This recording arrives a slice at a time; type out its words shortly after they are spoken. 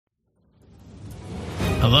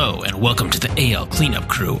Hello, and welcome to the AL Cleanup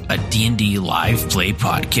Crew, a D&D live play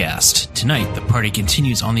podcast. Tonight, the party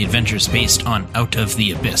continues on the adventures based on Out of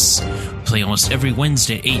the Abyss. We play almost every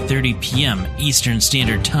Wednesday at 8:30 p.m. Eastern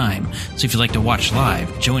Standard Time, so if you'd like to watch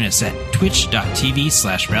live, join us at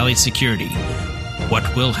twitch.tv/rallysecurity.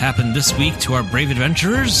 What will happen this week to our brave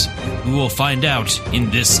adventurers? We will find out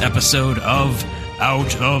in this episode of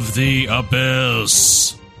Out of the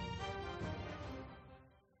Abyss.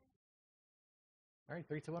 All right,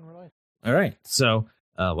 3, 2, 1, we're live. All right, so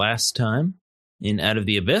last time in Out of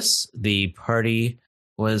the Abyss, the party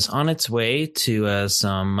was on its way to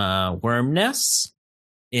some worm nests,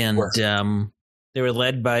 and they were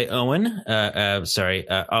led by Owen, Fenner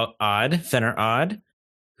Odd,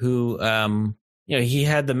 who, he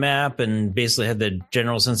had the map and basically had the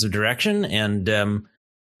general sense of direction, and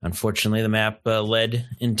unfortunately the map led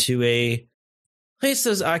into a place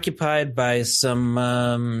that was occupied by some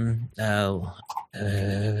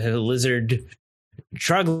lizard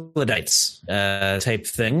troglodytes type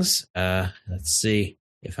things. Let's see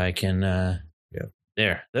if I can.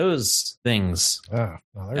 There, those things. Oh,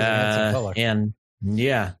 well, there's a handsome color. And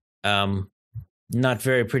yeah, not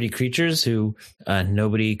very pretty creatures who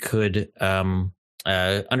nobody could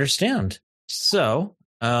understand. So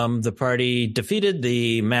the party defeated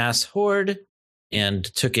the mass horde and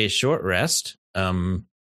took a short rest. I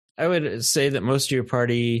would say that most of your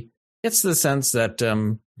party gets the sense that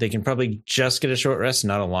they can probably just get a short rest,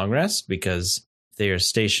 not a long rest, because if they are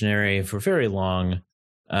stationary for very long,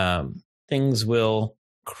 things will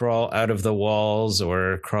crawl out of the walls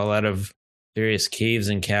or crawl out of various caves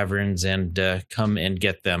and caverns and come and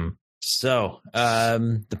get them. So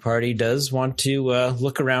the party does want to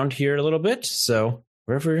look around here a little bit. So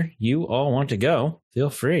wherever you all want to go, feel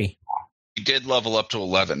free. You did level up to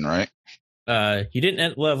 11, right? You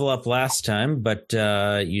didn't level up last time, but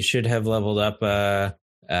you should have leveled up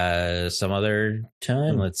some other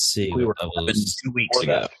time. Let's see. We were 2 weeks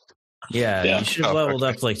ago. Yeah, you should have leveled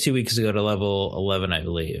up like 2 weeks ago to level 11, I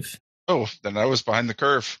believe. Oh, then I was behind the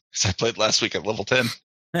curve because I played last week at level 10.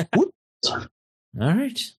 All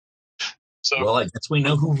right. So, well, I guess we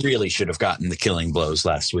know who really should have gotten the killing blows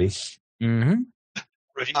last week. Mm-hmm.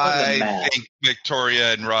 I think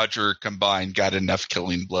Victoria and Roger combined got enough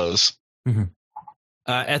killing blows. Mm-hmm.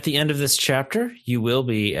 At the end of this chapter, you will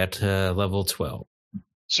be at level 12.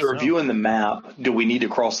 So reviewing the map, do we need to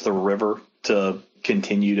cross the river to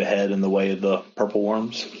continue to head in the way of the purple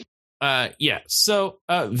worms? Yeah. So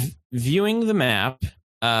viewing the map,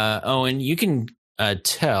 Owen, you can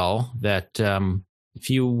tell that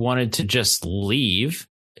if you wanted to just leave,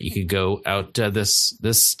 you could go out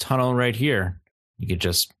this tunnel right here. You could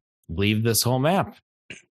just leave this whole map.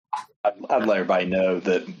 I'd let everybody know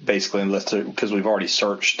that basically, because we've already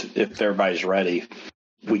searched, if everybody's ready,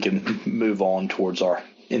 we can move on towards our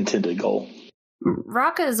intended goal.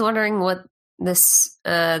 Raka is wondering what this.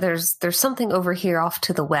 There's something over here off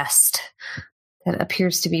to the west that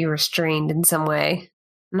appears to be restrained in some way.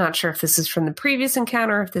 I'm not sure if this is from the previous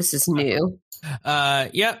encounter or if this is new.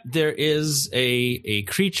 Yeah, there is a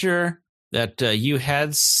creature that you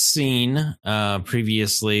had seen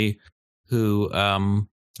previously who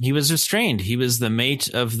he was restrained. He was the mate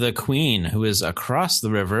of the queen who is across the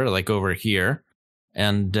river, like over here.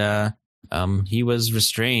 And he was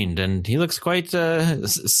restrained, and he looks quite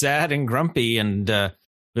sad and grumpy and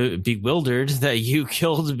bewildered that you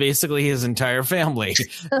killed basically his entire family.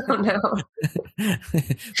 Oh, no.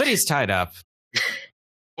 But he's tied up.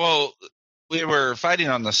 Well, we were fighting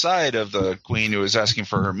on the side of the queen who was asking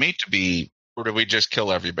for her mate to be, or did we just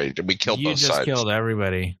kill everybody? Did we kill both sides? You just killed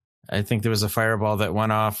everybody. I think there was a fireball that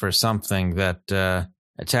went off or something that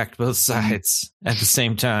attacked both sides at the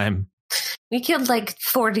same time. We killed like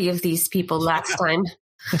 40 of these people last time.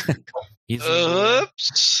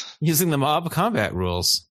 Using the mob combat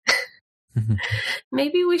rules.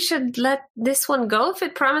 Maybe we should let this one go if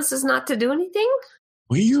it promises not to do anything?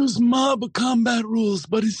 We use mob combat rules,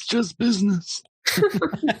 but it's just business.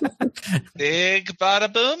 Big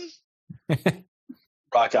bada boom.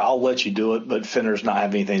 Raka, I'll let you do it, but Fenner's not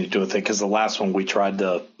having anything to do with it because the last one we tried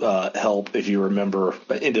to help, if you remember,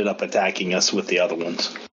 ended up attacking us with the other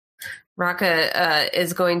ones. Raka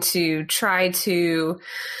is going to try to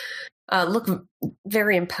look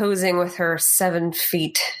very imposing with her 7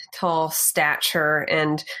 feet tall stature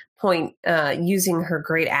and point using her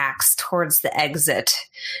great axe towards the exit,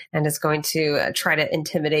 and is going to try to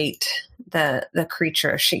intimidate the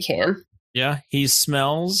creature if she can. Yeah, he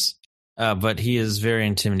smells, but he is very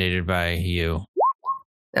intimidated by you.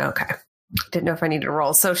 Okay. Didn't know if I needed to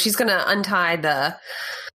roll. So she's going to untie the,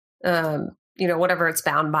 whatever it's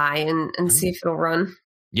bound by and see if it'll run.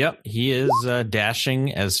 Yep, he is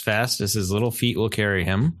dashing as fast as his little feet will carry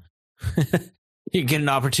him. You get an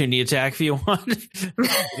opportunity attack if you want. He's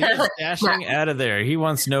dashing out of there. He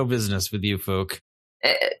wants no business with you folk.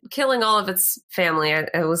 Killing all of its family,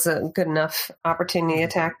 it was a good enough opportunity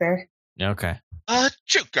attack there. Okay.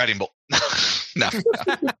 Shoot, guiding bolt. No.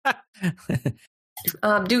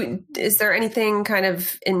 Is there anything kind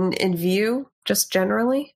of in view, just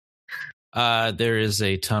generally? There is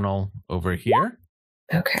a tunnel over here.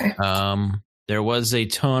 Okay. There was a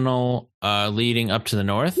tunnel leading up to the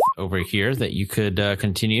north over here that you could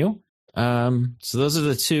continue. So those are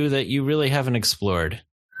the two that you really haven't explored.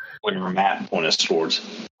 What your map point us towards?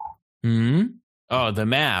 Hmm. Oh, the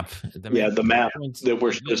map. The map that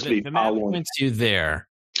we're supposed to be the map following. points you there.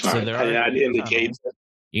 All So right. there And are I'd indicate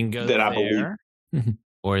you can go that I there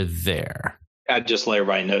or there. I'd just let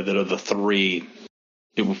everybody know that of the three,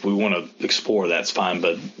 if we want to explore, that's fine,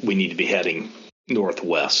 but we need to be heading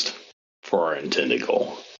northwest for our intended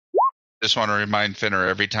goal. Just want to remind Finner,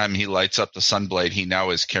 every time he lights up the Sunblade, he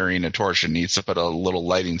now is carrying a torch and needs to put a little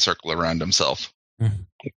lighting circle around himself.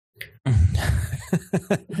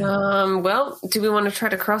 Well, do we want to try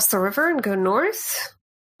to cross the river and go north?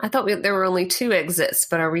 I thought there were only two exits,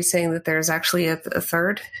 but are we saying that there's actually a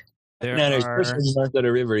third? There's person north of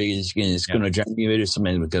the river is going to jump you into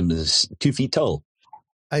something that becomes 2 feet tall.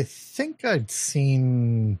 I think I'd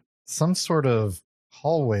seen some sort of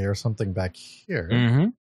hallway or something back here. Mm-hmm.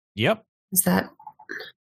 Yep. Is that?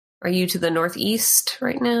 Are you to the northeast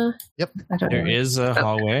right now? Yep. I don't There know. is a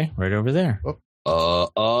hallway right over there.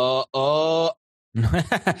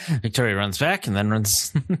 Victoria runs back and then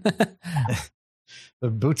runs. The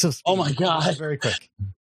boots of speed. Oh my God. Very quick.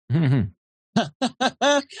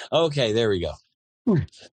 Okay, there we go.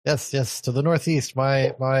 Yes, to the northeast.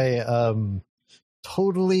 My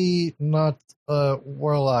totally not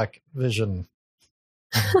warlock vision.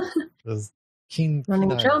 Was keen.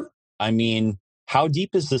 Running jump. I mean, how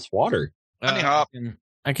deep is this water?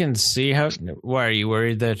 I can see how. Why are you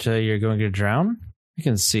worried that you're going to drown? I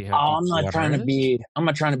can see how. I'm not trying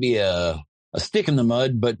to be a stick in the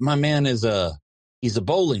mud, but my man is he's a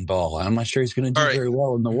bowling ball. I'm not sure he's going to do very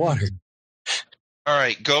well in the water. All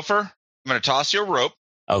right, Gopher, I'm going to toss you a rope.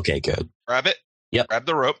 Okay, good. Grab it. Yep. Grab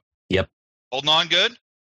the rope. Yep. Holding on good?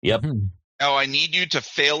 Yep. Now I need you to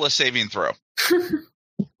fail a saving throw.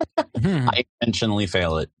 I intentionally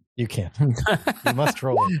fail it. You can't. You must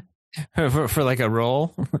roll it. for like a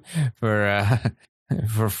roll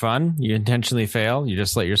for fun. You intentionally fail. You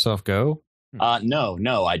just let yourself go.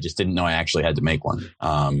 No. I just didn't know I actually had to make one.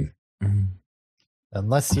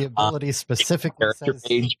 Unless the ability specifically says,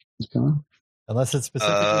 unless it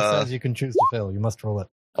specifically says you can choose to fail, you must roll it.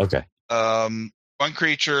 Okay. One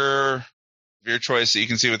creature of your choice that you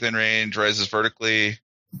can see within range rises vertically.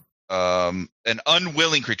 An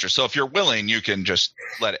unwilling creature. So if you're willing, you can just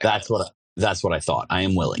let it. That's what I thought. I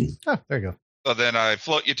am willing. Oh, there you go. So then I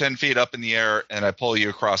float you 10 feet up in the air and I pull you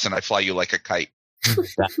across and I fly you like a kite.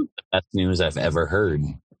 That's the best news I've ever heard.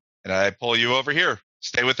 And I pull you over here.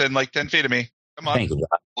 Stay within like 10 feet of me. Come on. Thank you.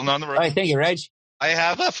 Holding on the rope. All right, thank you, Reg. I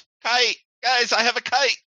have a kite. Guys, I have a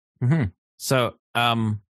kite. Mm-hmm. So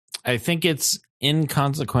I think it's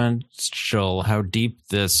inconsequential how deep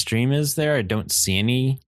the stream is there. I don't see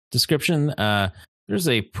any description. There's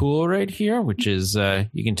a pool right here, which is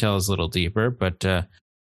you can tell is a little deeper, but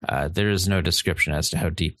there is no description as to how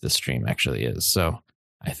deep the stream actually is. So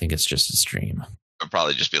I think it's just a stream. It'd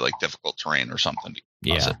probably just be like difficult terrain or something.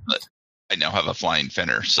 Yeah. It, but I now have a flying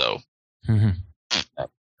finner, so. Mm-hmm.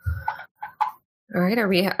 All right. Are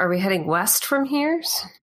we heading west from here?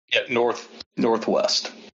 Yeah,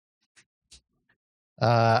 northwest.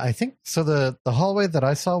 I think so. The hallway that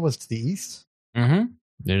I saw was to the east. Mm-hmm.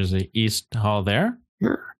 There's the east hall there.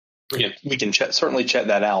 Yeah, we can certainly check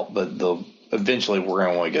that out, but eventually we're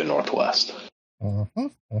going to want to go northwest.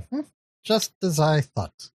 Just as I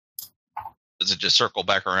thought. Does it just circle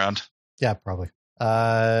back around? Yeah, probably.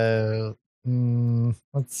 Let's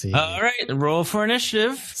see. All right, roll for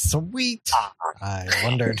initiative. Sweet. I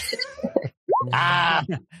wondered.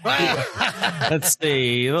 Let's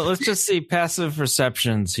see. Let's just see passive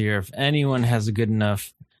perceptions here. If anyone has a good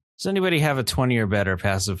enough. Does anybody have a 20 or better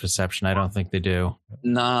passive perception? I don't think they do.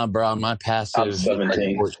 Nah, bro. My passive I'm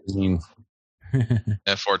 17. 14.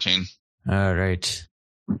 Yeah, 14. All right.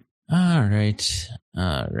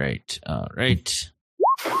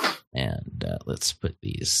 And let's put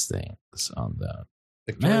these things on the.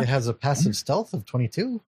 Victoria map. has a passive stealth of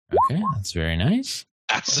 22. Okay, that's very nice.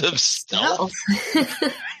 Passive stealth.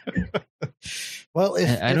 Well,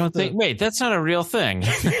 I don't think. Wait, that's not a real thing.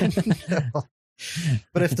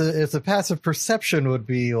 But if the passive perception would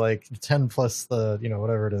be like 10 plus the,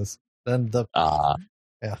 whatever it is, then the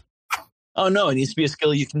yeah. Oh no, it needs to be a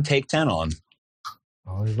skill you can take 10 on.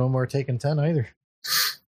 Oh, there's no more taking 10 either.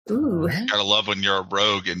 Ooh. Gotta love when you're a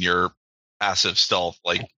rogue and your passive stealth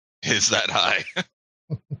is that high.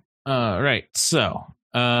 All right. So,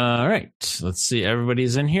 all right. Let's see.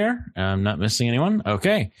 Everybody's in here. I'm not missing anyone.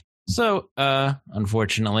 Okay. So,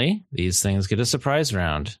 unfortunately, these things get a surprise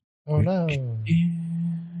round. Oh no.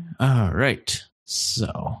 All right. So,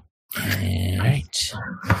 all right.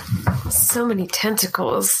 So many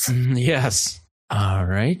tentacles. Yes. All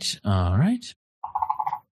right. All right.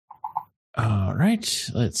 All right.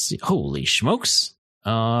 Let's see. Holy smokes.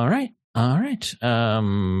 All right. All right.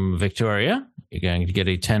 Victoria, you're going to get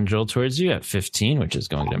a tendril towards you at 15, which is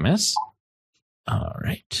going to miss. All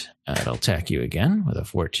right. It'll attack you again with a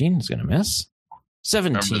 14. It's going to miss.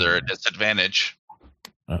 17. Remember, they're at disadvantage.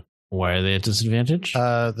 Why are they at disadvantage?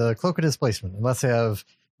 The cloak of displacement, unless they have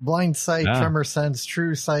blind sight, tremor sense,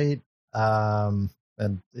 true sight, and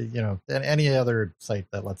any other sight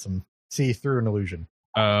that lets them see through an illusion.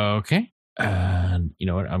 Okay. And you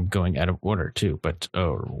know what? I'm going out of order too. But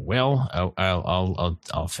I'll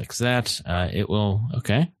fix that. It will.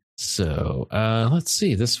 Okay. So let's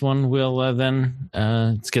see. This one will then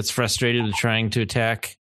gets frustrated trying to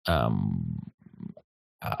attack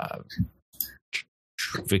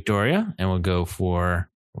Victoria, and we'll go for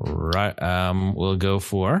we'll go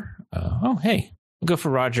for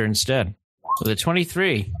Roger instead with a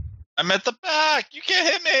 23. I'm at the back. You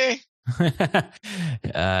can't hit me.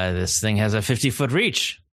 This thing has a 50-foot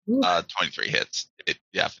reach. 23 hits. It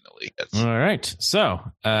definitely hits. All right. So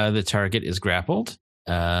the target is grappled,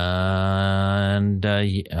 and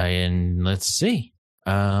let's see. It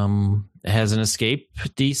has an escape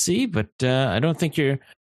DC, but I don't think your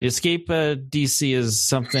escape DC is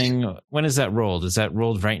something. When is that rolled? Is that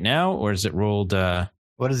rolled right now, or is it rolled? What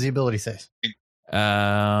does the ability say?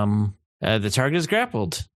 The target is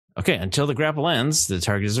grappled. Okay, until the grapple ends, the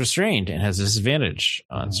target is restrained and has a disadvantage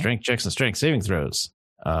on strength checks and strength saving throws.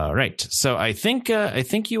 Right. So I think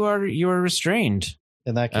you are restrained.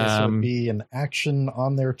 In that case, it would be an action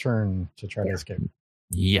on their turn to try to escape.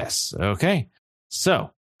 Yes. Okay.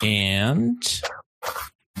 So, and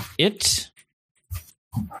it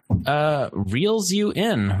reels you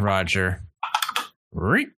in, Roger.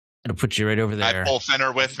 It'll put you right over there. I pull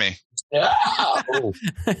Fenner with me.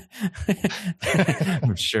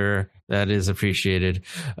 I'm sure that is appreciated.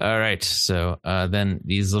 All right. So then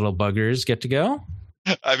these little buggers get to go.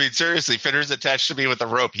 I mean, seriously, Fenner's attached to me with a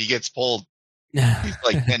rope. He gets pulled. He's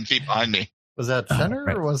like 10 feet behind me. Was that Fenner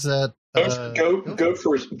or was that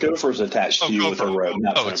Gopher's attached to you with a rope?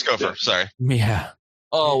 It's Gopher. Sorry. Yeah.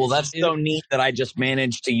 Oh, well, that's so neat that I just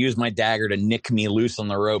managed to use my dagger to nick me loose on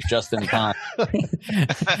the rope just in time.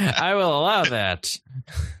 I will allow that.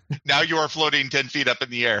 Now you are floating 10 feet up in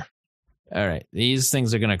the air. All right. These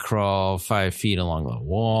things are going to crawl 5 feet along the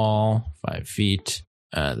wall, 5 feet.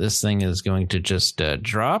 This thing is going to just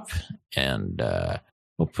drop, and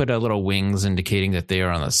we'll put a little wings indicating that they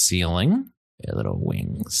are on the ceiling. Little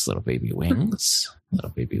wings, little baby wings,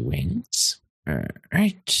 little baby wings. All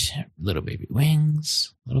right. Little baby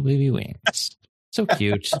wings, little baby wings. So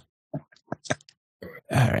cute. All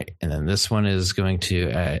right. And then this one is going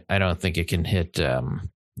to, I don't think it can hit,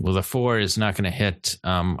 the 4 is not going to hit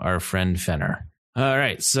our friend Fenner. All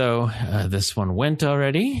right. So this one went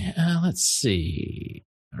already. Let's see.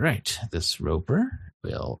 All right. This Roper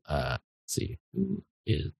will see who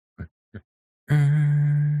is.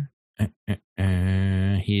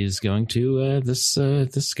 He's going to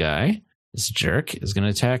this guy. This jerk is going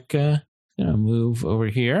to attack. Move over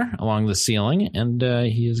here along the ceiling, and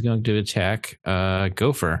he is going to attack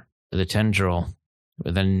Gopher with a tendril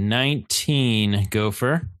with a 19.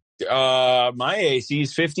 Gopher. My AC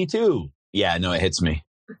is 52. Yeah, no, it hits me.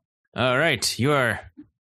 All right, you are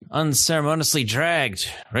unceremoniously dragged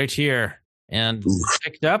right here and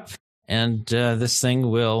picked up, and this thing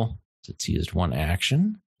will. It's used one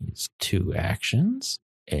action. It's 2 actions.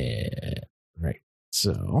 Right.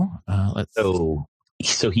 So let's.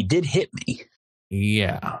 So he did hit me.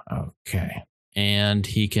 Yeah. Okay. And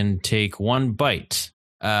he can take 1 bite.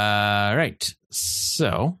 Right.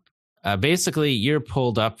 So basically, you're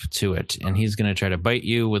pulled up to it, and he's going to try to bite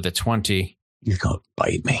you with a 20. You're going to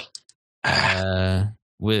bite me.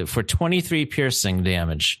 For 23 piercing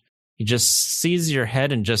damage. He just sees your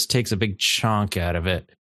head and just takes a big chunk out of it.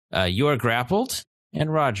 You're grappled,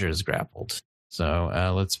 and Roger is grappled.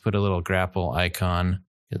 So let's put a little grapple icon,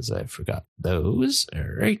 because I forgot those. All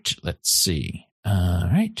right, let's see. All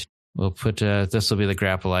right, we'll put this will be the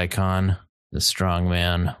grapple icon. The strong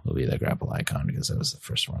man will be the grapple icon because that was the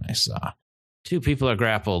first one I saw. 2 people are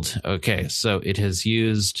grappled. Okay, so it has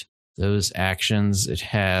used those actions. It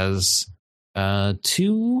has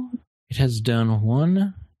 2. It has done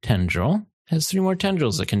 1 tendril. It has 3 more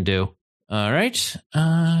tendrils it can do. All right.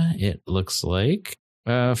 It looks like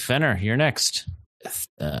Fenner, you're next.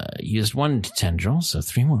 Used 1 tendril, so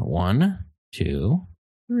 3 more. 1, 2,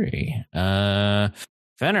 3. Fenner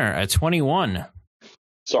at 21.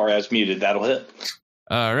 Sorry, I was muted. That'll hit.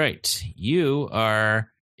 All right. You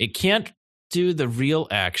are... It can't do the real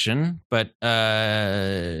action, but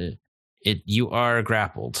you are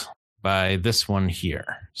grappled by this one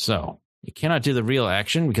here. So it cannot do the real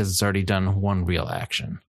action because it's already done 1 real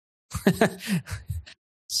action.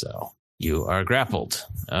 So you are grappled.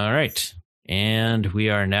 All right. And we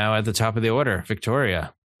are now at the top of the order.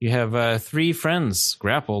 Victoria, you have 3 friends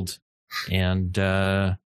grappled, and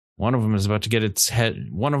one of them is about to get its head.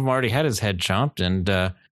 One of them already had his head chomped, and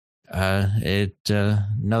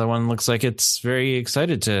another one looks like it's very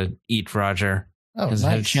excited to eat Roger. Oh, hasn't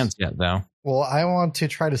nice. had a chance yet, though. Well, I want to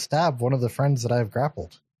try to stab one of the friends that I've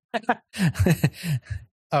grappled.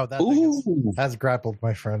 Oh, that thing has grappled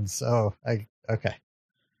my friends. Oh, okay.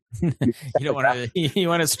 You don't want to. You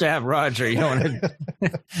want to stab Roger. You don't want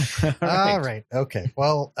to. All right. Okay.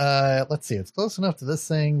 Well, let's see. It's close enough to this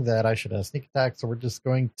thing that I should have sneak attack. So we're just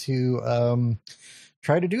going to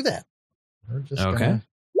try to do that. We're just okay.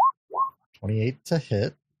 28 to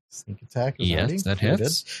hit. Sneak attack. Is yes, that included.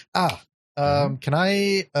 hits. Can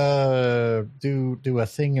I do a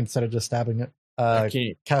thing instead of just stabbing it?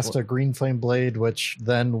 Cast a green flame blade, which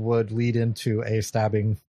then would lead into a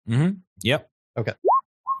stabbing. Mm-hmm. Yep. Okay.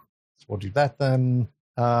 So we'll do that then.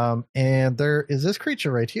 And there is this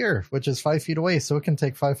creature right here, which is 5 feet away, so it can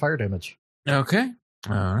take 5 fire damage. Okay.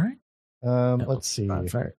 All right. Let's see.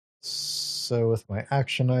 So with my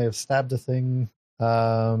action, I have stabbed a thing.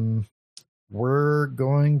 We're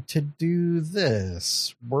going to do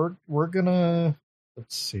this. We're gonna,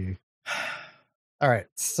 let's see. All right.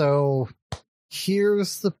 So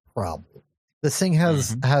here's the problem. This thing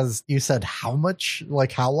has you said how much,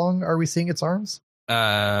 like how long are we seeing its arms?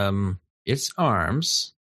 Its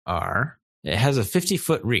arms are, it has a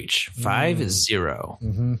 50-foot reach. 50.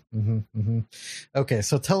 Okay,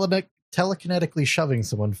 so telekinetically shoving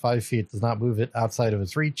someone 5 feet does not move it outside of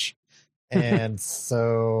its reach. And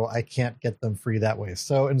so I can't get them free that way.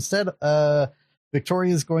 So instead,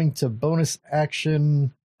 Victoria is going to bonus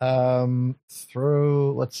action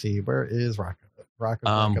throw. Let's see, where is Rocket?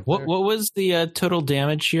 What was the total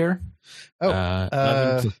damage here?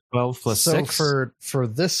 11 to 12 plus 6. So for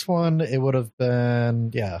this one, it would have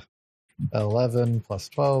been 11 plus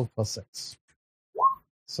 12 plus 6.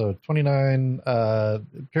 So 29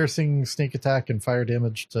 piercing, sneak attack, and fire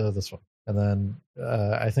damage to this one. And then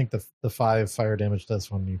I think the 5 fire damage to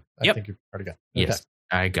this one, I think you already got. Okay. Yes,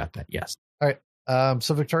 I got that, yes. All right.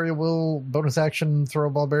 So Victoria will bonus action throw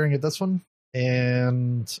a ball bearing at this one.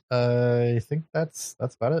 And I think that's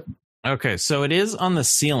about it. Okay, so it is on the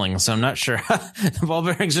ceiling, so I'm not sure the ball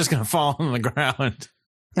bearing's just going to fall on the ground.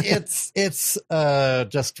 It's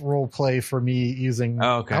just role play for me using.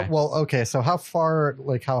 Oh, okay. So how far,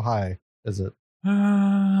 like how high is it?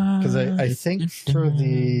 Because I think for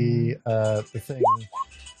the thing.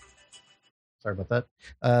 Sorry about that.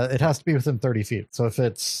 It has to be within 30 feet. So if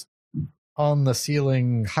it's on the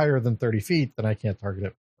ceiling higher than 30 feet, then I can't target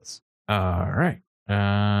it. All right.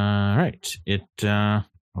 It.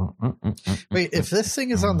 Wait, if this thing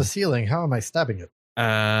is on the ceiling, how am I stabbing it?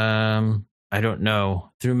 I don't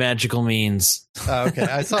know. Through magical means. Okay,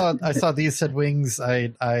 I saw these had wings. I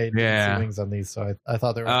didn't see wings on these, so I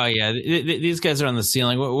thought they were. Oh yeah, these guys are on the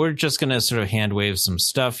ceiling. We're just gonna sort of hand wave some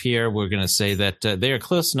stuff here. We're gonna say that they are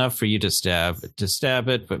close enough for you to stab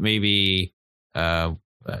it, but maybe.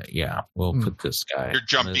 We'll put this guy. You're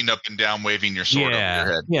jumping up and down, waving your sword over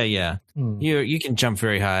your head. Yeah. You can jump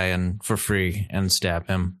very high and for free and stab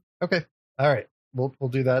him. Okay. All right. We'll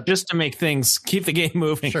do that just to make things keep the game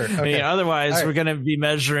moving. Sure. Okay. Otherwise, we're going to be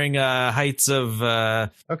measuring heights of.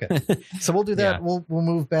 Okay. So we'll do that. Yeah. We'll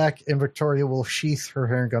move back, and Victoria will sheath her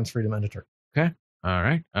hair and guns free to end a turn. Okay. All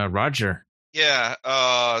right. Roger. Yeah.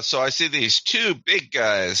 So I see these 2 big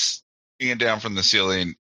guys hanging down from the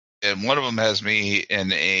ceiling. And one of them has me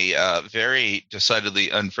in a very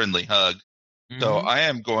decidedly unfriendly hug. Mm-hmm. So I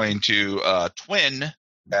am going to twin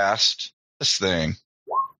cast this thing.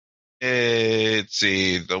 Let's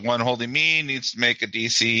see. The one holding me needs to make a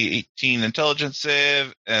DC 18 intelligence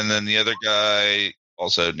save. And then the other guy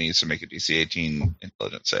also needs to make a DC 18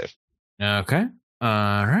 intelligence save. Okay.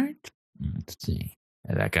 All right. Let's see.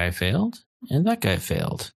 That guy failed. And that guy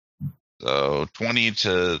failed. So 20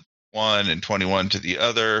 to one and 21 to the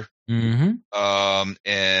other. Mm-hmm.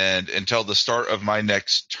 And until the start of my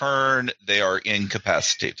next turn, they are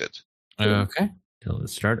incapacitated. Okay. Till the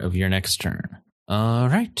start of your next turn. All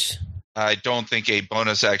right. I don't think a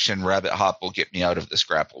bonus action rabbit hop will get me out of this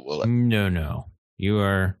grapple, will it? No. You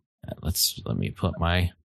are. Let me put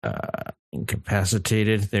my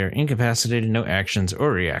incapacitated. They're incapacitated. No actions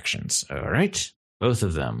or reactions. All right. Both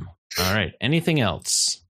of them. All right. Anything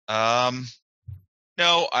else?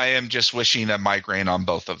 No, I am just wishing a migraine on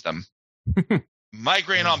both of them.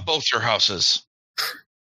 Migraine on both your houses.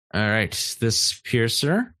 All right. This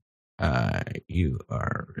piercer, you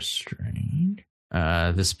are restrained.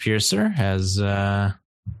 This piercer has,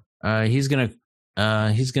 he's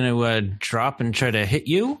gonna drop and try to hit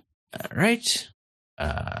you. All right.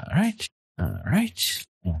 And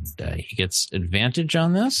he gets advantage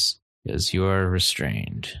on this because you are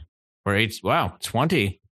restrained. For 8, wow,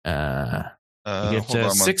 20. You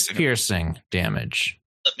get 6 piercing damage.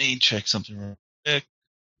 Let me check something real quick.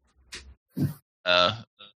 I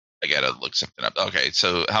gotta look something up. Okay,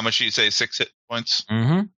 so how much do you say? 6 hit points?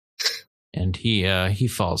 Mm-hmm. And he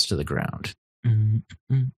falls to the ground.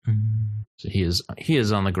 So he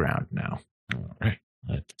is on the ground now. All right.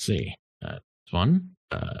 Let's see. One.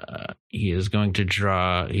 He is going to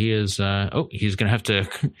draw. He's going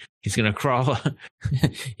to crawl.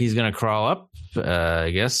 He's going to crawl up,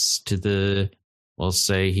 I guess, we'll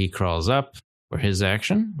say he crawls up for his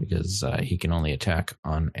action because he can only attack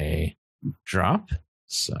on a drop.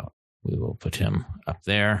 So we will put him up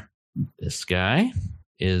there. This guy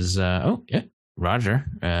is, Roger.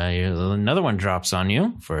 Another one drops on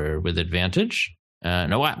you with advantage.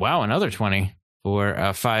 Wow, another 20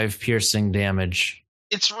 for 5 piercing damage.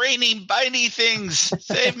 It's raining bitey things.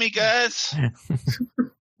 Save me, guys.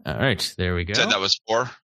 All right, there we go. So that was 4. All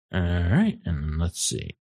right, and let's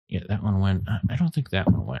see. Yeah, that one went. I don't think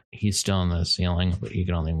that one went. He's still in the ceiling, but he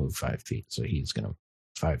can only move 5 feet, so he's going to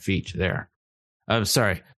 5 feet there. I'm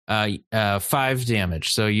sorry. 5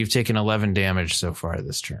 damage. So you've taken 11 damage so far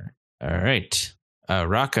this turn. All right,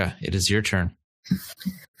 Raka, it is your turn.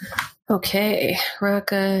 Okay,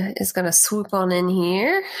 Raka is going to swoop on in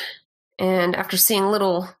here. And after seeing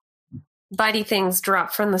little bitey things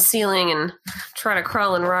drop from the ceiling and try to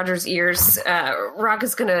crawl in Roger's ears,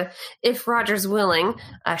 Raka's going to, if Roger's willing,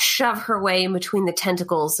 shove her way in between the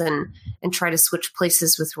tentacles and try to switch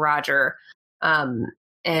places with Roger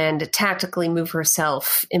and tactically move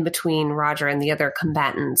herself in between Roger and the other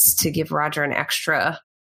combatants to give Roger an extra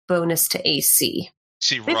bonus to AC.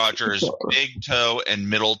 See Roger's big toe and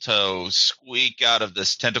middle toe squeak out of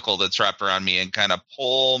this tentacle that's wrapped around me and kind of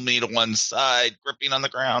pull me to one side, gripping on the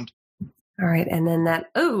ground. All right, and then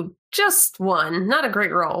just 1. Not a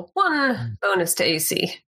great roll. 1 bonus to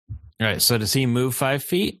AC. All right, so does he move 5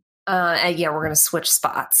 feet? Yeah, we're going to switch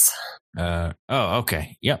spots.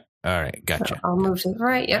 Okay. Yep. All right, gotcha. So I'll move to the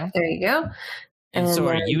right. Yep, there you go. And so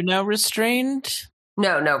are you now restrained?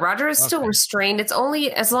 No, Roger is still restrained. It's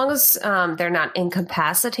only as long as they're not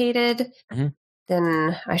incapacitated,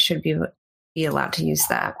 then I should be allowed to use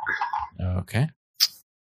that. Okay.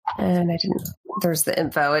 And there's the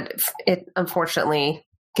info. It unfortunately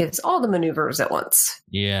gives all the maneuvers at once.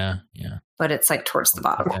 Yeah. But it's like towards the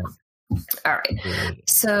bottom. Okay. All right.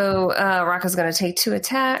 So Raka's going to take 2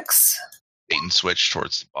 attacks. Bait and switch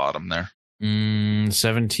towards the bottom there.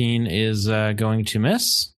 17 is going to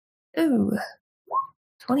miss. Ooh.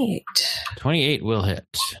 28. 28 will hit.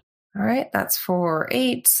 All right, that's for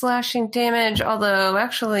 8 slashing damage. Although,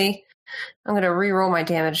 actually, I'm going to re-roll my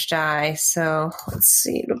damage die. So, let's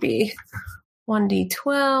see. It'll be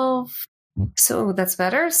 1d12. So, that's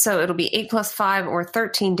better. So, it'll be 8 plus 5 or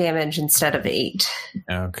 13 damage instead of 8.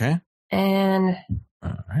 Okay. And...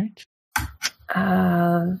 All right.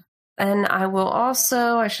 And I will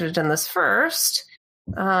also... I should have done this first.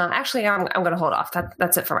 Actually, I'm going to hold off.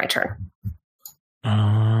 That's it for my turn. All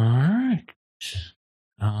right.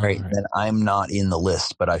 Great. Then I'm not in the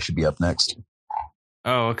list, but I should be up next.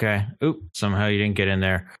 Oh, okay. Oop, somehow you didn't get in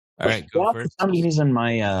there. All right, go for it. For some reason,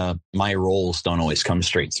 my rolls don't always come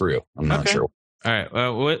straight through. I'm not sure. All right.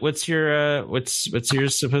 Well, what's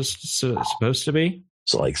yours supposed to be?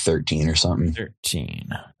 So like 13 or something. 13.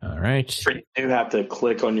 All right. You do have to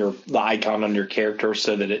click on the icon on your character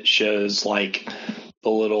so that it shows like the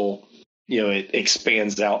little, it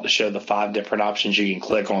expands out to show the 5 different options you can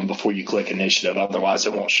click on before you click initiative. Otherwise,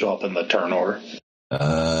 it won't show up in the turn order.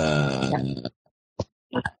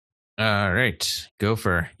 All right.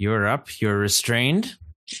 Gopher, you're up. You're restrained.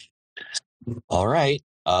 All right.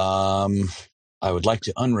 I would like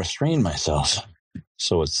to unrestrain myself.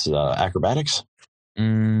 So it's acrobatics?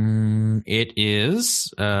 It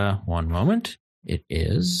is. One moment. It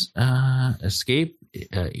is escape.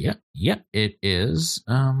 It is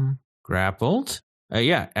grappled.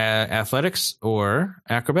 Athletics or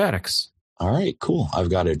acrobatics. All right, cool. I've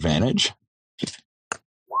got advantage.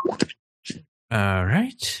 All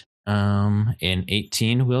right. An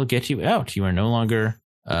 18 will get you out. You are no longer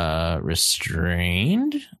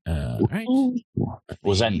restrained. Right.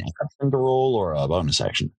 Was that an action to roll or a bonus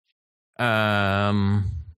action?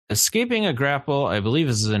 Escaping a grapple, I believe,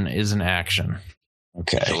 is an action.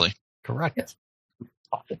 Okay. Actually. Correct.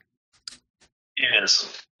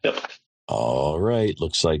 Yes. Yep. All right.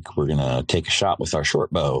 Looks like we're gonna take a shot with our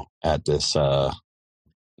short bow at this. You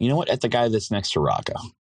know what? At the guy that's next to Raka.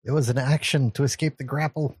 It was an action to escape the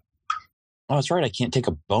grapple. Oh, that's right. I can't take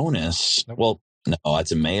a bonus. Nope. Well, no,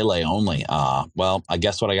 it's a melee only. Well, I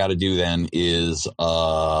guess what I got to do then is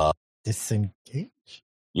Disengage?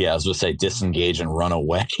 Yeah, I was going to say disengage and run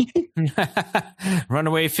away. Run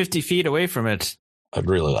away 50 feet away from it. I'd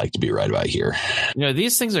really like to be right about here.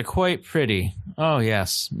 These things are quite pretty. Oh,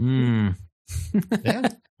 yes. Yeah.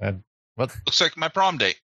 What? Looks like my prom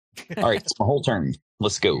date. All right, it's my whole turn.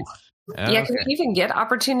 Let's go. Yeah, can you even get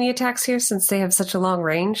opportunity attacks here since they have such a long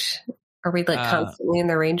range? Are we constantly in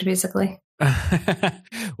their range, basically?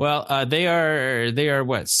 Well, they are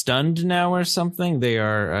what, stunned now or something? They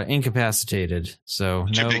are incapacitated. So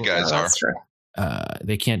Two big guys are. True.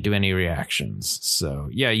 They can't do any reactions. So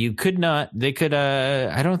yeah, you could not. They could.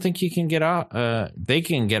 I don't think you can get. They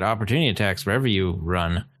can get opportunity attacks wherever you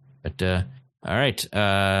run. But all right,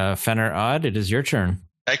 Fenner Odd, it is your turn.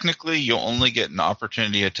 Technically, you'll only get an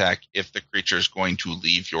opportunity attack if the creature is going to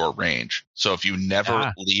leave your range. So if you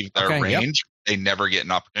never leave their range, they never get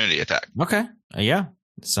an opportunity attack. Okay. Yeah,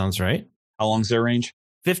 sounds right. How long's their range?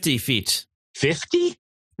 50 feet. 50?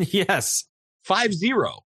 Yes. 50.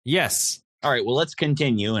 Yes. All right, well, let's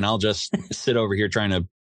continue, and I'll just sit over here trying to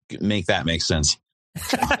make that make sense.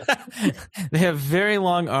 They have very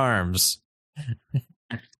long arms.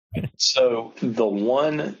 So the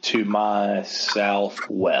one to my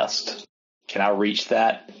southwest, can I reach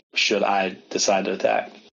that? Should I decide to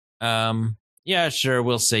attack? Yeah, sure.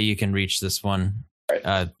 We'll say you can reach this one.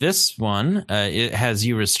 Right. This one, it has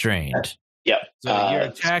you restrained. Yep. So your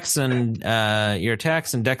attacks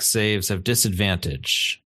and dex saves have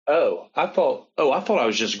disadvantage. I thought I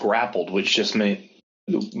was just grappled, which just meant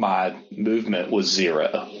my movement was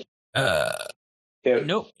 0.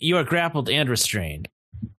 Nope. You are grappled and restrained.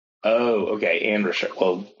 Oh, okay. And restrained.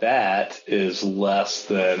 Well, that is less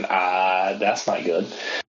than that's not good.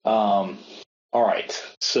 All right.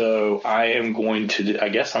 So I'm going to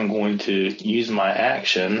use my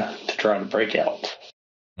action to try to break out.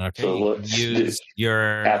 Okay. So let's use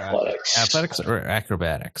your athletics. Athletics or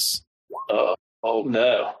acrobatics? Oh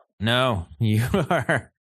no. No, you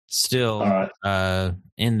are still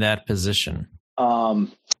in that position.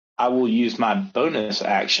 I will use my bonus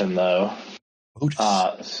action though,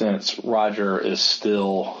 since Roger is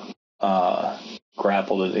still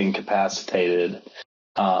grappled and incapacitated.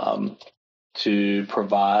 To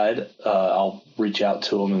provide, I'll reach out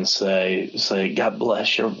to him and say, "God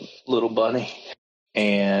bless your little bunny,"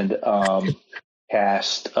 and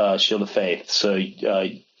cast Shield of Faith. So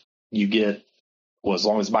you get. Well, as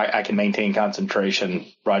long as I can maintain concentration,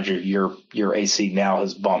 Roger, your AC now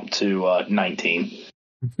has bumped to 19.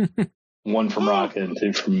 1 from Rocket and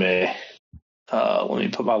 2 from me. Let me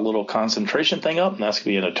put my little concentration thing up, and that's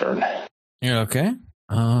going to be in a turn. Okay.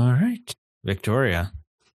 All right. Victoria.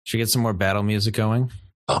 Should we get some more battle music going?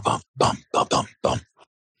 Bum, bum, bum, bum, bum, bum.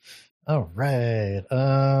 All right.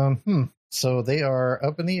 So they are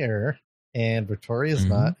up in the air, and Victoria's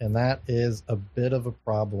not, and that is a bit of a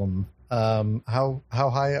problem. How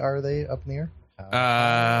high are they up in the air?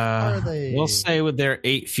 How are they? We'll say they're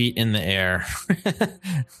 8 feet in the air.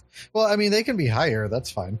 Well, I mean, they can be higher.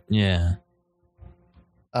 That's fine. Yeah.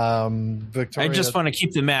 Victoria. I just want to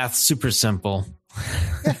keep the math super simple.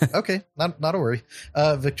 Yeah, okay, not a worry.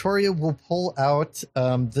 Victoria will pull out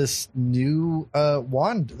this new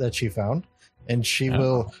wand that she found, and she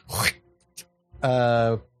will.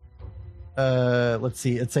 Let's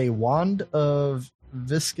see. It's a wand of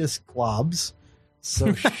viscous globs.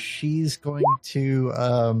 So she's going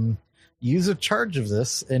to use a charge of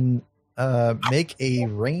this and make a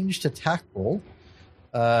ranged attack roll.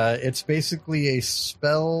 It's basically a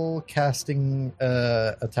spell casting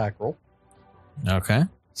attack roll. Okay.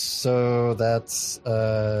 So that's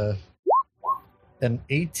an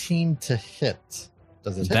 18 to hit.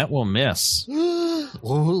 Does it hit? That will miss.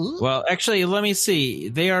 Well, actually, let me see.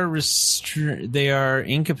 They are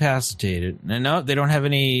incapacitated. No, they don't have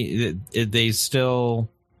any. They still.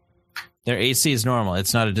 Their AC is normal.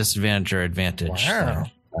 It's not a disadvantage or advantage. Wow.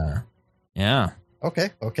 So, Yeah. Okay.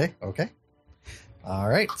 All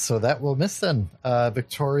right, so that will miss then.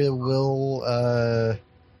 Victoria will.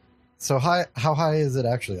 So high. How high is it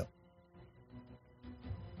actually up?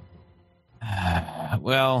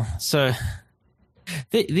 Well, so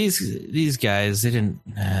these guys, they didn't.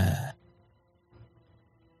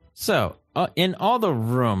 So in all the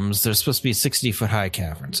rooms, there's supposed to be 60-foot high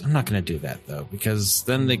caverns. I'm not going to do that though, because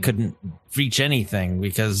then they couldn't reach anything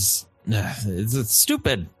because it's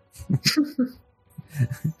stupid.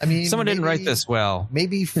 I mean, someone didn't write this well.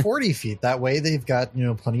 Maybe 40 feet. That way, they've got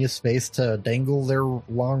plenty of space to dangle their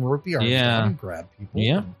long ropey arms down and grab people.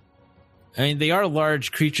 Yeah. I mean, they are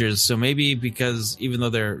large creatures, so maybe because even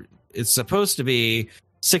though it's supposed to be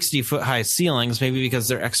 60-foot high ceilings, maybe because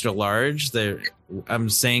they're extra large, I'm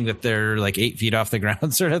saying that they're like 8 feet off the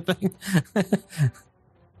ground sort of thing.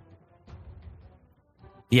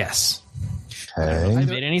 Yes. I don't know if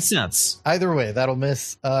it made any sense. Either way, that'll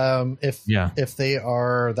miss. If they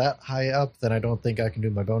are that high up, then I don't think I can do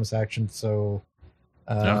my bonus action. So,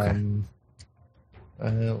 let's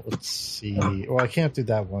see. Well, I can't do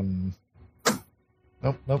that one.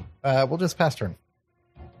 Nope. We'll just pass turn.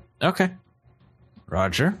 Okay.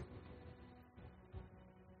 Roger.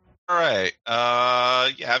 All right.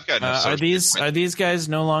 Yeah, I've got. Are these guys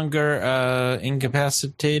no longer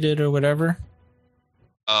incapacitated or whatever?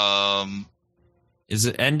 Is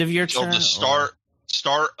it end of your turn? The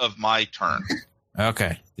start of my turn.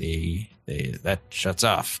 Okay. That shuts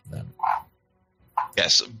off then.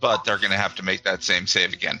 Yes, but they're going to have to make that same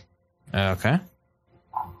save again. Okay.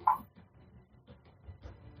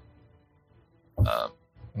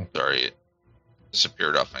 Sorry, it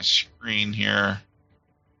disappeared off my screen here.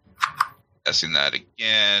 Guessing that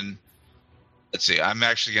again. Let's see. I'm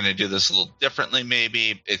actually going to do this a little differently.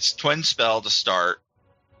 Maybe it's twin spell to start.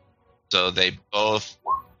 So they both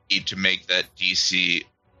need to make that DC.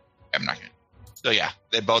 I'm not going to. So yeah,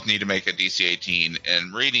 they both need to make a DC 18.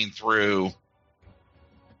 And reading through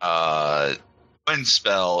Twin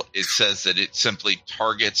Spell, it says that it simply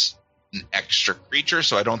targets an extra creature.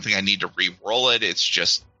 So I don't think I need to re-roll it. It's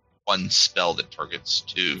just one spell that targets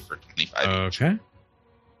 2 for 25. Okay.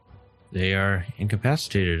 They are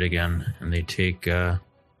incapacitated again, and they take 25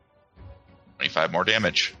 more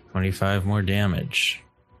damage. 25 more damage.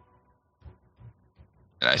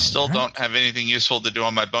 And I still don't have anything useful to do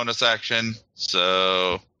on my bonus action.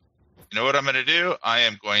 So, you know what I'm going to do? I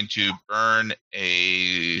am going to burn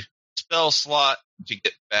a spell slot to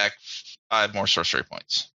get back 5 more sorcery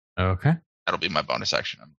points. Okay. That'll be my bonus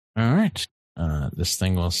action. All right. This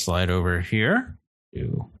thing will slide over here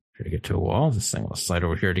to get to a wall. This thing will slide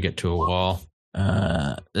over here to get to a wall.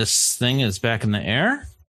 This thing is back in the air.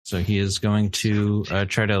 So he is going to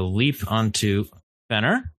try to leap onto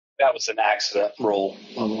Fenner. That was an accident roll,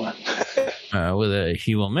 by the way.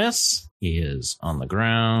 He will miss. He is on the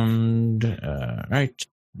ground. Right.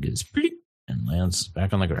 Gets bleep and lands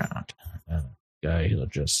back on the ground. Guy, he'll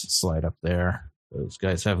just slide up there. Those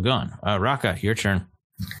guys have gone. Raka, your turn.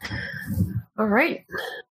 All right.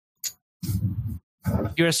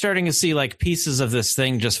 You're starting to see like pieces of this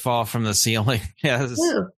thing just fall from the ceiling. Yes.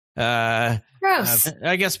 Gross.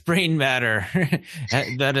 I guess brain matter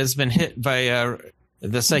that has been hit by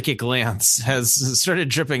the psychic lance has started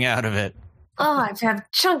dripping out of it. Oh, I have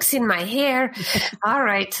chunks in my hair. All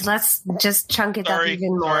right, let's just chunk it up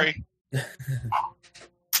even more.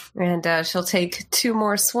 And she'll take 2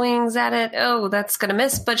 more swings at it. Oh, that's going to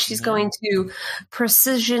miss, but she's going to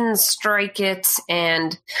precision strike it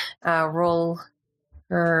and roll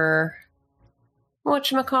her,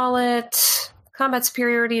 whatchamacallit, combat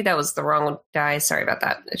superiority. That was the wrong die. Sorry about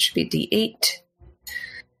that. It should be D8.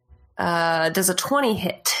 Does a 20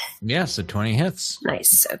 hit? Yes, a 20 hits.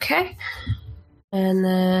 Nice. Okay. And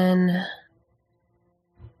then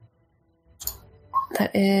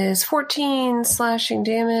that is 14 slashing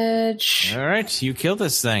damage. All right, you kill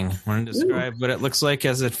this thing. Want to describe what it looks like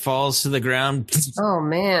as it falls to the ground? Oh,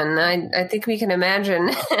 man. I think we can imagine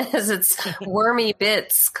as its wormy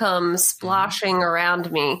bits come splashing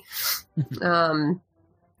around me.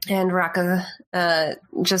 And Raka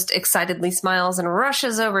just excitedly smiles and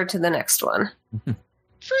rushes over to the next one.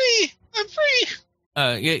 Free! I'm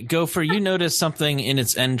free! Gopher, you notice something in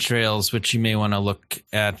its entrails, which you may want to look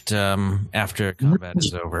at after combat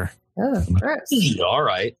is over. Oh, gross. All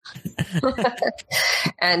right.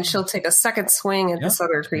 And she'll take a second swing at this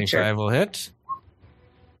other creature. 25 will hit.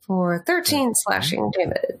 For 13 slashing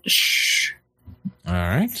damage. All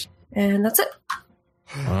right. And that's it.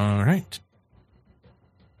 All right.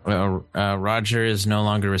 Well, Roger is no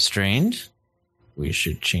longer restrained. We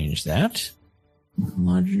should change that.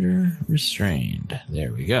 Roger restrained.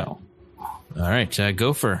 There we go. All right,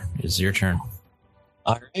 Gopher, it's your turn.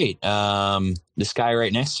 All right. This guy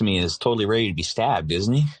right next to me is totally ready to be stabbed,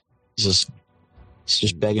 isn't he? He's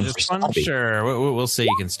just begging for stabbing. Sure, we'll say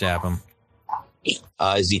you can stab him.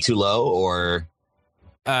 Is he too low or?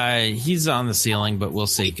 He's on the ceiling, but we'll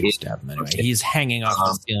say you can stab him anyway. He's hanging off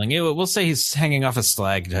the ceiling. We'll say he's hanging off a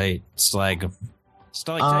stalactite. Yes,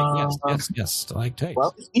 stalactite.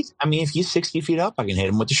 Well, if he's 60 feet up, I can hit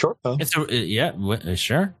him with the short bow.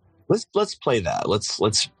 Sure. Let's play that. Let's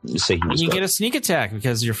say he was. You get a sneak attack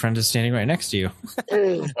because your friend is standing right next to you.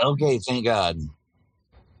 Okay, thank God.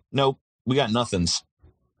 Nope, we got nothings.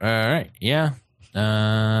 All right, yeah.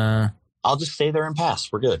 I'll just stay there and pass.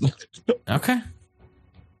 We're good. Okay.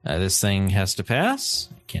 This thing has to pass.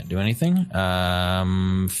 Can't do anything.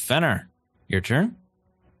 Fenner, your turn.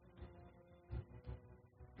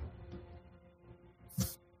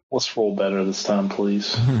 Let's roll better this time,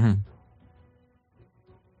 please.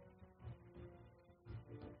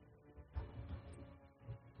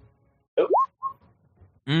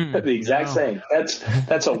 The exact same.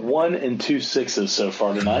 That's a 1 and 2 6s so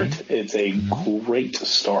far tonight. It's a great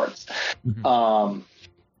start.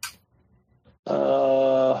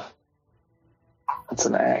 That's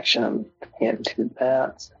an action. Can't do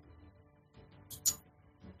that.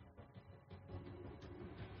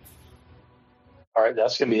 All right,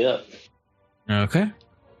 that's gonna be it. Okay.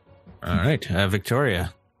 All right,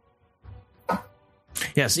 Victoria.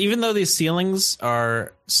 Yes, even though these ceilings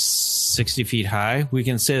are 60 feet high, we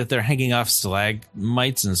can say that they're hanging off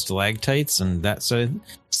stalagmites and stalactites, and that. So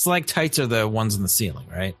stalactites are the ones in the ceiling,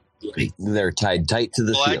 right? They're tied tight to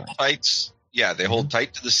the ceiling. Stalactites, yeah, they hold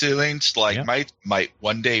tight to the ceiling. Stalagmites might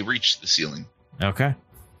one day reach the ceiling. Okay.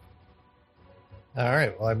 All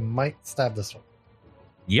right. Well, I might stab this one.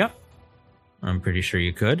 Yep. I'm pretty sure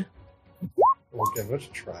you could. We'll give it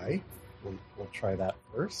a try. We'll try that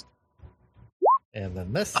first. And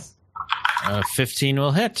then this. 15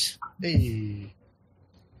 will hit. Hey.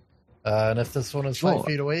 And if this one is 5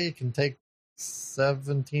 feet away, you can take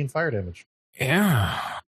 17 fire damage. Yeah.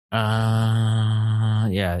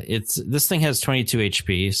 Yeah, this thing has 22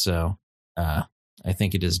 HP, so I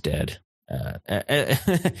think it is dead. But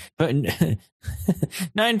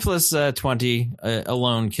 9 plus 20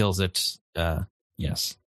 alone kills it.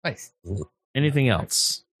 Yes. Nice. Anything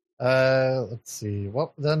else? Let's see.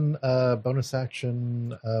 Well, then bonus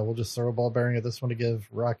action. We'll just throw a ball bearing at this one to give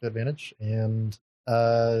Rock advantage, and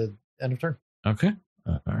end of turn. Okay.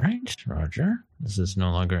 All right, Roger. This is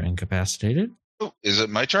no longer incapacitated. Oh, is it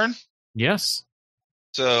my turn? Yes.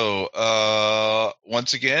 So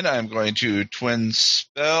once again, I'm going to twin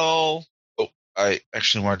spell. Oh, I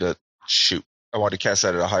actually wanted to shoot. I wanted to cast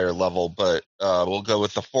that at a higher level, but we'll go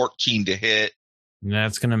with the 14 to hit.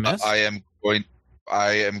 That's gonna miss. I am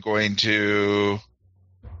going to.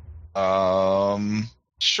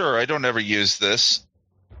 Sure, I don't ever use this.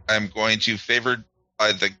 I'm going to favored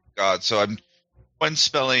by the god, so I'm twin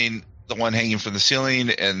spelling the one hanging from the ceiling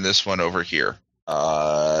and this one over here.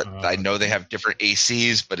 I know they have different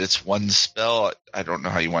ACs, but it's one spell. I don't know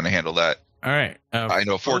how you want to handle that. All right. I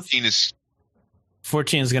know 14 is going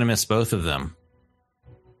to miss both of them.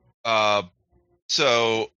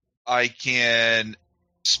 So I can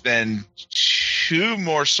spend 2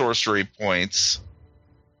 more sorcery points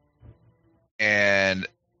and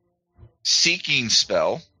seeking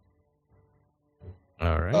spell.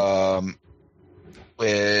 All right.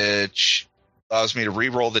 Which allows me to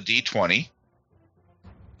re-roll the D20.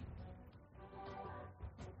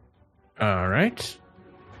 All right.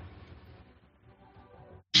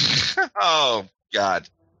 Oh, God.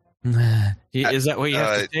 Is that what you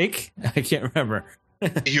have to take? I can't remember.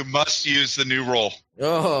 You must use the new roll.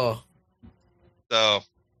 Oh. So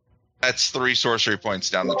that's 3 sorcery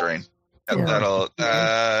points down the drain. And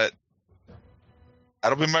Yeah.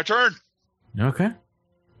 that'll be my turn. Okay.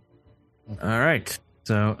 All right.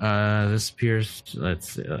 So this appears.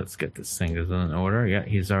 Let's see. Let's get this thing in order. Yeah,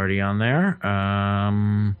 he's already on there.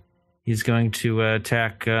 He's going to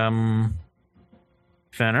attack Fenner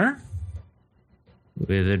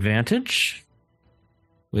with advantage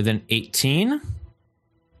with an 18.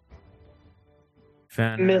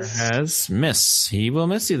 Fenner has miss. He will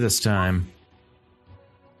miss you this time.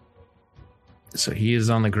 So he is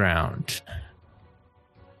on the ground.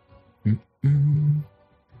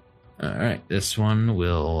 All right, this one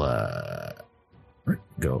will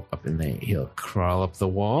go up in the. He'll crawl up the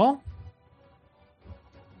wall.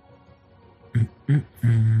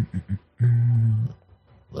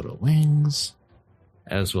 Little wings,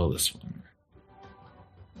 as will this one.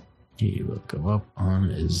 He will go up on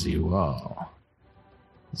the wall.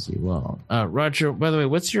 See, well, Roger, by the way,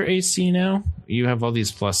 what's your AC now? You have all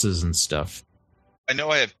these pluses and stuff. I know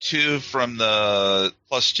I have +2 from the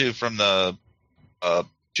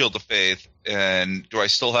Shield of Faith, and do I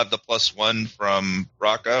still have the +1 from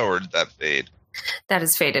Raka, or did that fade? That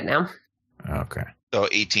is faded now. Okay. So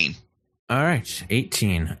 18. All right,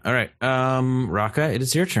 18. All right, Raka, it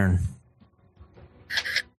is your turn.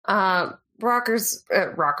 Raka is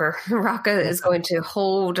going to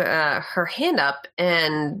hold her hand up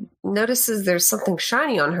and notices there's something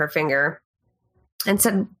shiny on her finger, and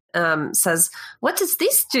says, "What does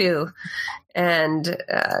this do?" And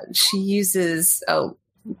she uses, oh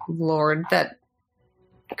Lord, that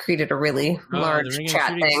created a really large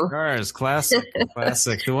chat thing. Stars, classic.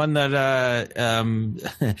 The one that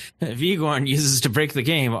Vigorn uses to break the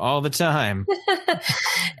game all the time.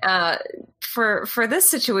 For this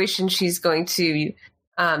situation, she's going to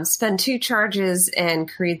spend 2 charges and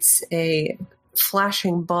creates a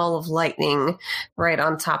flashing ball of lightning right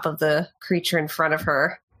on top of the creature in front of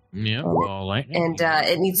her. Yeah, ball lightning. And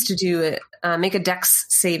it needs to do make a dex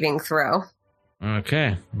saving throw.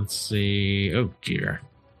 Okay, let's see. Oh dear.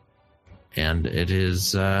 And it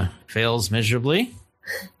is fails miserably.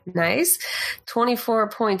 Nice. 24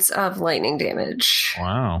 points of lightning damage.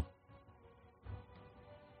 Wow.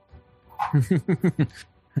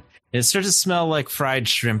 It starts to smell like fried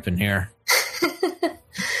shrimp in here.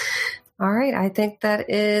 All right, I think that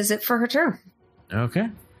is it for her turn. Okay.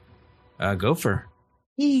 Gopher.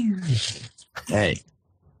 Hey.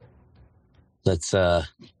 Let's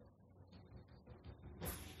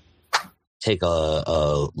take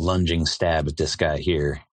a lunging stab at this guy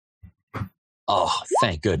here. Oh,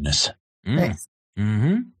 thank goodness. Nice.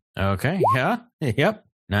 Mm-hmm. Okay. Yeah. Yep.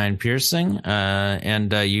 9 piercing.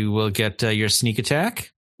 And you will get your sneak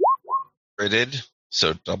attack. Critted,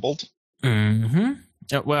 so doubled. Mm-hmm.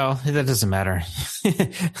 Well, that doesn't matter.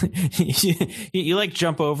 you like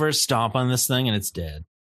jump over, stomp on this thing, and it's dead.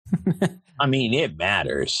 I mean, it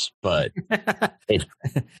matters, but it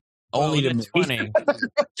only to 20.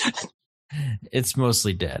 It's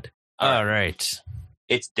mostly dead. All right.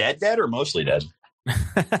 It's dead or mostly dead?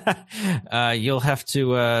 You'll have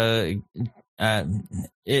to.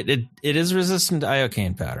 It is resistant to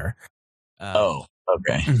iocane powder.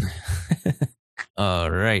 Okay.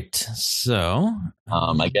 All right. So,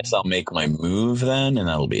 I guess I'll make my move then, and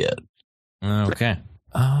that'll be it. Okay.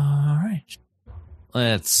 All right.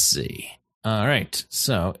 Let's see. All right.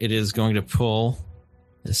 So it is going to pull.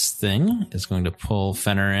 This thing is going to pull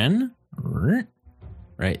Fenner in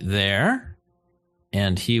right there,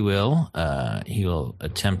 and he will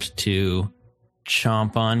attempt to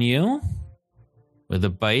chomp on you with a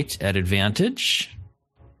bite at advantage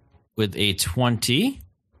with a 20.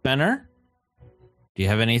 Fenner, do you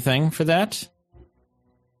have anything for that?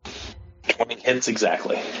 20 hits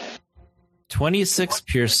exactly. 26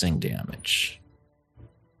 piercing damage.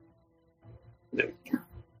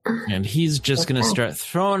 And he's just going to start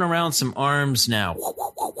throwing around some arms now.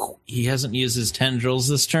 He hasn't used his tendrils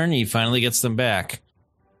this turn. He finally gets them back.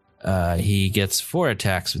 He gets 4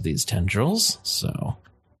 attacks with these tendrils. So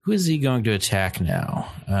who is he going to attack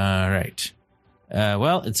now? All right.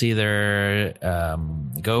 Well, it's either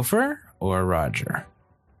Gopher or Roger.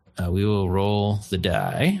 We will roll the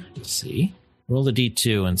die to see. Roll the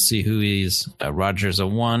D2 and see who he's. Roger's a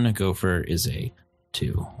 1. Gopher is a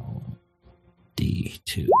 2.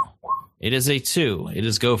 D2. It is a 2. It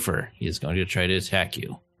is Gopher. He is going to try to attack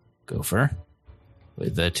you. Gopher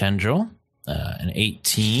with the tendril. An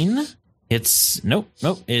 18. It's nope.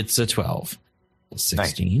 It's a 12. A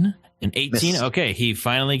 16. Nice. An 18. Miss. Okay, he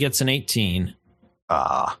finally gets an 18.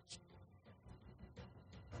 All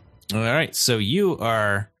right, so you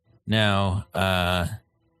are now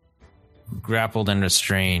grappled and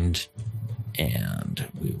restrained. And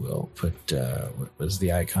we will put, what was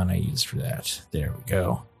the icon I used for that? There we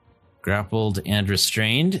go. Grappled and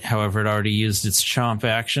restrained. However, it already used its chomp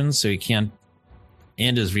action, so he can't,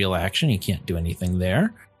 and his real action, he can't do anything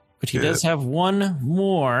there. But he does have one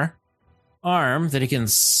more arm that he can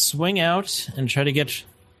swing out and try to get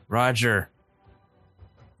Roger.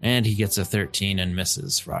 And he gets a 13 and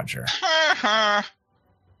misses Roger. A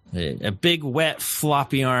big, wet,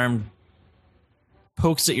 floppy arm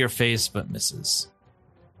pokes at your face, but misses.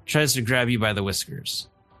 Tries to grab you by the whiskers.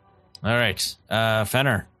 All right.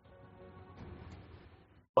 Fenner.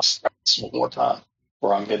 I'll start this one more time,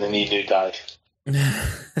 or I'm going to need new dice.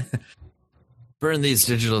 Burn these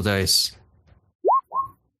digital dice.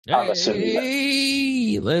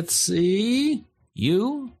 Hey, let's see.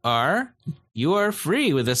 You are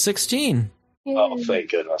free with a 16. Oh, thank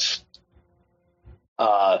goodness.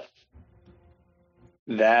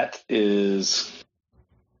 That is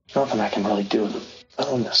Nothing I can really do with a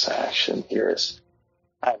bonus action here is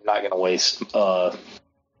I'm not going to waste. I'm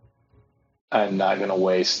not going to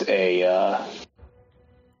waste a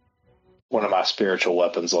one of my spiritual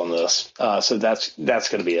weapons on this. So that's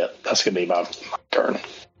going to be it. That's going to be my turn.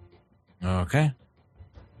 Okay.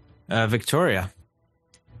 Victoria.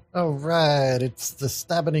 All right, it's the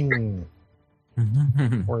stabbing.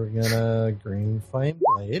 We're gonna green flame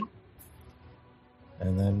blade,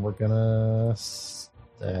 and then we're gonna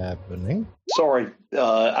stabbing. Sorry,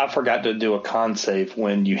 I forgot to do a con save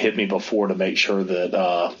when you hit me before to make sure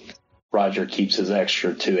that Roger keeps his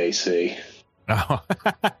extra 2 AC. Oh.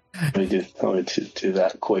 Let me do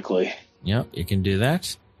that quickly. Yep, you can do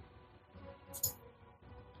that.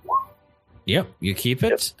 Yep, you keep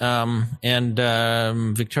it. And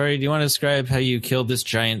Victoria, do you want to describe how you killed this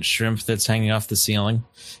giant shrimp that's hanging off the ceiling?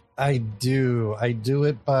 I do. I do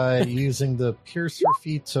it by using the piercer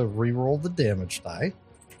feat to reroll the damage die.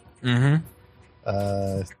 Mm-hmm.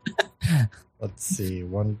 Let's see,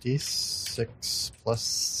 1d6 plus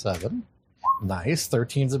 7. Nice.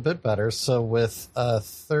 13's a bit better. So with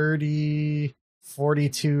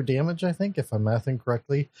 42 damage, I think, if I'm mathing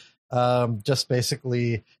correctly, just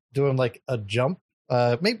basically doing like a jump.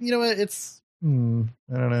 Maybe, you know what, it's I don't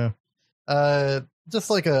know. Just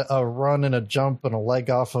like a run and a jump and a leg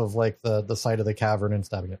off of like the side of the cavern and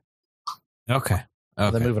stabbing it. Okay.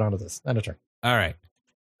 And then moving on to this. End of turn. All right.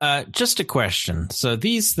 Just a question. So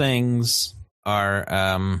these things are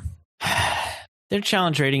their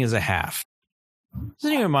challenge rating is a half.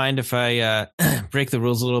 Does anyone mind if I break the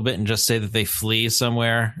rules a little bit and just say that they flee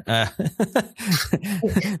somewhere? They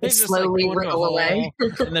just slowly like wriggle away,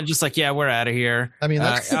 and then just like, yeah, we're out of here. I mean,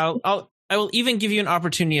 that's... I will even give you an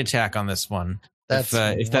opportunity attack on this one. That's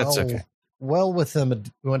if that's okay. Well, within the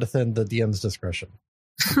DM's discretion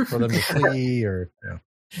for them to flee or.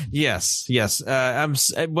 Yeah. Yes. I'm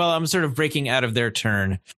sort of breaking out of their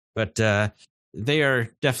turn, but they are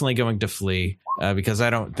definitely going to flee because I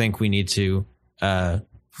don't think we need to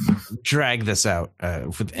drag this out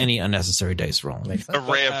with any unnecessary dice roll. A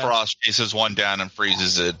ray of frost chases one down and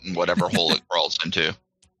freezes it in whatever hole it crawls into.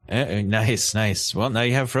 Nice. Well, now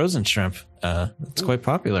you have frozen shrimp. It's quite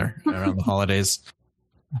popular around the holidays.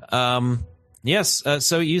 Yes.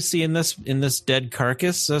 So you see in this dead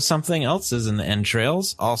carcass, something else is in the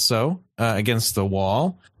entrails. Also, against the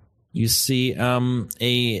wall, you see a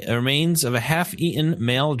remains of a half-eaten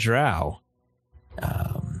male drow.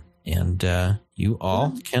 And you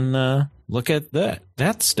all can look at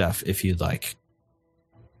that stuff if you'd like.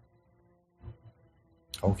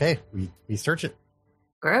 Okay, we search it.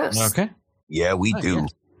 Gross. Okay. Yeah, we do. Yeah.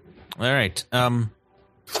 All right.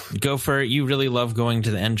 Go for it. You really love going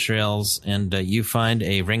to the entrails, and you find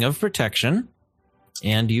a ring of protection,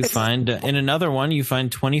 and you find in another one you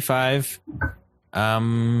find 25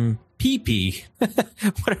 PP,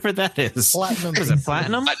 whatever that is. Platinum. Is it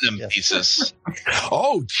platinum? Platinum pieces.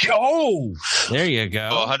 Oh, there you go.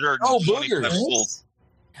 125 gold.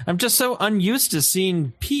 I'm just so unused to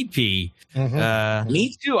seeing PP. Mm-hmm.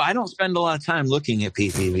 Me too. I don't spend a lot of time looking at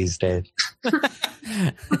PP these days.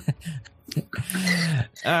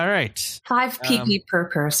 All right. 5 PP per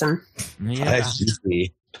person. Yeah. I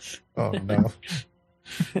see. Oh no.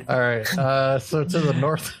 All right. So to the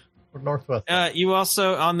northwest. You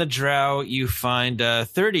also on the drow you find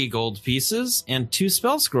 30 gold pieces and 2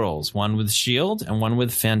 spell scrolls, one with shield and one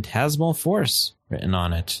with phantasmal force written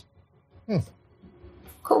on it.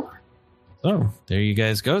 Cool. So there you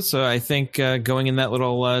guys go. So I think going in that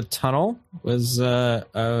little tunnel was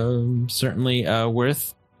certainly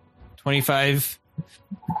worth 25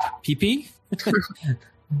 PP.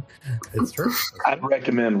 It's true. I'd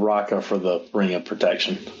recommend Raka for the ring of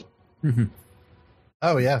protection. Mm-hmm.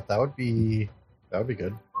 Oh yeah, that would be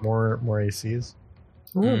good. More ACs.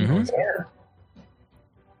 Mm-hmm.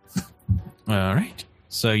 Yeah. All right.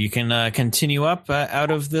 So you can continue up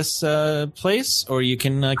out of this place, or you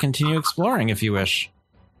can continue exploring if you wish.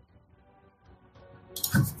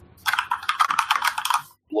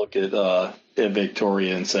 Look at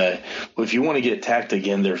Victoria and say, well, if you want to get attacked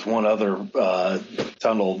again, there's one other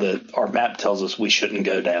tunnel that our map tells us we shouldn't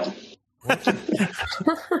go down. What do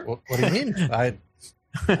you mean? I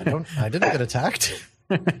didn't get attacked.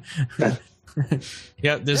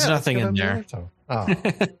 Yeah, there's nothing in there. Oh.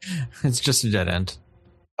 It's just a dead end.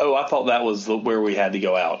 Oh, I thought that was where we had to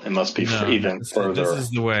go out. It must be even further. This is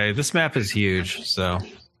the way. This map is huge, so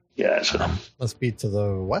yeah. Let's be to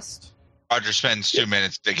the west. Roger spends 2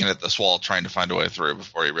 minutes digging at this wall trying to find a way through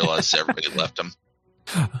before he realizes everybody left him.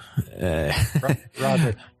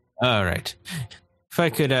 Roger. All right. If I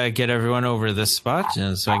could get everyone over this spot,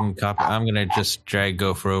 so I can copy. I'm going to just drag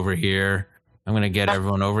Gopher over here. I'm going to get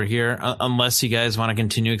everyone over here. Unless you guys want to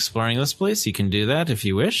continue exploring this place, you can do that if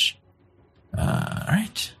you wish. All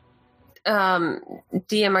right.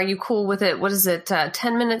 DM, are you cool with it? What is it?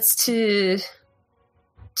 10 minutes to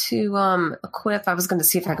equip? I was going to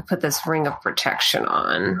see if I could put this ring of protection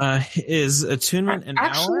on. Is attunement an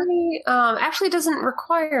hour? Actually doesn't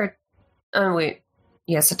require... wait.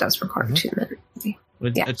 Yes, it does require attunement.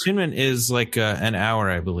 Yeah. Attunement is like an hour,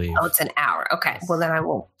 I believe. Oh, it's an hour. Okay. Well, then I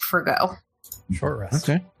will forgo. Short rest.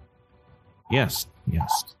 Okay. Yes.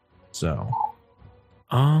 So,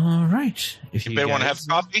 all right. If you want to have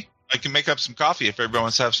coffee, I can make up some coffee if everybody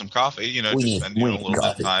wants to have some coffee. You know, just spend a little bit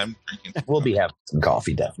of time drinking. We'll be having some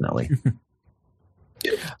coffee, definitely.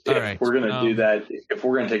 All right. We're going to do that. If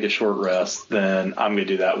we're going to take a short rest, then I'm going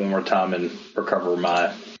to do that one more time and recover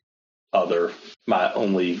my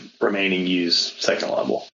only remaining use second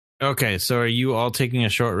level. Okay, so are you all taking a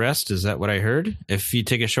short rest? Is that what I heard? If you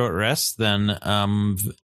take a short rest, then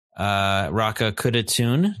Raka could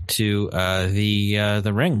attune to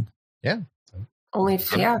the ring. Yeah. Only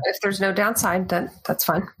if there's no downside, then that's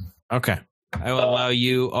fine. Okay. I will allow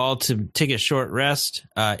you all to take a short rest.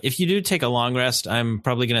 If you do take a long rest, I'm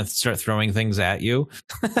probably going to start throwing things at you.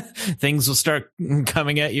 Things will start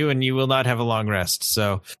coming at you, and you will not have a long rest.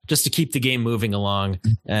 So just to keep the game moving along,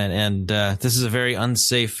 and this is a very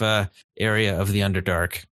unsafe area of the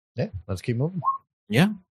Underdark. Yeah, let's keep moving. Yeah.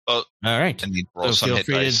 Well, all right. So feel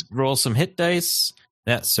free to roll some hit dice,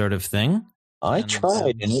 that sort of thing. I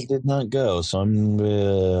tried, and it did not go. So I'm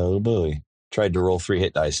oh boy. Tried to roll 3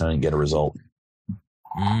 hit dice and I didn't get a result.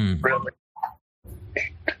 Really?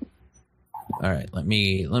 All right, let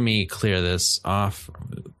me clear this off.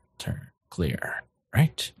 Turn clear.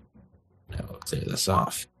 Right. I will clear this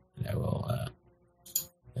off. I will.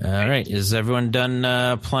 All right. Is everyone done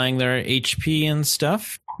applying their HP and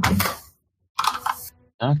stuff?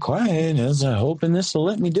 Not quite. As I'm hoping this will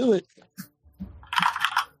let me do it.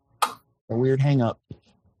 A weird hang up.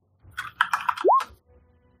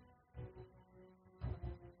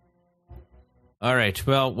 All right.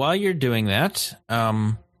 Well, while you're doing that,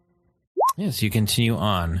 yes, you continue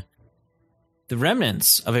on. The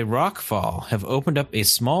remnants of a rock fall have opened up a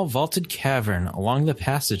small vaulted cavern along the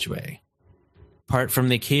passageway. Apart from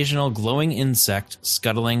the occasional glowing insect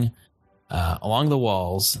scuttling along the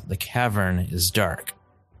walls, the cavern is dark.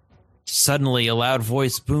 Suddenly, a loud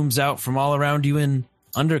voice booms out from all around you in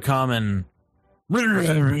Undercommon.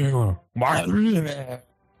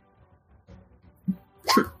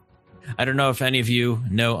 I don't know if any of you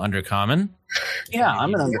know Undercommon. Yeah,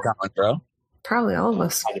 I'm an Undercommon, bro. Probably all of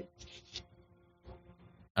us.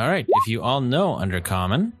 All right. If you all know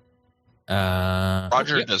Undercommon.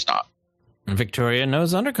 Roger does not. And Victoria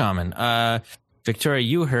knows Undercommon. Victoria,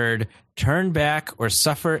 you heard, turn back or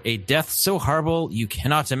suffer a death so horrible you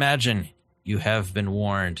cannot imagine. You have been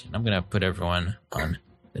warned. I'm going to put everyone on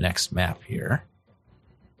the next map here.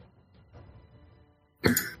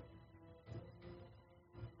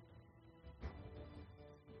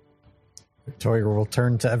 Victoria will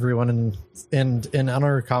turn to everyone in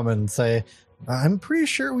Undercommon and say, I'm pretty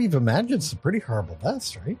sure we've imagined some pretty horrible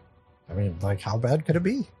deaths, right? I mean, like, how bad could it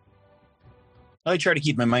be? I try to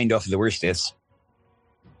keep my mind off of the worst deaths.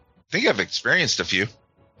 I think I've experienced a few.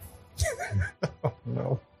 Oh,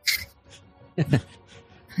 no.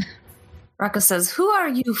 Raka says, who are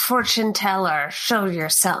you, fortune teller? Show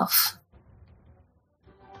yourself.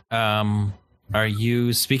 Are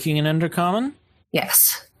you speaking in Undercommon?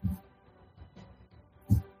 Yes.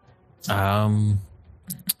 All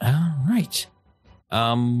right.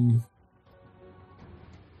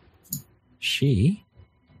 She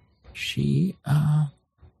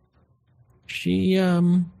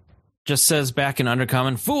just says back in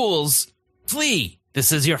Undercommon, fools, flee!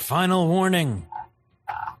 This is your final warning.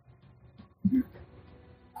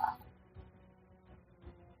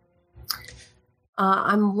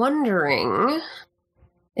 I'm wondering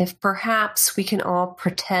if perhaps we can all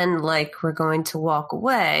pretend like we're going to walk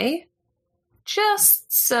away,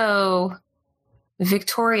 just so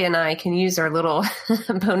Victoria and I can use our little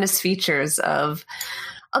bonus features of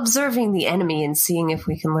observing the enemy and seeing if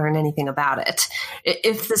we can learn anything about it.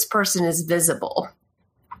 If this person is visible.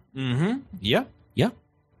 Mm-hmm. Yeah.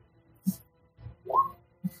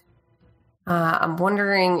 I'm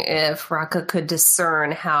wondering if Raka could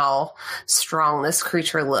discern how strong this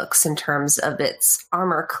creature looks in terms of its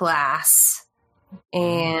armor class.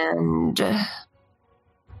 And...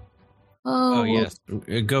 Oh, yes.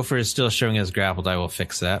 Gopher is still showing us grappled. I will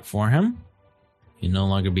fix that for him. He'll no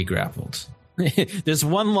longer be grappled. There's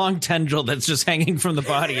one long tendril that's just hanging from the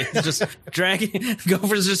body. It's just dragging.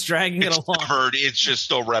 Gopher's just dragging it along. Covered. It's just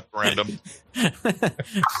still wrapped around him.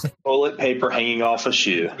 Toilet paper hanging off a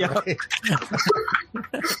shoe. Yep.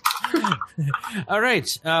 All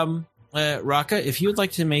right. Raka, if you would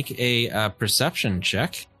like to make a perception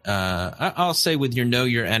check, I'll say with your know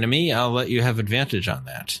your enemy, I'll let you have advantage on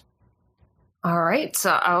that. All right,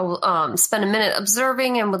 so I'll spend a minute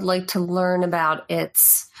observing and would like to learn about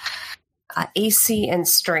its AC and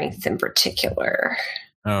strength in particular.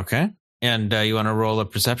 Okay. And you want to roll a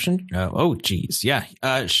perception? Geez. Yeah.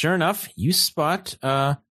 Sure enough, you spot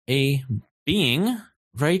a being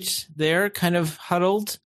right there, kind of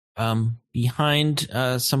huddled behind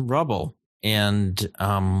some rubble. And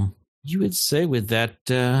you would say with that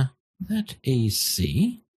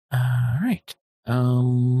AC, all right.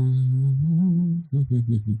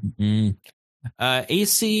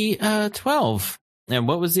 AC 12. And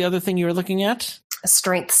what was the other thing you were looking at? A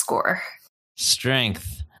strength score.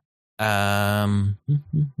 Strength. Let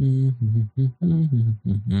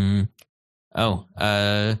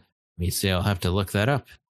me see. I'll have to look that up.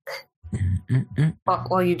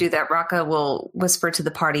 While you do that, Raka will whisper to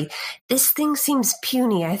the party, "This thing seems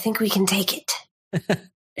puny. I think we can take it."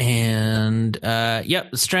 And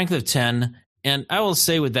strength of 10. And I will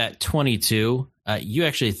say with that 22, you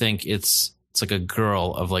actually think it's like a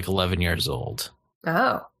girl of like 11 years old.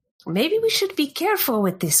 Oh, maybe we should be careful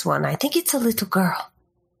with this one. I think it's a little girl.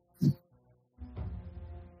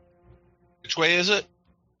 Which way is it?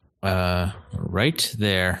 Right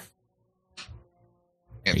there.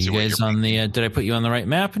 Can't Are you see what guys you're- on the, did I put you on the right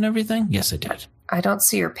map and everything? Yes, I did. I don't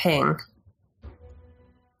see your ping.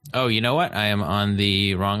 Oh, you know what? I am on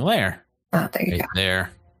the wrong layer. Oh, there you Right go.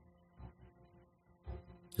 there.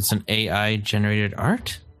 It's an AI generated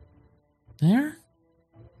art. There?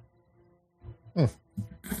 Hmm.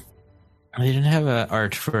 They didn't have an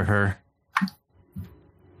art for her.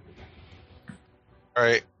 All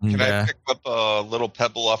right. Can And, I pick up a little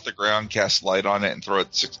pebble off the ground, cast light on it, and throw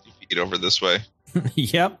it 60 feet over this way?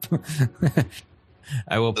 Yep.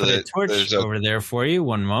 I will put a torch over there for you.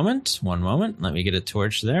 One moment. Let me get a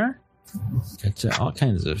torch there. Got all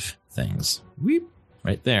kinds of things. Weep.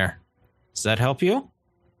 Right there. Does that help you?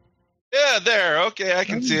 Yeah, there. Okay, I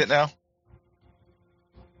can see it now.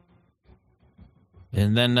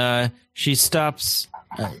 And then she stops.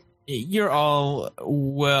 You're all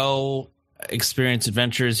well experienced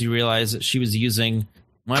adventurers. You realize that she was using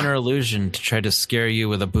minor illusion to try to scare you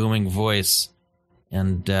with a booming voice.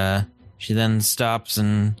 And she then stops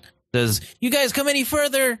and says, "You guys come any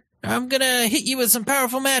further, I'm going to hit you with some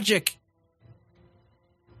powerful magic."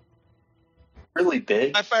 Really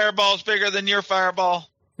big. My fireball's bigger than your fireball.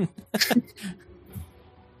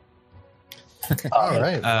 All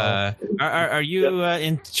right. Are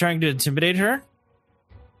you trying to intimidate her?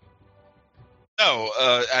 No,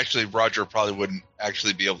 actually, Roger probably wouldn't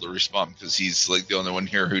actually be able to respond because he's like the only one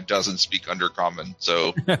here who doesn't speak Undercommon.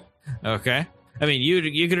 So, Okay. I mean,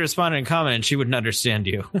 you could respond in common and she wouldn't understand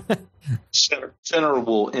you. Center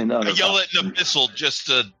will in I under. yell it in Abyssal just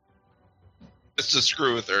to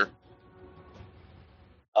screw with her.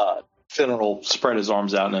 Finner will spread his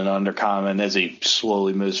arms out in an undercommon as he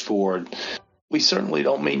slowly moves forward. We certainly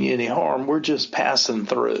don't mean you any harm. We're just passing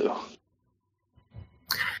through.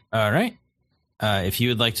 All right. If you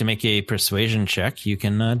would like to make a persuasion check, you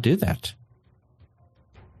can do that.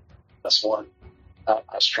 That's one. Not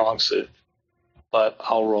my strong suit. But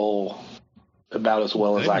I'll roll about as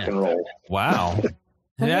well as I can roll. Wow.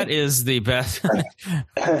 That is the best.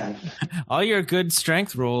 All your good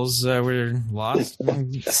strength rolls were lost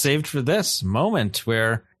and saved for this moment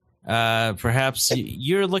where perhaps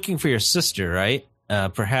you're looking for your sister, right?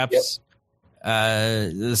 Perhaps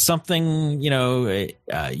something,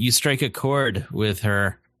 you strike a chord with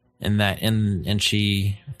her in that, and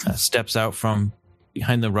she steps out from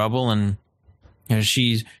behind the rubble, and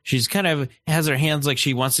she's kind of has her hands like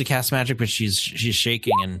she wants to cast magic, but she's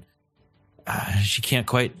shaking and she can't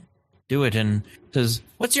quite do it, and says,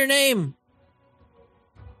 "What's your name?"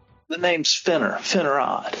 The name's Finner. Finner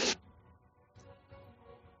Odd.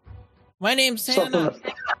 My name's Hannah. Do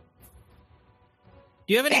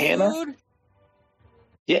you have any Hannah? food?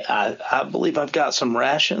 Yeah, I believe I've got some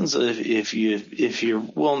rations. If you're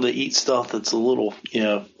willing to eat stuff that's a little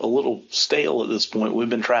stale at this point, we've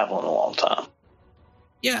been traveling a long time.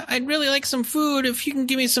 Yeah, I'd really like some food. If you can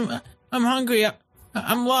give me some, I'm hungry.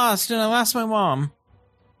 I'm lost, and I lost my mom.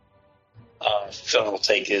 Phil will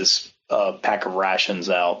take his pack of rations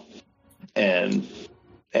out and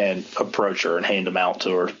approach her and hand them out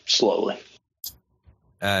to her slowly.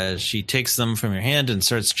 She takes them from your hand and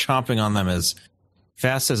starts chomping on them as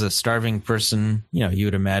fast as a starving person, you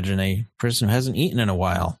would imagine a person who hasn't eaten in a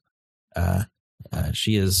while.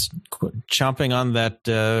 She is chomping on that,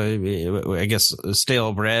 I guess,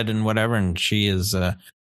 stale bread and whatever, and she is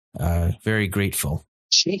very grateful.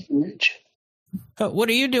 She huge. What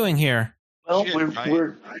are you doing here? Well,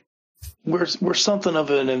 we're something of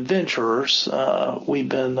an adventurers. We've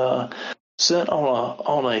been sent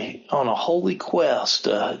on a holy quest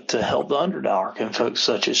to help the Underdark and folks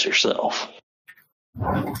such as yourself.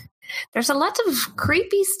 There's a lot of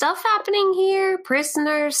creepy stuff happening here.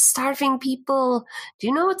 Prisoners, starving people. Do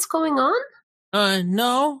you know what's going on?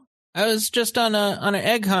 No. I was just on an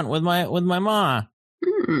egg hunt with my ma.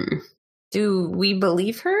 Do we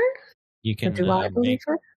believe her? You can. Do I believe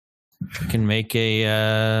her? You can make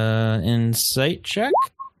a insight check.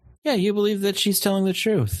 Yeah, you believe that she's telling the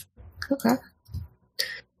truth. Okay.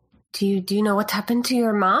 Do you know what happened to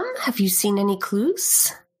your mom? Have you seen any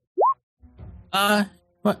clues?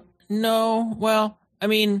 What? No. Well, I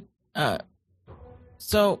mean, well,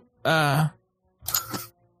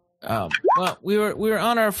 we were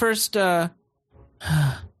on our first, but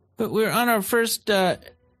we were on our first,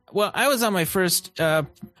 well, I was on my first,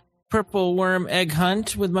 purple worm egg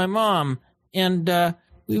hunt with my mom, and,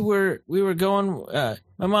 we were going,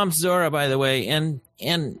 my mom's Zora, by the way, and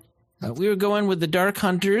we were going with the Dark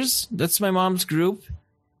Hunters. That's my mom's group.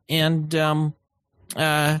 And,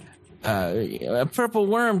 a purple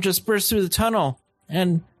worm just burst through the tunnel,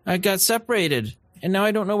 and I got separated, and now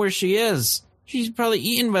I don't know where she is. She's probably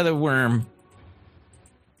eaten by the worm.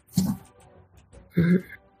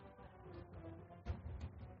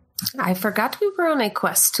 I forgot we were on a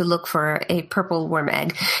quest to look for a purple worm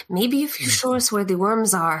egg. Maybe if you show us where the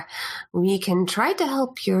worms are, we can try to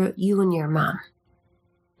help you and your mom.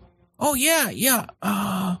 Oh, yeah. Yeah.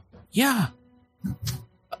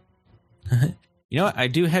 You know what? I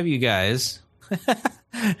do have you guys.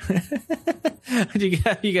 I do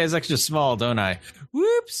have you guys extra small, don't I?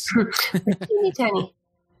 Whoops. Teeny tiny.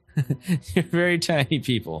 You're very tiny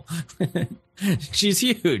people. She's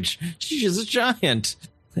huge. She's a giant.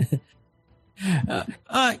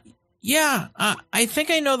 Yeah. I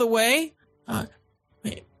think I know the way.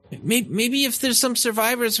 Maybe if there's some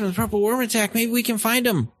survivors from the purple worm attack, maybe we can find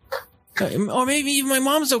them. Or maybe even my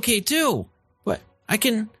mom's okay too. But I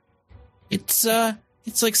can. It's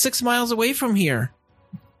like 6 miles away from here.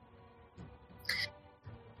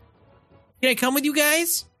 Can I come with you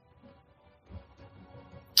guys?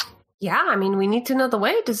 Yeah, I mean, we need to know the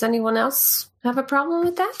way. Does anyone else have a problem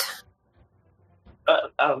with that?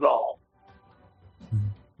 Not at all.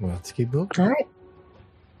 Well, let's keep moving. All right.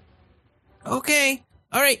 Okay.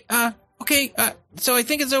 All right. Okay. So I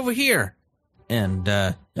think it's over here. And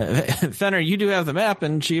Fenner, you do have the map,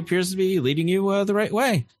 and she appears to be leading you the right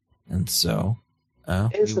way. And so,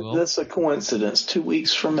 isn't this a coincidence? 2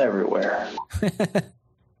 weeks from everywhere.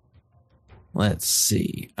 Let's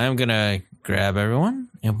see. I'm gonna grab everyone,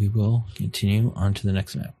 and we will continue on to the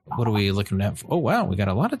next map. What are we looking at? Oh wow, we got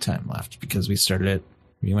a lot of time left because we started at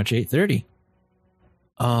pretty much 8:30.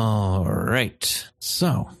 All right.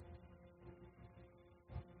 So,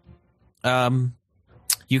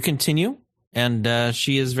 you continue, and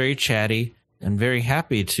she is very chatty and very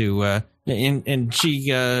happy to. And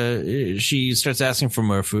she starts asking for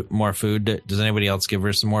more food. Does anybody else give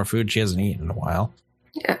her some more food? She hasn't eaten in a while.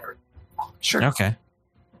 Yeah. Sure. Okay.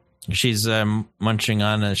 She's munching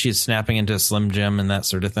on. She's snapping into a Slim Jim and that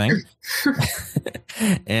sort of thing.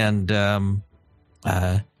 And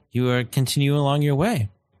you are continue along your way.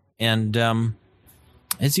 And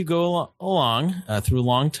as you go along through a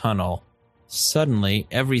long tunnel, suddenly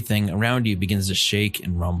everything around you begins to shake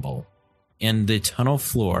and rumble, and the tunnel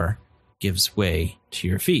floor gives way to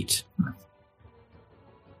your feet.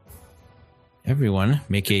 Everyone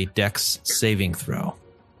make a Dex saving throw.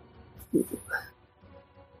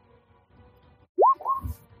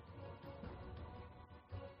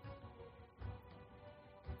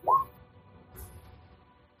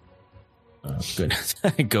 Oh, goodness.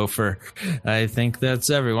 Gopher. I think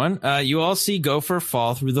that's everyone. You all see Gopher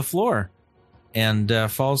fall through the floor and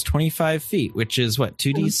falls 25 feet, which is what,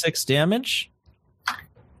 2d6 damage?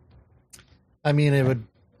 I mean,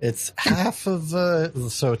 it's half of,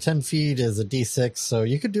 so 10 feet is a D6. So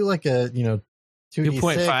you could do like a, 2d6.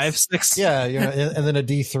 2.56. Yeah. And then a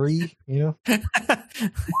D3,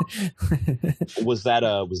 Was that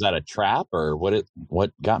a trap, or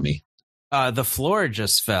what got me? The floor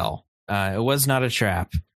just fell. It was not a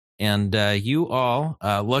trap. And you all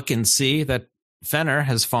look and see that Fenner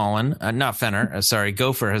has fallen. Not Fenner.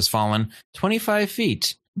 Gopher has fallen 25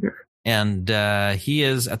 feet. And he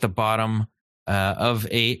is at the bottom of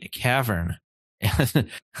a cavern.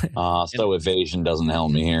 So evasion doesn't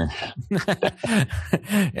help me here.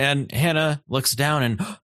 And Hannah looks down and,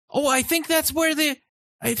 I think that's where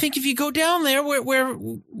I think if you go down there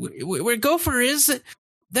where Gopher is,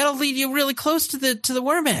 that'll lead you really close to the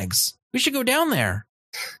worm eggs. We should go down there.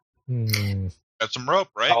 Got some rope,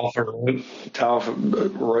 right? Tie off a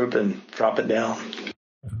rope and drop it down.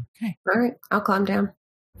 Okay. All right, I'll climb down.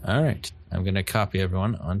 All right. I'm going to copy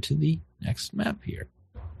everyone onto the next map here.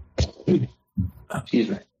 Excuse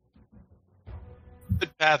me.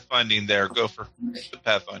 Good pathfinding there, Gopher. Good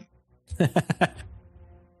pathfinding.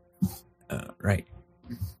 Right.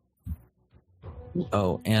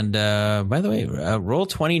 Oh, and by the way,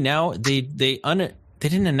 Roll20 now, they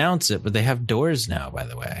didn't announce it, but they have doors now, by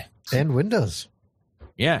the way. And windows.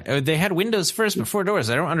 Yeah, they had windows first before doors.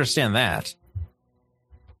 I don't understand that.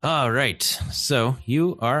 All right. So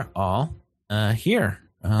you are all here.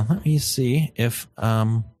 Let me see if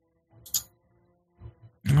all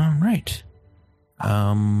right.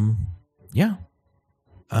 Yeah.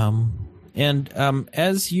 And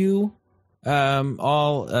as you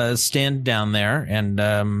all stand down there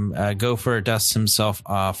and Gopher dusts himself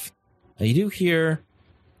off, you do hear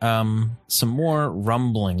some more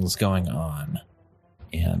rumblings going on.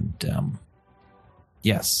 And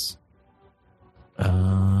yes.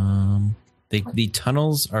 The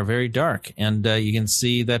tunnels are very dark, and you can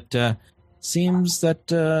see that seems that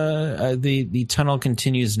the tunnel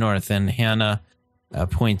continues north, and Hannah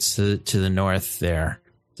points to the north there.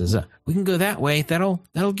 Says, "We can go that way. That'll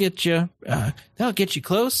get you. That'll get you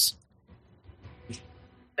close."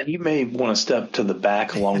 And you may want to step to the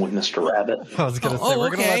back along with Mr. Rabbit. I was going to say, we're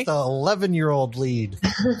going to let the 11-year-old lead.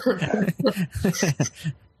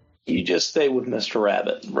 You just stay with Mr.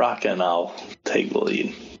 Rabbit. Rock and I'll take the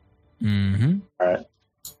lead. Mm-hmm. All right.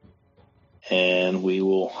 And we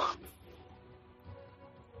will...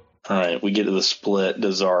 All right, we get to the split.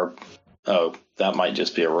 Does our... Oh, that might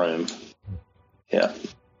just be a room. Yeah.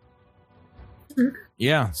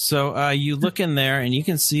 Yeah, so you look in there, and you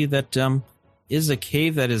can see that is a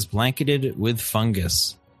cave that is blanketed with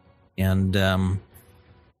fungus. And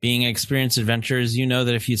being experienced adventurers, you know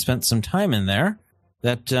that if you spent some time in there,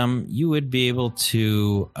 that you would be able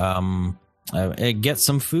to get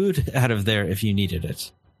some food out of there if you needed it.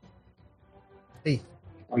 Hey.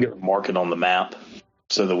 I'm going to mark it on the map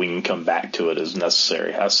so that we can come back to it as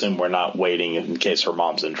necessary. I assume we're not waiting in case her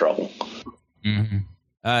mom's in trouble. Mm-hmm.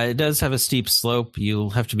 It does have a steep slope.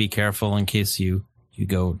 You'll have to be careful in case you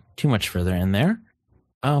go too much further in there.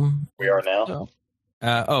 We are now?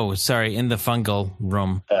 Sorry, in the fungal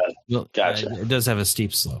room. Gotcha. It does have a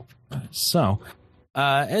steep slope. So,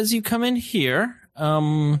 as you come in here,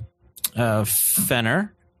 Fenner,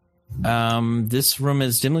 this room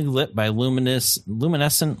is dimly lit by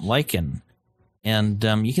luminescent lichen. And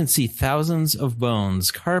you can see thousands of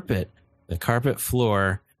bones, the carpet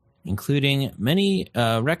floor, including many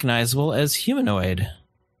recognizable as humanoid.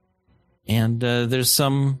 And there's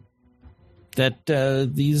some that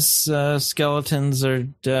these skeletons are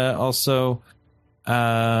also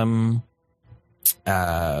they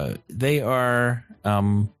are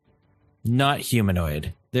not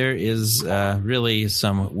humanoid. There is really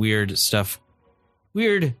some weird stuff,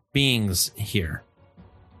 weird beings here.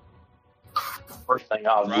 First thing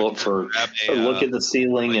I'll look at the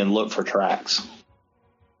ceiling and look for tracks.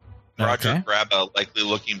 Roger, grab a likely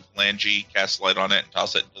looking phalange, cast light on it, and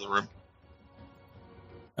toss it into the room.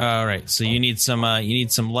 All right, so you need some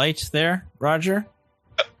light there, Roger.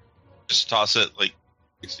 Yep. Just toss it like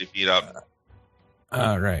 60 feet up.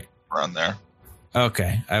 All right, around there.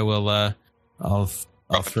 Okay, I will. I'll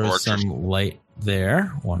throw some light there.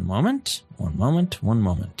 One moment. All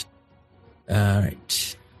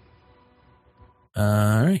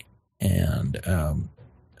right. And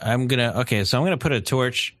I'm gonna put a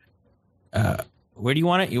torch. Where do you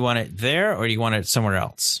want it? You want it there, or do you want it somewhere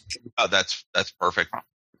else? Oh, that's perfect.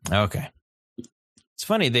 Okay. It's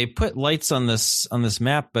funny, they put lights on this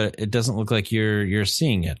map, but it doesn't look like you're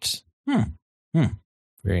seeing it.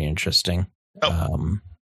 Very interesting. Nope.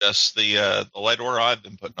 Just the light aura I've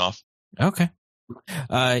been putting off. Okay.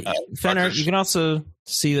 Fenner, you can also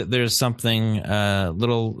see that there's something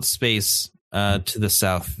little space to the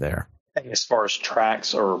south there. As far as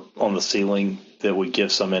tracks or on the ceiling that would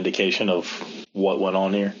give some indication of what went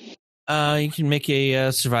on here? You can make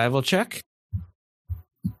a survival check.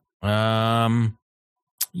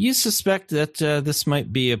 You suspect that this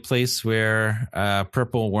might be a place where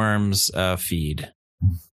purple worms feed.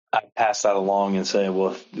 I pass that along and say,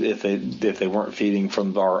 well, if they weren't feeding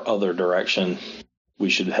from our other direction, we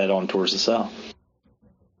should head on towards the south.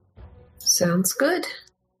 Sounds good.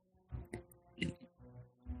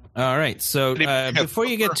 All right. So before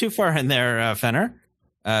you get too far in there, Fenner,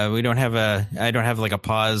 I don't have like a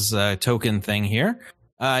pause token thing here.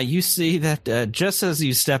 You see that just as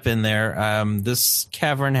you step in there, this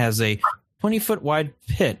cavern has a 20-foot wide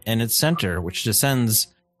pit in its center, which descends,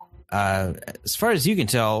 as far as you can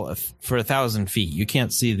tell, for 1,000 feet. You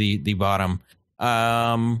can't see the bottom.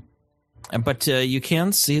 But you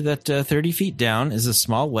can see that 30 feet down is a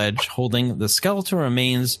small ledge holding the skeletal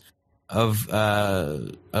remains of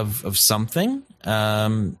something.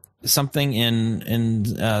 Something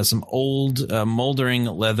in some old moldering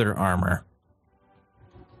leather armor.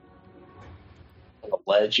 A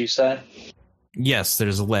ledge, you say? Yes,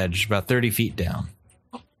 there's a ledge about 30 feet down.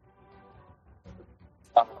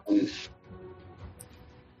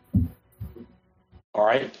 All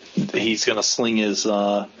right. He's going to sling his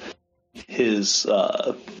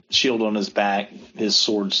shield on his back. His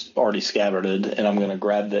sword's already scabbarded, and I'm going to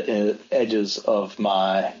grab the edges of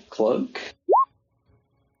my cloak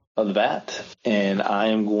of that, and I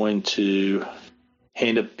am going to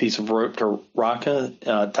hand a piece of rope to Raka,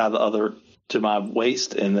 tie the other to my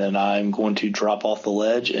waist, and then I'm going to drop off the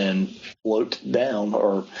ledge and float down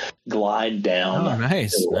or glide down. Oh,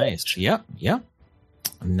 nice. Yep.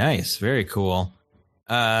 Nice. Very cool.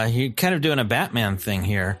 You're kind of doing a Batman thing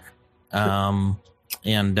here. You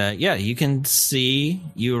can see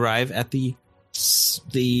you arrive at the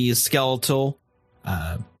skeletal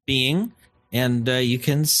being, and you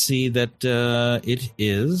can see that it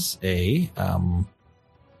is a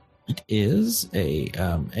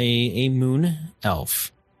moon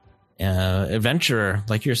elf, adventurer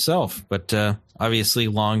like yourself, but obviously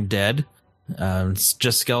long dead. It's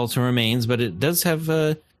just skeletal remains, but it does have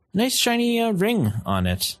a nice shiny ring on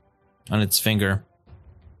its finger.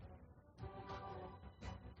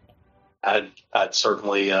 I'd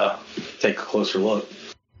certainly take a closer look.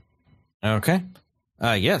 Okay.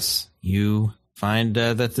 Yes, you find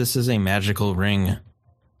that this is a magical ring,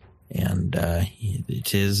 and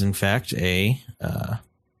it is in fact a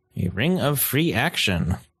ring of free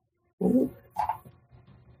action.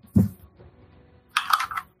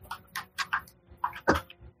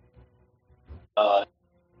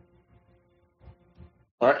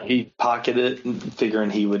 All right, he pocketed it,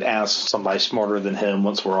 figuring he would ask somebody smarter than him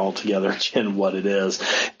once we're all together again what it is.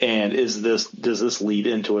 And does this lead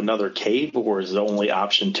into another cave, or is the only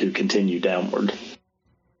option to continue downward?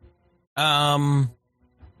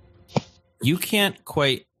 You can't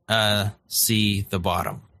quite see the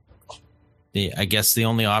bottom. I guess the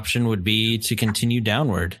only option would be to continue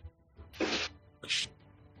downward.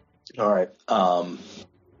 All right.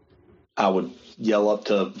 I would yell up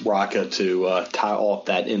to Raka to tie off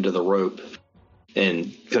that end of the rope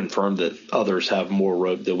and confirm that others have more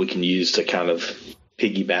rope that we can use to kind of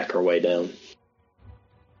piggyback our way down.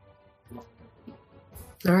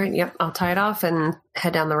 All right, yep, I'll tie it off and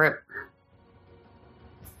head down the rope.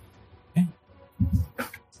 Okay.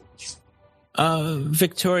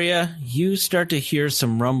 Victoria, you start to hear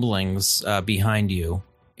some rumblings behind you,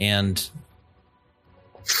 and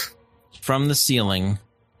from the ceiling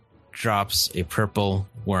drops a purple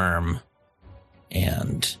worm,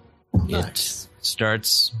 and it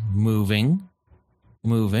starts moving,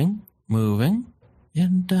 and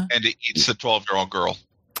it eats the 12-year-old girl.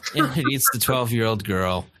 And it eats the 12-year-old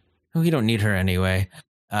girl. We don't need her anyway.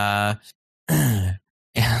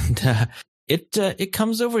 It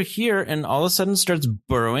comes over here and all of a sudden starts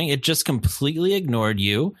burrowing. It just completely ignored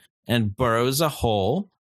you and burrows a hole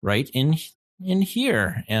right in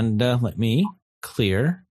here. And let me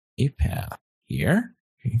clear a path here.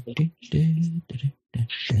 I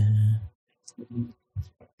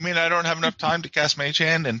mean, I don't have enough time to cast Mage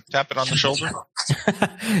Hand and tap it on the shoulder?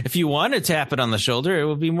 If you want to tap it on the shoulder, it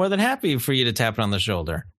would be more than happy for you to tap it on the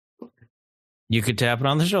shoulder. You could tap it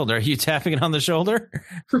on the shoulder. Are you tapping it on the shoulder?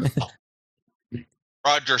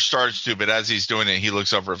 Roger starts to, but as he's doing it, he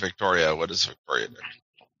looks over at Victoria. What does Victoria do?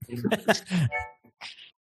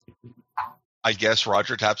 I guess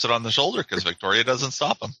Roger taps it on the shoulder because Victoria doesn't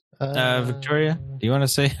stop him. Victoria, do you want to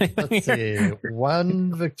say anything? Let's see.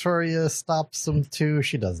 One, Victoria stops him. Two,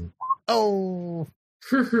 she doesn't. Oh.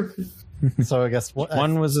 So I guess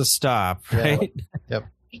one was a stop, right? Yep.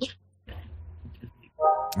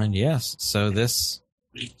 And yes, so this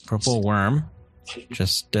purple worm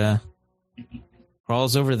just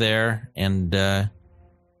crawls over there and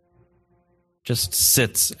just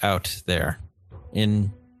sits out there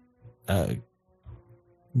in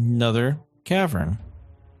another cavern.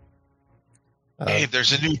 Hey,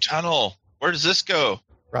 there's a new tunnel. Where does this go?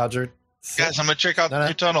 Roger. Guys, I'm going to check out the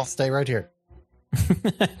new tunnel. Stay right here.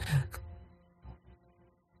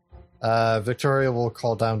 Victoria will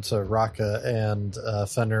call down to Raka and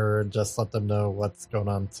Fenrir and just let them know what's going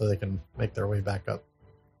on so they can make their way back up.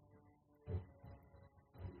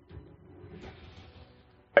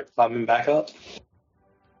 Climbing back up.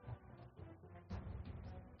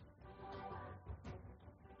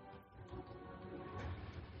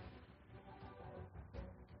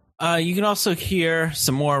 You can also hear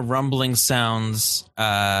some more rumbling sounds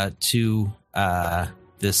to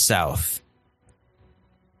the south.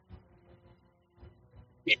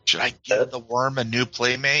 Should I give the worm a new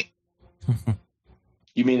playmate?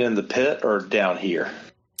 You mean in the pit or down here?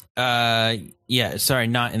 Yeah, sorry,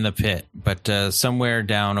 not in the pit, but somewhere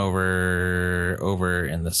down over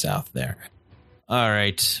in the south there. All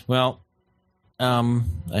right. Well,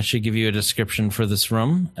 I should give you a description for this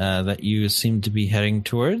room that you seem to be heading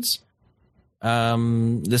towards.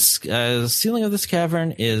 This ceiling of this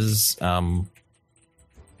cavern is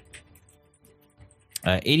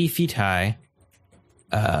 80 feet high.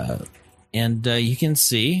 And you can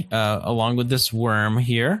see, along with this worm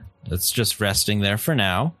here, that's just resting there for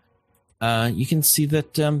now, you can see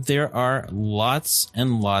that there are lots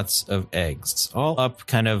and lots of eggs, all up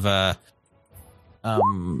kind of,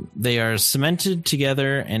 they are cemented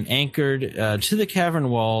together and anchored to the cavern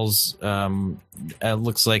walls,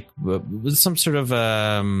 looks like with some sort of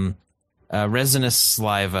resinous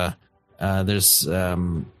saliva. There's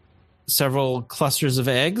several clusters of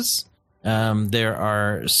eggs. There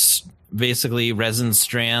are basically resin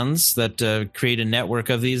strands that create a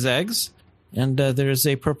network of these eggs. And there's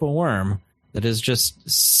a purple worm that is just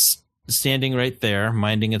standing right there,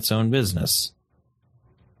 minding its own business.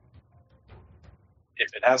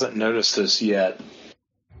 If it hasn't noticed this yet,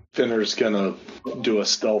 Finner's going to do a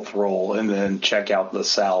stealth roll and then check out the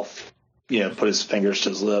south. Put his fingers to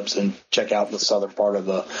his lips and check out the southern part of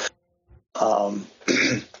the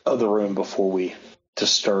of the room before we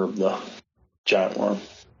disturb the giant worm.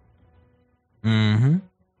 Mm-hmm.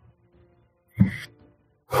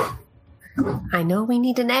 I know we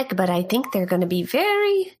need an egg, but I think they're going to be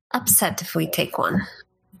very upset if we take one.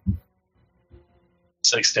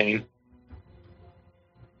 16.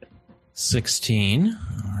 16.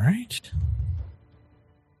 All right.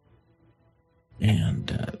 And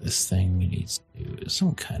this thing needs to do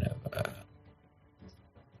some kind of...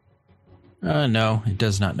 no, it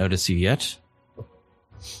does not notice you yet.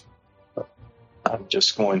 I'm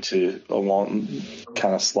just going to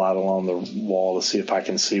kind of slide along the wall to see if I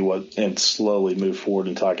can see and slowly move forward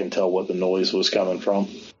until I can tell what the noise was coming from.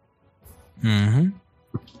 Mm-hmm.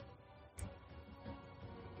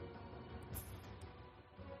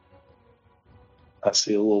 I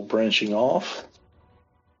see a little branching off.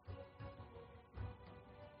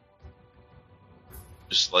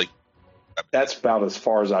 Just like that's about as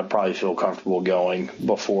far as I'd probably feel comfortable going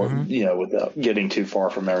before, without getting too far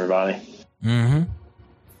from everybody. Mm-hmm.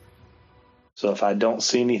 So if I don't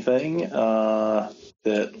see anything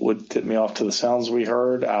that would tip me off to the sounds we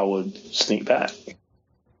heard, I would sneak back.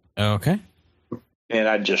 Okay. And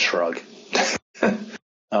I'd just shrug. And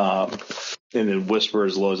then whisper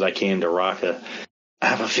as low as I can to Raka, I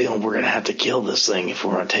have a feeling we're going to have to kill this thing if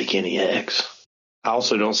we're going to take any eggs. I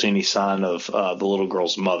also don't see any sign of the little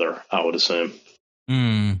girl's mother, I would assume.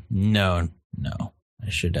 No. I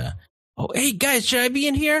should... Oh, hey, guys, should I be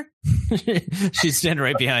in here? She's standing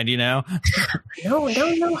right behind you now. No,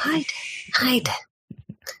 hide.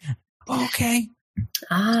 Okay.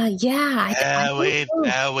 Yeah. Wait,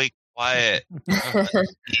 quiet.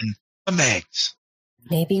 Some eggs.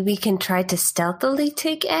 Maybe we can try to stealthily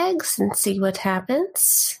take eggs and see what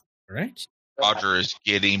happens. Right. Roger is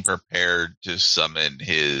getting prepared to summon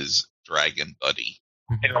his dragon buddy.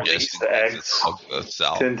 Are these the eggs,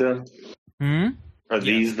 Tintin? Are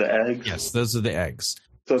these the eggs? Yes, those are the eggs.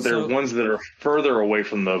 So they're ones that are further away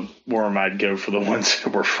from the worm. I'd go for the ones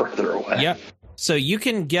that were further away. Yep. So you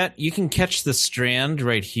can catch the strand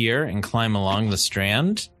right here and climb along the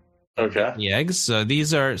strand. Okay. The eggs. So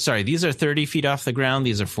these are 30 feet off the ground.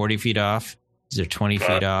 These are 40 feet off. These are 20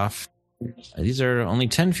 feet off. These are only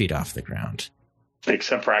 10 feet off the ground.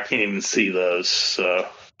 Except for I can't even see those. So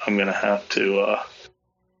I'm going to have to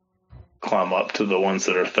climb up to the ones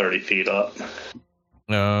that are 30 feet up.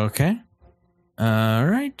 Okay. All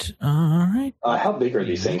right. How big are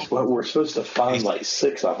these things? Well, we're supposed to find like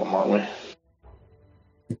 6 of them, aren't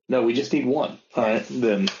we? No, we just need one. All right.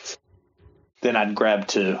 Then I'd grab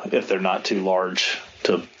 2 if they're not too large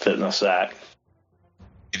to fit in a sack.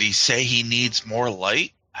 Did he say he needs more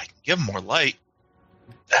light? I can give him more light.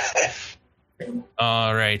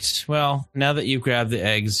 All right. Well, now that you've grabbed the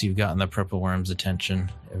eggs, you've gotten the purple worm's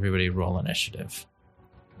attention. Everybody roll initiative.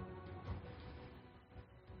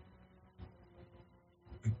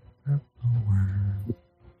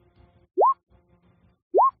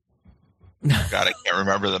 God, I can't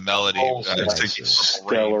remember the melody. Rolls, I was thinking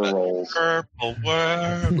stellar rolls. Purple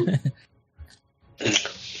worm.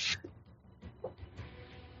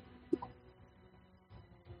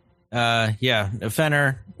 Yeah,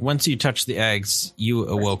 Fenner, once you touch the eggs, you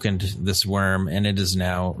awakened this worm, and it is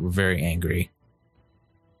now very angry.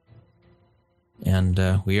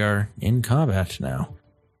 And we are in combat now.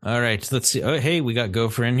 All right, let's see. Oh, hey, we got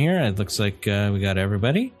Gopher in here. It looks like we got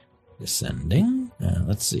everybody. Descending.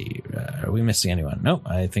 Let's see. Are we missing anyone? Nope,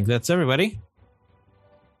 I think that's everybody.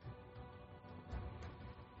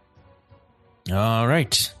 All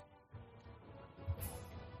right.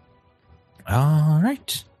 All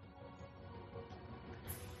right.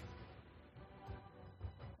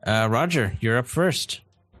 Roger, you're up first.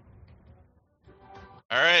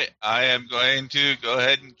 All right, I am going to go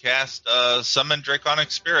ahead and cast Summon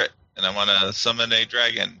Draconic Spirit, and I want to summon a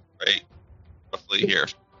dragon right roughly here.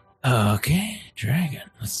 Okay, dragon.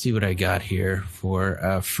 Let's see what I got here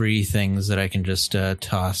for free things that I can just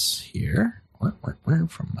toss here. Where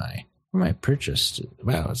from my purchase?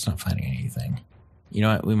 Wow, it's not finding anything. You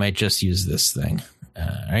know what? We might just use this thing.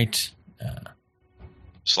 Right.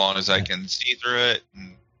 As long as I can see through it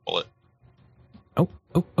and pull it. Oh!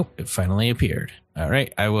 It finally appeared. All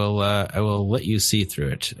right, I will let you see through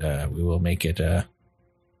it. We will make it.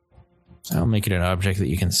 I'll make it an object that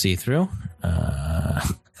you can see through.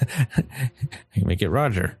 You make it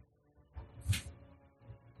Roger.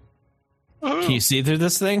 Can you see through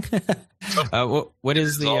this thing? What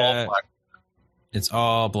is the? It's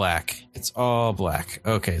all black. It's all black.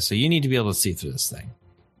 Okay, so you need to be able to see through this thing.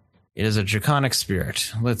 It is a draconic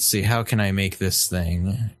spirit. Let's see. How can I make this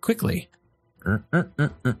thing quickly? A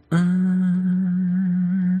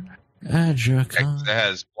dracon. It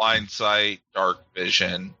has blind sight, dark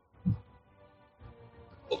vision.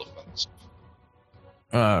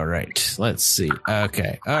 All right. Let's see.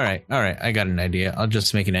 Okay. All right. I got an idea. I'll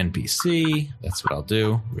just make an NPC. That's what I'll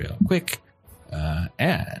do real quick.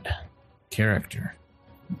 Add character.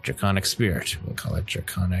 Draconic spirit. We'll call it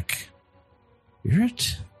Draconic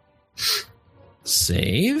Spirit.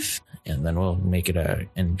 Save. And then we'll make it a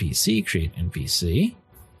NPC, create NPC.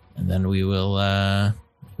 And then we'll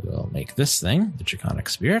make this thing, the Draconic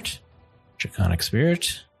Spirit.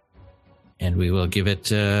 And we will give it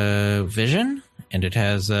vision. And it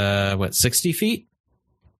has, 60 feet?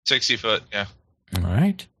 60 foot, yeah. All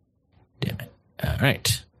right. Damn it. All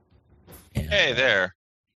right. And, hey there.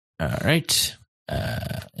 All right.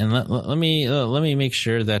 And let me make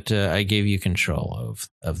sure that I gave you control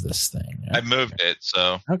of this thing. I moved it,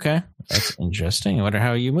 so. Okay. That's interesting. I wonder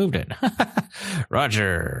how you moved it.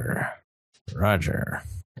 Roger.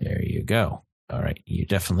 There you go. All right. You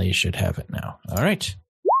definitely should have it now. All right.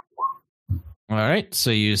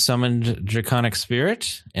 So you summoned Draconic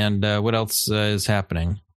Spirit, and what else is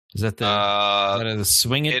happening? Is that the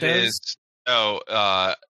swing it does? Is. No,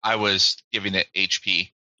 I was giving it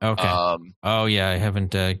HP. Okay. Oh yeah, I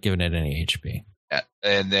haven't given it any HP. Yeah.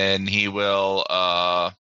 And then he will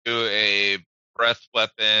do a breath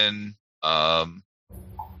weapon.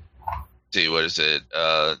 See, what is it?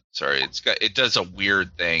 Sorry, it does a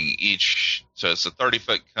weird thing. So it's a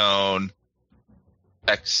 30-foot cone.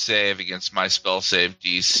 X save against my spell save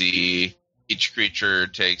DC. Each creature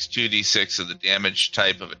takes 2d6 of the damage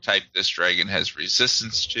type of a type this dragon has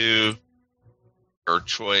resistance to. Your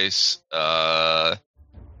choice.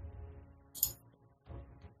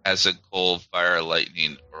 As a cold, fire,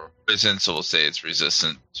 lightning, or poison, so we'll say it's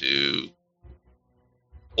resistant to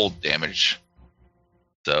cold damage.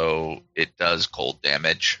 So it does cold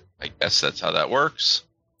damage. I guess that's how that works.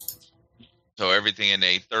 So everything in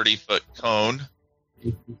a 30-foot cone.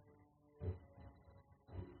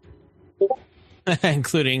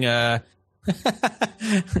 Including Oh,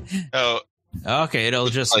 okay, it'll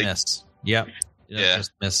just miss. Yep. It'll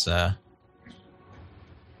just miss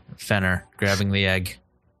Fenner grabbing the egg.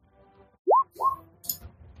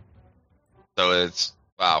 So it's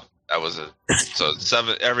wow, that was so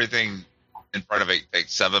 7 everything in front of it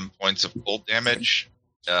takes 7 points of cold damage.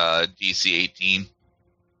 DC 18.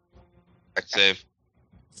 X save.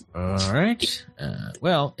 All right.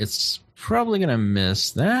 Well, it's probably going to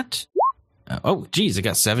miss that. Oh, geez, it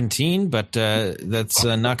got 17, but that's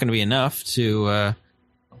not going to be enough to...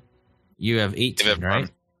 you have 18, right?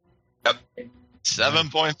 Yep. 7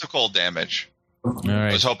 points of cold damage. All right.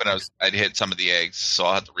 I was hoping I'd hit some of the eggs, so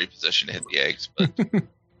I'll have to reposition to hit the eggs, but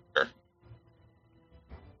sure.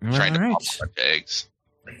 Trying to pop a bunch of eggs.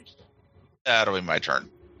 That'll be my turn.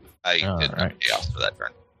 I did not chaos for that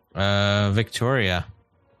turn. Victoria.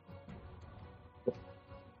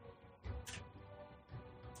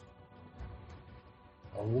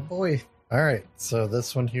 Oh boy. All right, so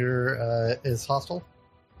this one here is hostile.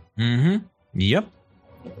 Mm-hmm. Yep.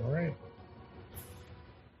 All right.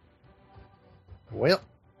 Well,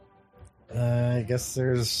 I guess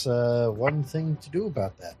there's one thing to do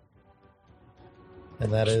about that.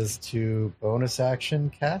 And that is to bonus action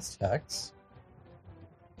cast Hex.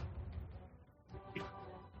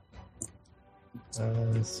 So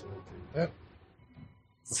we'll do that.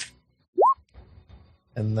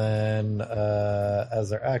 And then as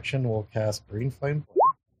their action, we'll cast Green Flame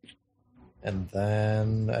Blade. And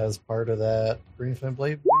then as part of that Green Flame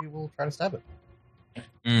Blade, we will try to stab it.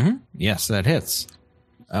 Mm-hmm. Yes, that hits.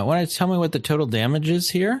 Want to tell me what the total damage is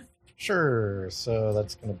here? Sure. So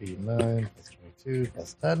that's going to be 9 plus 22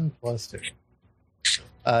 plus 10 plus 2.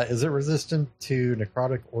 Is it resistant to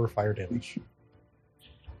necrotic or fire damage?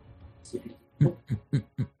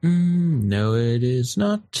 No, it is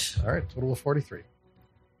not. All right, total of 43.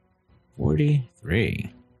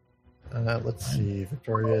 43. Let's see.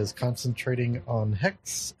 Victoria is concentrating on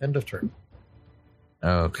Hex. End of turn.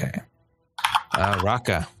 Okay.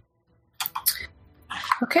 Raka.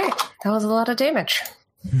 Okay, that was a lot of damage.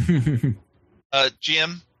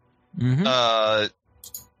 GM, Mm-hmm.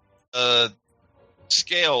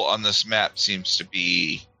 Scale on this map seems to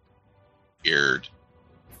be weird.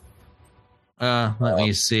 Let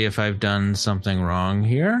me see if I've done something wrong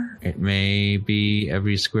here. It may be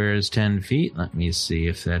every square is 10 feet. Let me see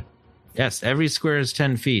if that... Yes, every square is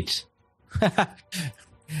 10 feet.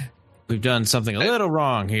 We've done something a little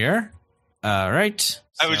wrong here. All right.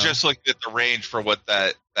 I was just looking at the range for what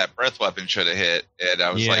that breath weapon should have hit, and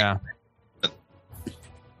I was like,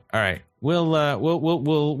 all right.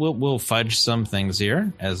 We'll fudge some things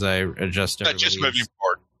here as I adjust everybody's... just moving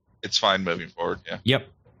forward. It's fine moving forward, yeah. Yep.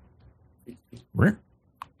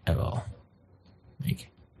 I will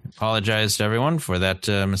apologize to everyone for that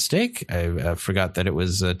mistake. I forgot that it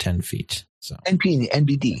was 10 feet. So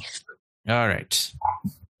NBD. All right.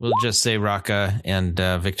 We'll just say Raka and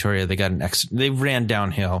Victoria, they got an extra. They ran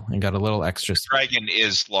downhill and got a little extra. Dragon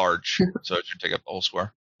is large, so it should take up the whole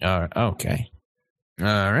square. Okay.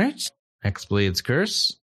 All right. Hexblade's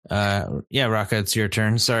Curse. Yeah, Raka, it's your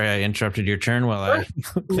turn. Sorry, I interrupted your turn while I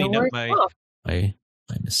cleaned up my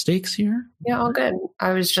mistakes here. Yeah, all good.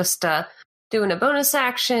 I was just doing a bonus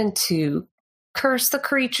action to curse the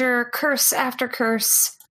creature, curse after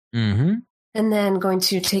curse. Mm-hmm. And then going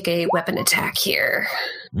to take a weapon attack here.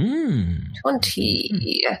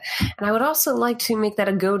 20. And I would also like to make that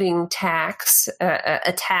a goading attack,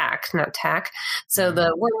 not tack. So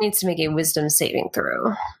the one needs to make a wisdom saving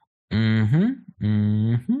throw.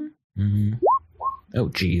 Oh,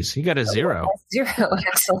 geez. You got a 0. 0.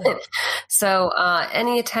 Excellent. So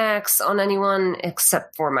any attacks on anyone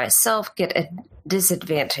except for myself get a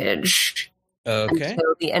disadvantage. Okay.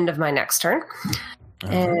 Until the end of my next turn.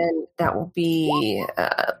 And that will be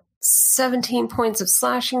 17 points of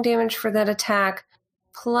slashing damage for that attack,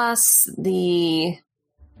 plus I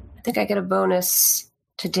think I get a bonus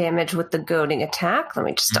to damage with the goading attack. Let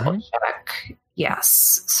me just double check.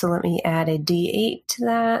 Yes. So let me add a D8 to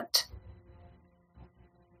that.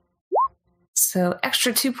 So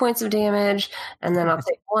extra 2 points of damage, and then I'll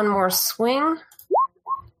take one more swing.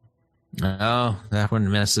 Oh, that one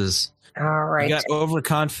misses. All right. You got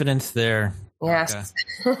overconfident there. Yes.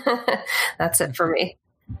 Okay. That's it for me.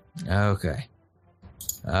 Okay.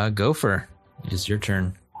 Gopher, it is your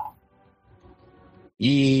turn.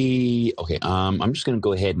 Okay. I'm just going to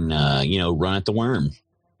go ahead and, run at the worm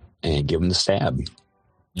and give him the stab.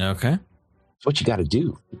 Okay. That's what you got to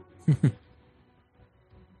do.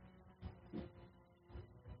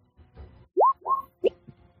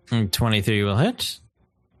 23 will hit.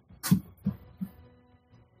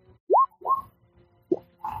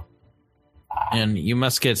 And you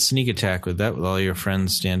must get sneak attack with that with all your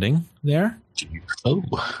friends standing there. Oh.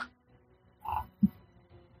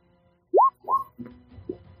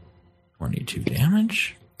 22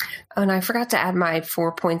 damage. Oh, and I forgot to add my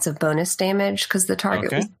 4 points of bonus damage because the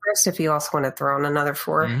target was first if you also want to throw in another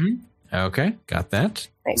 4. Okay, got that.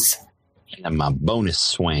 Nice. And my bonus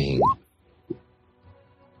swing.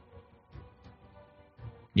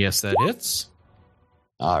 Yes, that hits.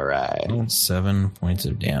 All right. 7 points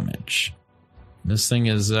of damage. This thing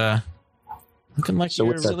is looking like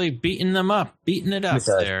you're really beating it up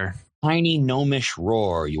there. Tiny gnomish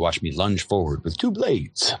roar. You watch me lunge forward with 2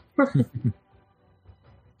 blades.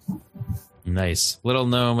 Nice. Little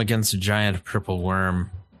gnome against a giant purple worm.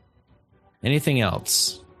 Anything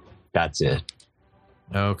else? That's it.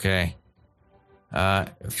 Okay.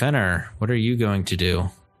 Fenner, what are you going to do?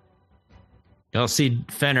 You'll see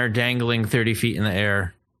Fenner dangling 30 feet in the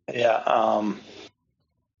air. Yeah.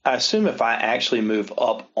 I assume if I actually move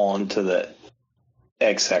up onto the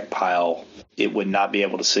exec pile, it would not be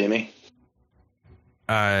able to see me.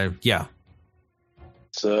 Yeah.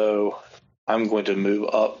 So I'm going to move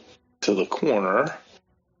up to the corner.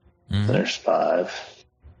 Mhm. There's 5.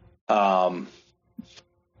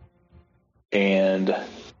 And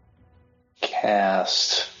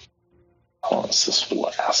cast. Oh, it's this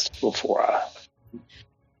last before I.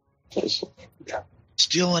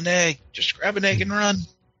 Steal an egg. Just grab an egg and run.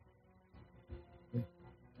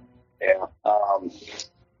 Yeah.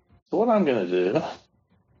 So what I'm going to do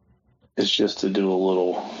is just to do a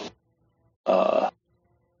little,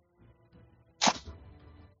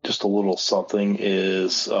 something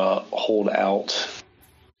is hold out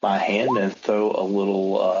my hand and throw a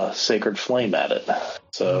little sacred flame at it.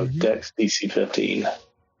 So Dex DC 15.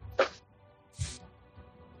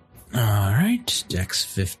 All right, Dex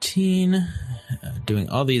 15. Doing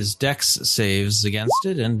all these Dex saves against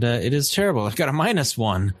it, and it is terrible. I've got a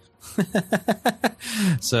 -1.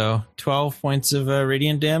 So 12 points of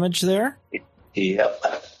radiant damage there.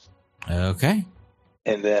 Yep. Okay.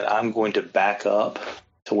 And then I'm going to back up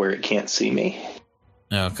to where it can't see me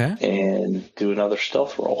Okay. and do another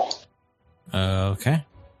stealth roll. Okay.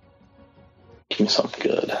 Give me something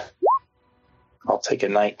good. I'll take a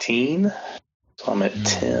 19. So I'm at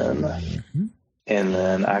 10. Mhm. And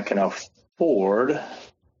then I can afford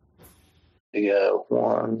to go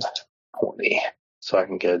 120. So I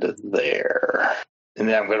can go to there. And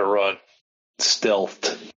then I'm going to run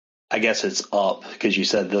stealthed. I guess it's up because you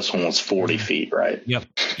said this one was 40 feet, right? Yep.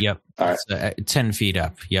 All right. It's 10 feet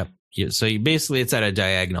up. Yep. So basically it's at a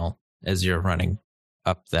diagonal as you're running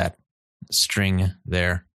up that string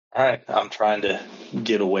there. All right. I'm trying to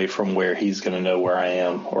get away from where he's going to know where I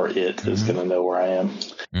am, or it is going to know where I am.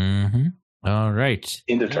 Mm-hmm. All right.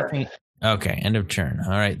 End of turn. Okay, end of turn.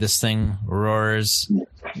 All right, this thing roars,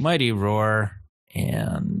 mighty roar,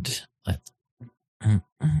 and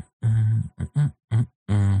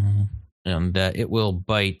it will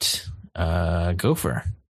bite Gopher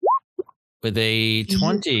with a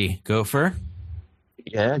 20. Gopher.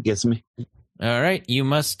 Yeah, it gets me. All right, you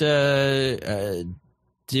must do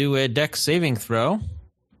a Dex saving throw.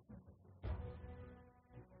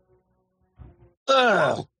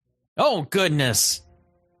 Oh goodness!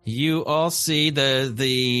 You all see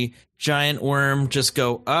the giant worm just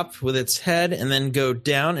go up with its head and then go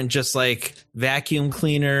down, and just like vacuum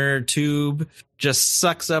cleaner tube just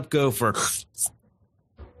sucks up Gopher.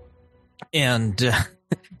 And the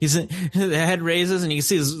head raises, and you can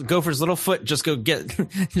see his Gopher's little foot just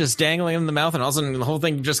just dangling in the mouth, and all of a sudden the whole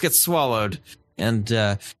thing just gets swallowed. And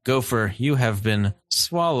Gopher, you have been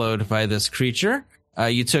swallowed by this creature.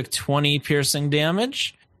 You took 20 piercing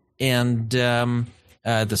damage, and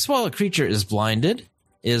the swallowed creature is blinded,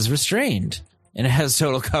 is restrained, and it has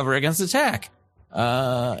total cover against attack.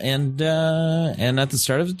 And at the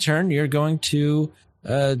start of the turn, you're going to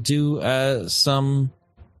do some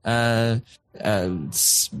bad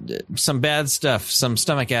stuff. Some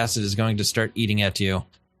stomach acid is going to start eating at you.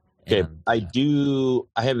 Okay, And,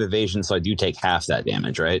 I have evasion, so I do take half that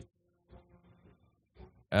damage, right?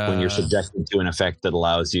 When you're subjected to an effect that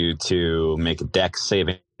allows you to make a Dex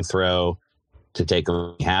saving throw to take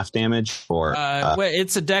half damage, or well,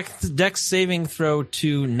 it's a Dex saving throw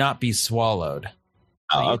to not be swallowed.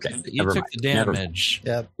 oh, okay. You Never took mind. the damage.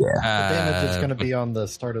 Yeah. Yeah. The damage is going to be on the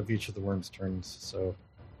start of each of the worm's turns. So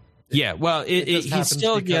Yeah, well, it just he happens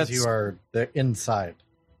still because gets. you are inside.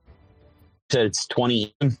 So it's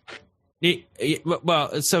 20.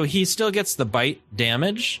 Well, so he still gets the bite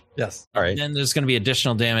damage. Yes. All right. Then there's going to be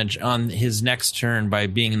additional damage on his next turn by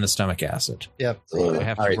being in the stomach acid. Yep. So I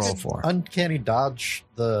have to All right. roll for. Uncanny dodge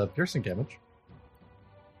the piercing damage.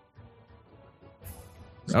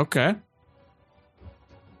 Okay.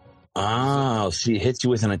 Oh, see, it hits you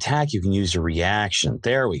with an attack. You can use your reaction.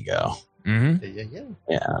 There we go. Mm-hmm.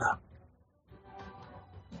 Yeah.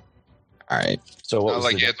 All right. So what Not was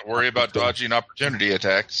like the- you have to worry about dodging opportunity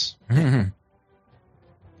attacks.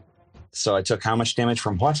 So I took how much damage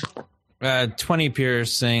from what? 20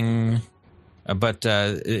 piercing. But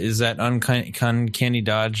is that uncanny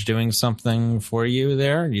dodge doing something for you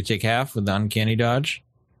there? You take half with the uncanny dodge?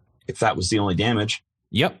 If that was the only damage.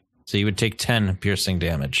 Yep. So you would take 10 piercing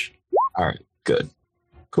damage. All right. Good.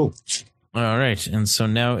 Cool. All right. And so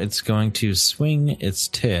now it's going to swing its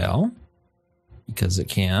tail because it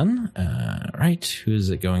can. Right. Who's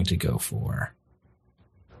it going to go for?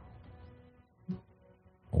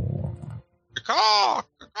 Caw,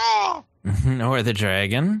 caw. Or the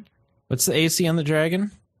dragon. What's the AC on the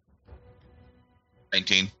dragon?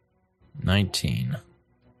 19. 19.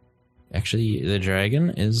 Actually, the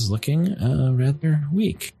dragon is looking rather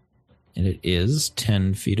weak. And it is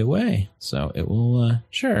 10 feet away. So it will,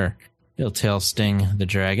 sure. It'll tail sting the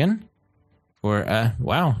dragon. For,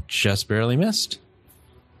 wow, just barely missed.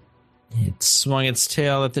 It swung its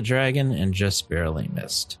tail at the dragon and just barely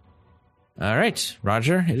missed. All right,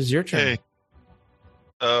 Roger, it is your turn. Okay.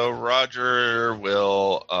 So Roger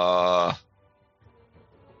will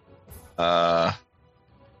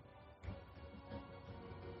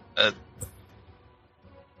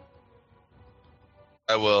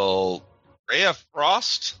I will Ray of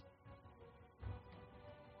Frost.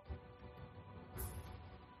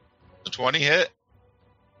 The 20 hit.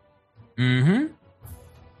 Mm-hmm.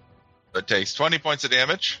 It takes 20 points of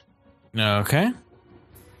damage. Okay.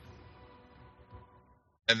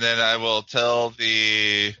 And then I will tell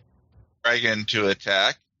the dragon to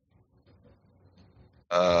attack.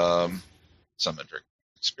 Summon Dragon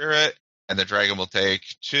Spirit. And the dragon will take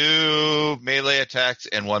 2 melee attacks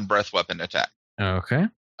and 1 breath weapon attack. Okay.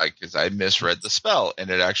 Because I misread the spell, and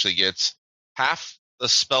it actually gets half the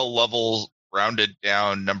spell level rounded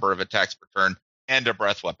down number of attacks per turn and a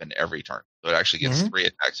breath weapon every turn. So it actually gets 3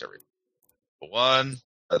 attacks every turn. 1.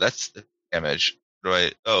 That's the damage.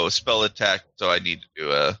 Spell attack. So I need to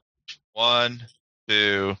do a 1,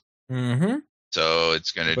 2. Mm-hmm. So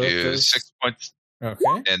it's going to do 6 points.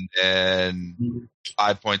 Okay. And then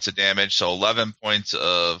 5 points of damage. So 11 points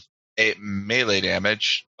of melee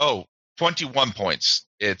damage. 21 points.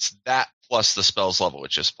 It's that plus the spell's level,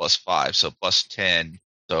 which is plus 5. So plus 10.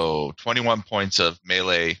 So 21 points of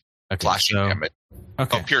melee slashing damage.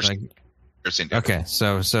 Okay. Piercing damage. Okay.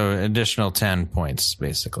 So additional 10 points,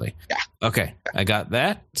 basically. Yeah. Okay. I got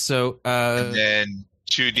that. So, and then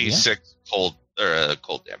 2d6 cold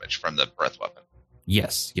damage from the breath weapon.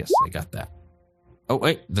 Yes, I got that. Oh,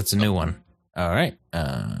 wait, that's a new one. All right.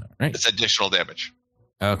 Right. It's additional damage.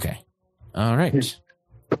 Okay. All right.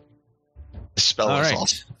 The spell All is right.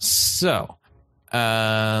 awesome. So,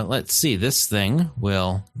 let's see. This thing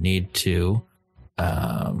will need to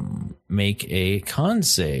make a con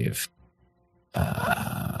save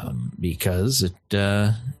because it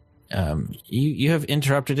you have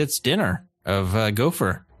interrupted its dinner of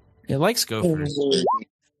gopher. It likes gophers.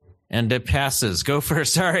 And it passes. Gopher,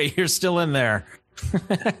 sorry, you're still in there.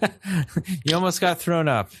 You almost got thrown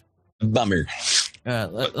up. Bummer.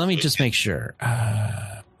 Let me just make sure.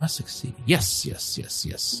 Must succeed. Yes.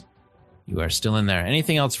 You are still in there.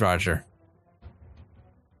 Anything else, Roger?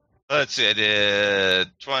 Let's see. I did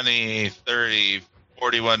 20, 30,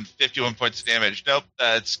 41, 51 points of damage. Nope,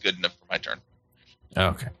 that's good enough for my turn.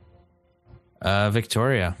 Okay.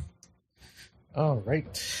 Victoria. All right.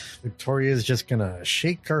 Victoria is just going to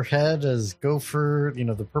shake her head as Gopher,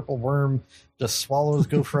 the purple worm, just swallows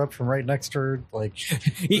Gopher up from right next to her. Like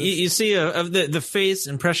you see the face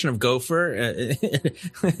impression of Gopher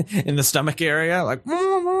in the stomach area, like.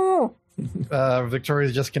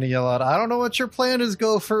 Victoria's just going to yell out, "I don't know what your plan is,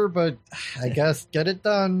 Gopher, but I guess get it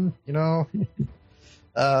done,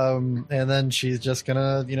 and then she's just going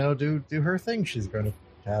to, do her thing. She's going to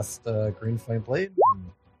cast Green Flame Blade.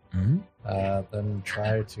 And, then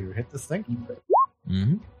try to hit this thing.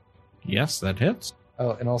 Mm-hmm. Yes, that hits.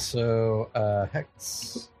 Oh, and also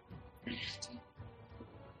Hex.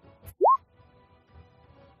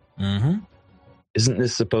 Mm-hmm. Isn't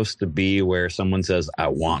this supposed to be where someone says, "I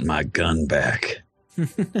want my gun back"?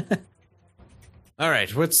 All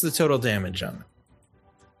right, what's the total damage on it?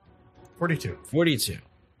 42. 42.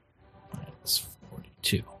 That's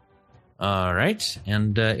 42. All right,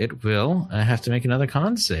 and it will have to make another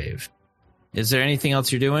con save. Is there anything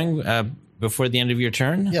else you're doing before the end of your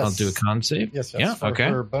turn? Yes. I'll do a con save. Yes. Yeah, For okay.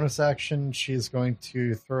 her bonus action, she's going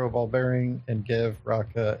to throw a ball bearing and give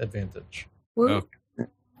Raka advantage. Okay.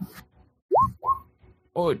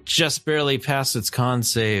 Oh, it just barely passed its con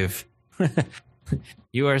save.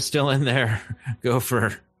 You are still in there,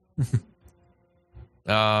 Gopher.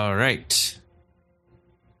 All right.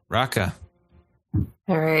 Raka.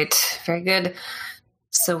 All right, very good.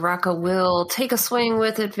 So Raka will take a swing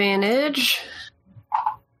with advantage.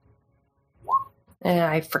 And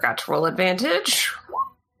I forgot to roll advantage.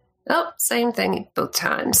 Oh, same thing both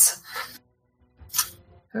times.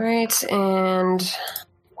 All right, and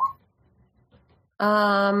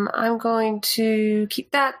I'm going to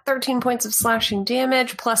keep that 13 points of slashing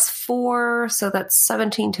damage plus 4, so that's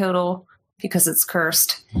 17 total because it's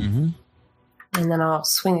cursed. Mm-hmm. And then I'll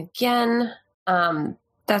swing again.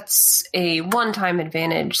 That's a one-time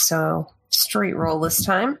advantage, so straight roll this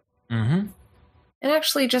time. Mm-hmm. And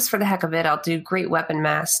actually, just for the heck of it, I'll do Great Weapon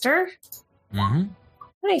Master. Mm-hmm.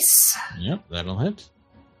 Nice. Yep, that'll hit.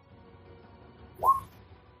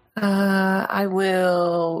 I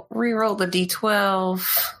will reroll the d12.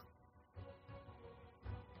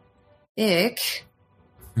 Ick.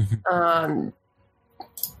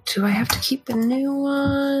 Do I have to keep the new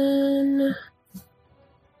one?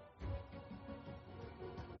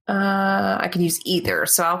 I could use either.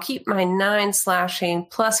 So I'll keep my 9 slashing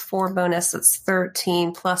plus 4 bonus. That's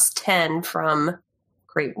 13 plus 10 from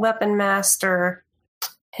Great Weapon Master.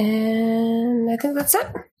 And I think that's it.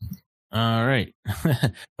 All right.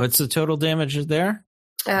 What's the total damage there?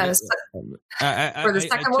 For the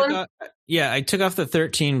second one? I took off the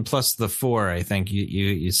 13 plus the 4, I think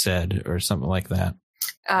you said, or something like that.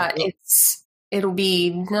 It'll be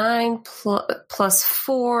 9 plus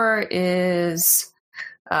 4 is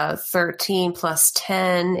 13 plus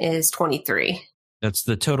 10 is 23. That's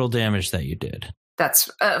the total damage that you did. That's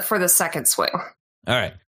for the second swing. All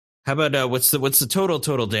right. How about what's the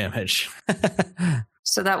total damage?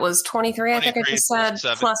 So that was 23, I think I just said,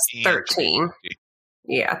 plus 13.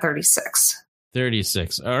 Yeah, 36.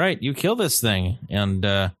 36. All right, you kill this thing,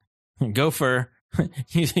 and Gopher.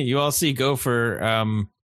 You all see Gopher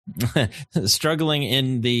struggling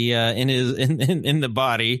in the in the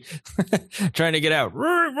body, trying to get out,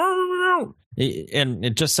 and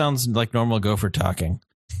it just sounds like normal Gopher talking.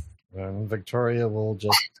 And Victoria will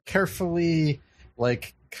just carefully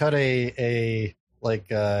cut a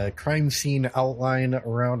crime scene outline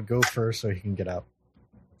around Gopher so he can get out.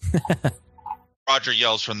 Roger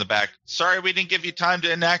yells from the back, "Sorry we didn't give you time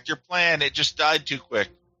to enact your plan. It just died too quick."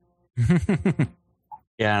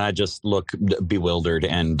 Yeah, and I just look bewildered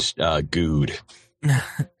and gooed.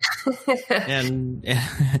 and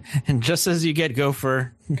just as you get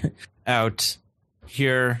Gopher out,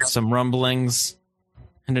 hear some rumblings,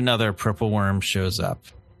 and another purple worm shows up.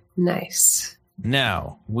 Nice.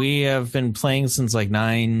 Now, we have been playing since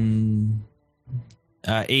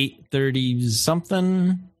 8:30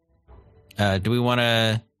 something. Do we want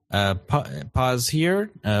to pause here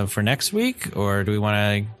for next week, or do we want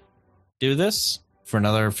to do this for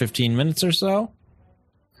another 15 minutes or so?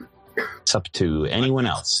 It's up to anyone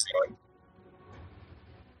else.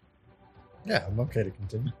 Yeah, I'm okay to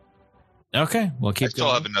continue. Okay, we'll keep going. I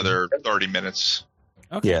still have another 30 minutes.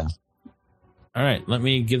 Okay. Yeah. All right, let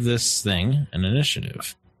me give this thing an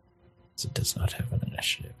initiative. It does not have an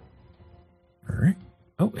initiative. All right.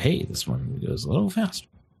 Oh, hey, this one goes a little faster.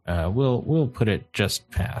 We'll put it just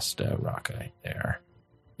past Rockeye there,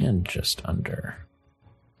 and just under.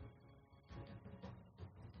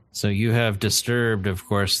 So you have disturbed, of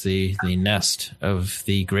course, the nest of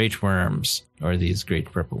the great worms, or these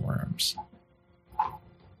great purple worms.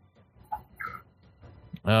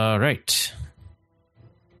 All right.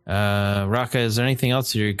 Raka, is there anything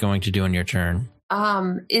else you're going to do in your turn?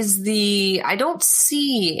 I don't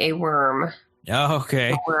see a worm. Oh,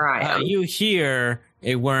 okay. Where I am. You hear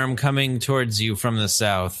a worm coming towards you from the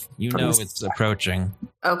south. You know it's approaching.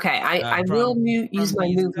 Okay, I will use my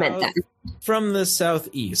movement then. From the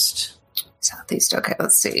southeast. Southeast, okay,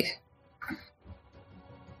 let's see.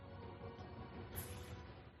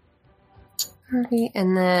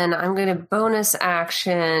 And then I'm going to bonus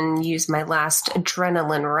action, use my last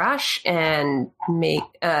adrenaline rush, and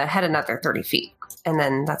head another 30 feet. And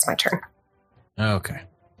then that's my turn. Okay.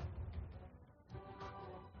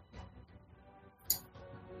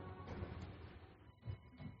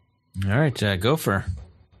 All right, Gopher.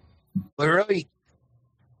 Really?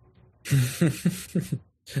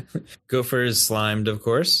 Gopher is slimed, of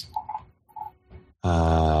course.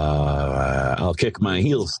 I'll kick my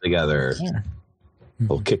heels together. Yeah.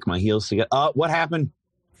 I'll kick my heels together. What happened?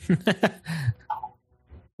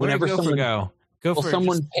 Whenever Gopher go? Gopher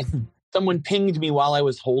someone pinged me while I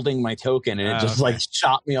was holding my token, and it just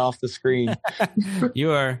shot me off the screen. You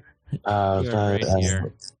are right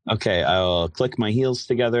here. Okay, I'll click my heels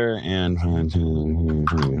together and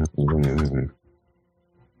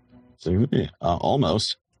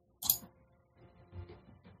almost.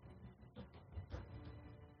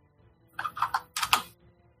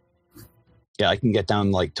 Yeah, I can get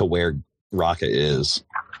down to where Rocket is.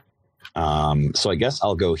 So I guess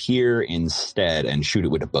I'll go here instead and shoot it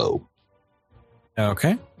with a bow.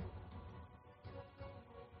 Okay.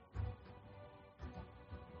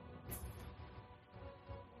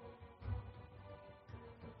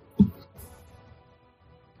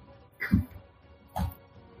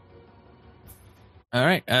 All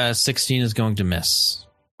right, 16 is going to miss.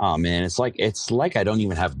 Oh man, it's like I don't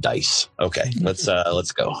even have dice. Okay, let's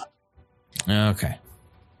go. Okay.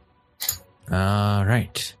 All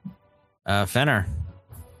right. Fenner.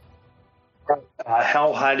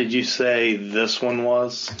 How high did you say this one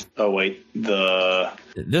was? Oh wait,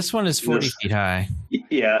 this one is 40 feet high.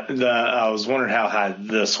 Yeah, I was wondering how high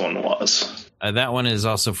this one was. That one is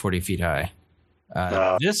also 40 feet high.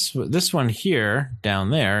 This one here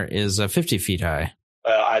down there is 50 feet high.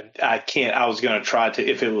 I can't. I was going to try to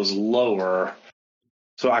if it was lower,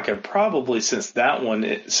 so I could probably since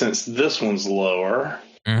this one's lower,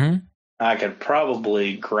 I could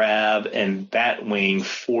probably grab and bat wing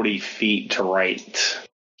 40 feet to right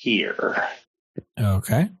here.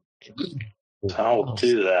 Okay, so I'll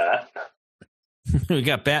do that. We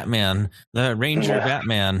got Batman, the Ranger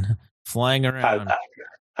Batman, flying around.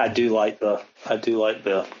 I do like the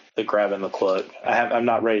grabbing the cloak. I'm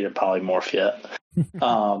not ready to polymorph yet.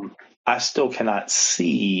 I still cannot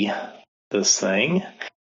see this thing,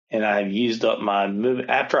 and I've used up my movement.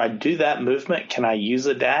 After I do that movement, can I use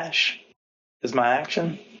a dash as my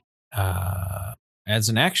action? As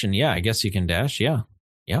an action, yeah, I guess you can dash. Yeah.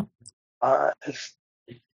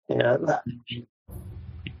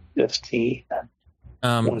 15.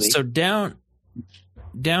 So down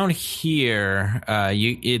here,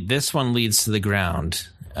 this one leads to the ground.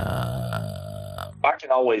 I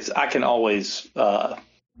can always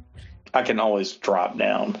drop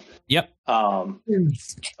down. Yep. Oh,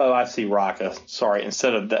 I see Raka. Sorry.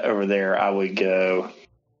 Instead of over there, I would go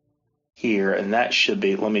here, and that should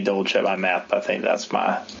be. Let me double check my math. But I think that's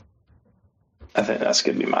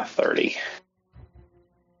going to be my 30.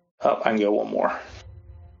 Oh, I can go one more.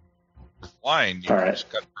 Fine. All right.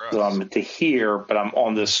 So I'm to here, but I'm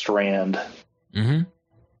on this strand,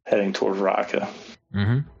 heading towards Raka.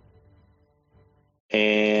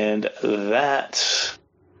 And that.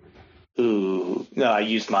 Ooh, no! I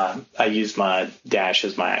used my dash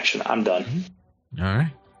as my action. I'm done. All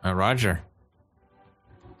right, Roger.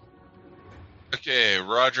 Okay,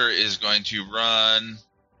 Roger is going to run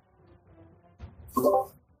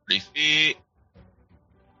 3 feet,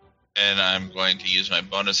 and I'm going to use my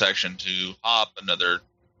bonus action to hop another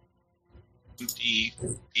 20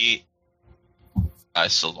 feet. I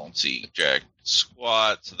still don't see Jack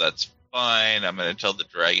squat, so that's fine. I'm going to tell the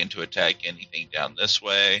dragon to attack anything down this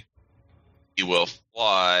way. He will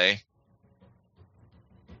fly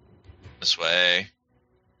this way,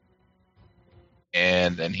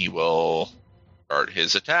 and then he will start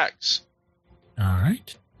his attacks. All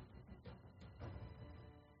right.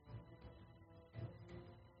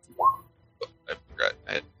 I forgot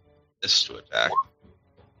I had this to attack.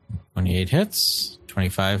 28 hits,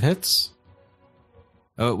 25 hits.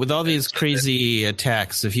 Oh, with all these crazy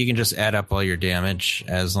attacks, if you can just add up all your damage,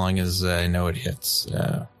 as long as I know it hits,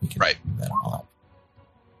 we can Right. do that all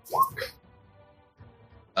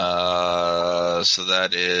up. So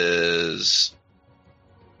that is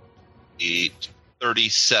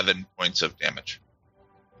 37 points of damage.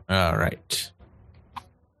 All right.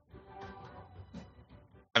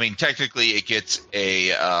 I mean, technically, it gets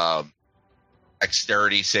a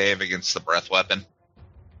dexterity save against the breath weapon.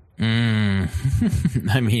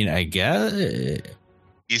 I mean, I guess.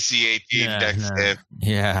 DC 18 dex save.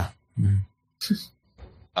 Yeah.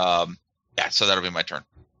 Yeah, so that'll be my turn.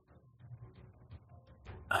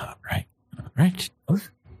 All right. All right. All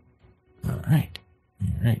right.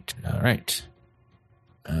 All right. All right.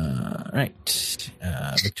 All right.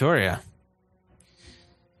 Victoria.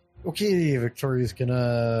 Okay, Victoria's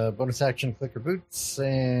gonna bonus action click her boots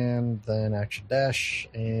and then action dash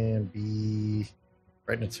and be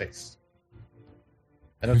right in its face.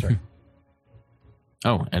 End of turn.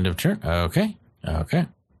 Oh, end of turn. Okay. Okay.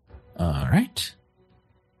 All right.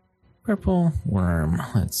 Purple worm.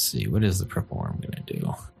 Let's see. What is the purple worm going to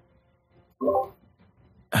do? All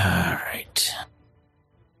right.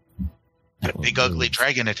 A big ugly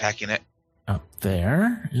dragon attacking it. Up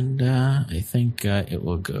there. And I think it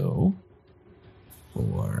will go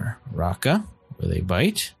for Raka with a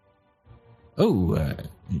bite. Oh,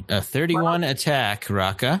 a 31 attack,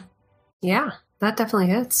 Raka. Yeah, that definitely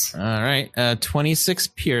hits. All right. 26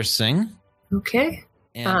 piercing. Okay.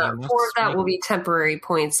 And 4 of that will be temporary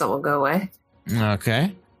points that will go away.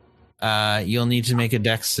 Okay. You'll need to make a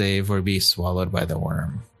dex save or be swallowed by the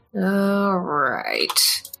worm. All right.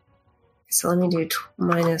 So let me do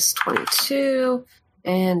minus 22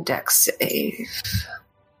 and dex save.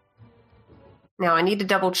 Now I need to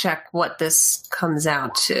double check what this comes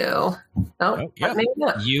out to. Oh, yep. Maybe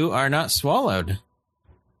not. You are not swallowed.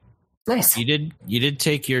 Nice. You did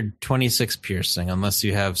take your 26 piercing, unless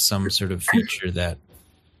you have some sort of feature that.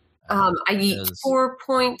 4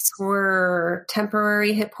 points were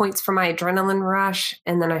temporary hit points for my adrenaline rush,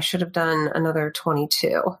 and then I should have done another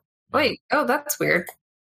 22. Wait, oh, that's weird.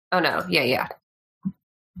 Oh no, yeah.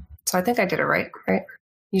 So I think I did it right?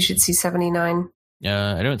 You should see 79.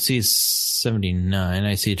 I don't see 79.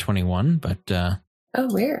 I see 21, but. Oh,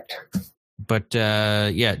 weird. But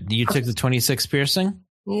yeah, you took the 26 piercing?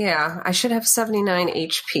 Yeah, I should have 79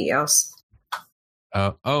 HP.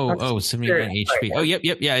 79 HP. Oh, yep.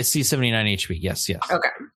 Yeah, I see 79 HP. Yes. Okay.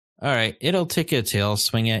 All right. It'll take a tail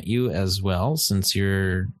swing at you as well, since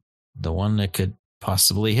you're the one that could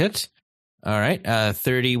possibly hit. All right.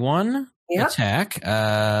 31 attack,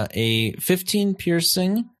 a 15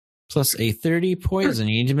 piercing, plus a 30 poison.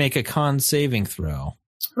 You need to make a con saving throw.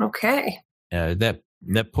 Okay. That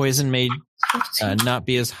poison may not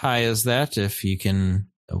be as high as that if you can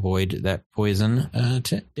avoid that poison.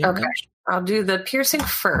 Damage. Okay. I'll do the piercing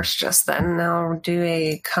first just then, and I'll do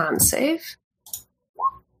a con save.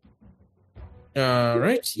 All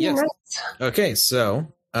right. Yes. Nice. Okay. So,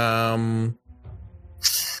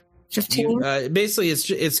 15. Basically,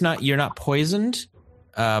 it's not, you're not poisoned,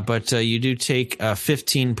 but you do take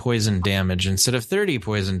 15 poison damage instead of 30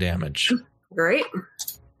 poison damage. Great.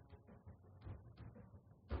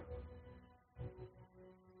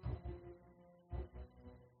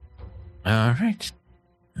 All right.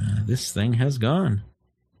 This thing has gone.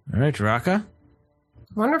 All right, Raka.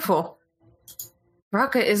 Wonderful.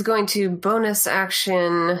 Raka is going to bonus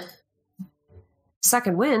action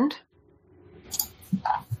Second Wind.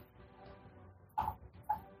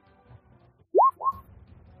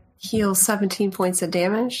 Heal 17 points of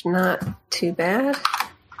damage. Not too bad.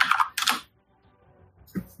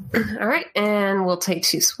 All right, and we'll take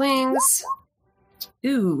 2 swings.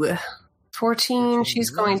 Ooh, 14. She's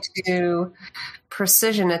going to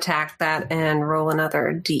precision attack that and roll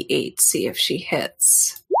another d8, see if she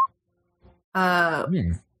hits. Yeah,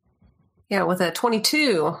 with a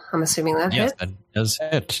 22, I'm assuming that hit. Yes, that does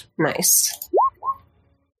hit. Nice.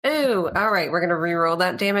 Ooh, all right, we're going to reroll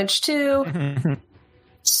that damage too.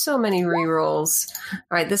 So many rerolls. All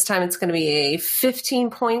right, this time it's going to be a 15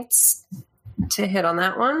 points to hit on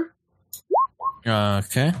that one.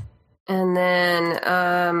 Okay. And then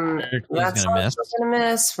that's gonna miss. also going to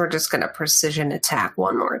miss. We're just going to precision attack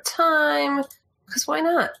one more time, because why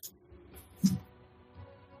not?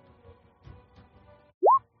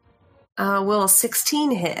 Will a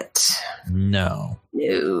 16 hit? No.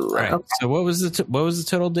 No. All right. Okay. So what was the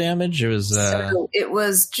total damage? It was So it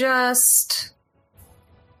was just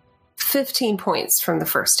 15 points from the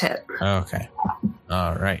first hit. okay.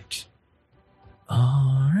 All right.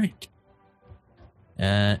 All right.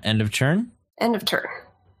 End of turn. End of turn.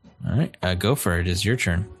 All right. Go for it. It's your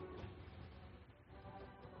turn.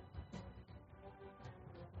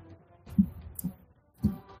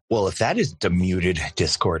 Well, if that is the muted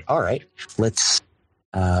Discord, all right. Let's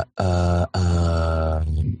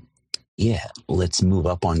let's move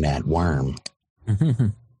up on that worm.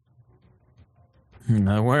 The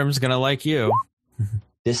worm's gonna like you.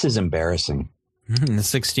 This is embarrassing. The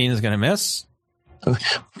 16 is gonna miss.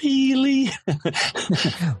 Really?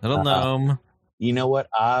 Little gnome. You know what?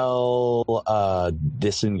 I'll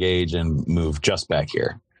disengage and move just back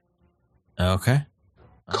here. Okay.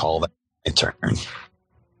 Call that my turn.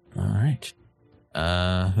 All right.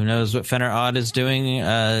 Who knows what Fenner Odd is doing?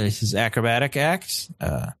 His acrobatic act?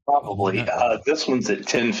 Probably. This one's at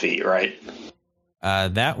 10 feet, right?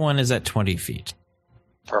 That one is at 20 feet.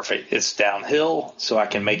 Perfect. It's downhill, so I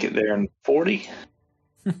can make it there in 40.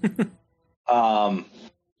 And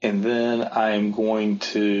then I'm going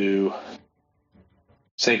to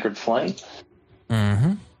Sacred Flame.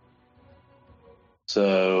 Mm-hmm.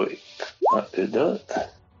 So it does.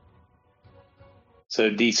 So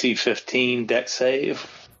DC 15 deck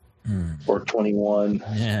save or 21.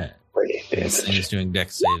 Yeah. These things doing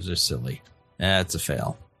deck saves are silly. That's a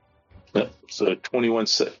fail. Yep. So 21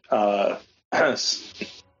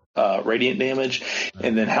 radiant damage.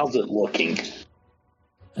 And then how's it looking?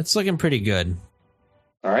 It's looking pretty good.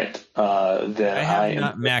 All right. Then I have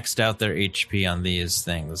not maxed out their HP on these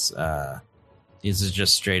things. These are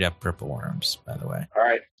just straight up purple worms, by the way. All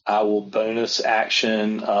right. I will bonus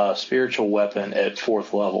action spiritual weapon at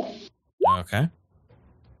 4th level. Okay.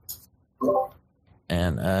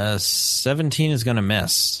 And 17 is going to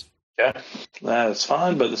miss. Okay. That's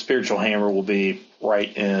fine, but the spiritual hammer will be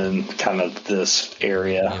right in kind of this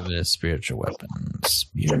area. Give it a spiritual weapon.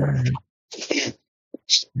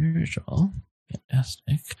 Spiritual.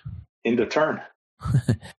 Fantastic. End of turn.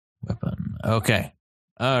 Weapon. Okay.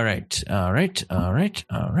 All right.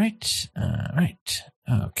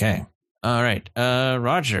 Okay. All right.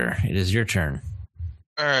 Roger, it is your turn.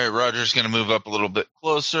 All right, Roger's going to move up a little bit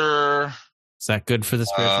closer. Is that good for the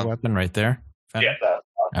spiritual weapon right there? Yeah,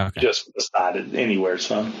 okay. Just beside it. Anywhere is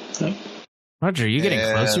fine. Yep. Roger, are you getting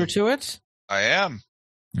closer to it? I am.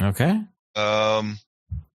 Okay.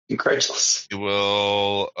 Incredulous. We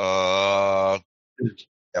will. Yeah,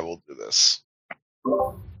 we'll do this.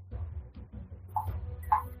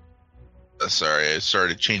 Sorry, I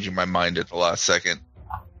started changing my mind at the last second.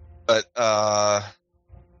 But yeah,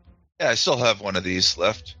 I still have one of these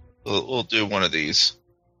left. We'll do one of these.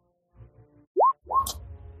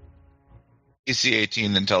 DC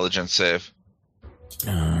 18 intelligence save.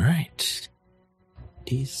 All right.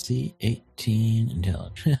 DC 18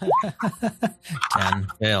 intelligence. 10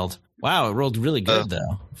 failed. Wow, it rolled really good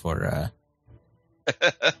though for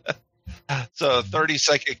So 30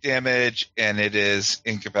 psychic damage, and it is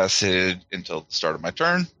incapacitated until the start of my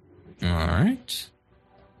turn. All right.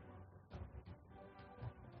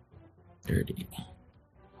 30.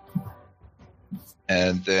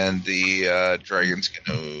 And then the dragon's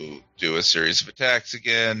going to do a series of attacks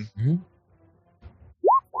again. Mm-hmm.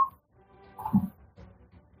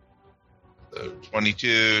 So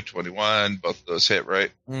 22, 21, both of those hit,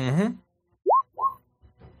 right? Mm-hmm.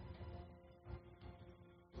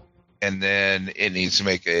 And then it needs to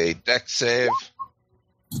make a dex save.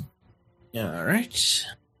 All right.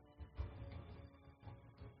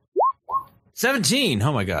 17.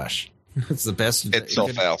 Oh my gosh. That's the best. It still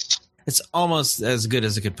fails. It's almost as good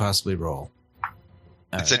as it could possibly roll.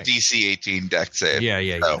 It's a DC 18 dex save. Yeah.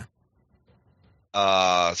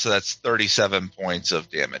 So that's 37 points of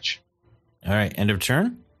damage. All right. End of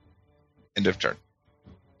turn? End of turn.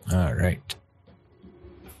 All right.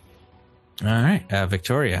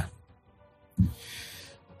 Victoria.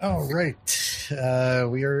 All right.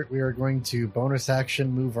 We are going to bonus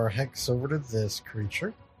action move our hex over to this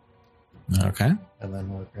creature. Okay. And then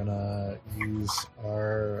we're going to use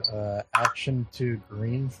our action to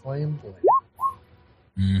green flame blade.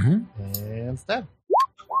 Mm-hmm. And stab.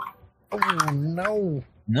 Oh, no.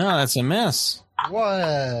 No, that's a miss.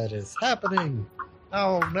 What is happening?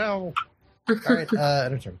 Oh, no. All right.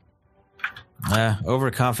 End of turn.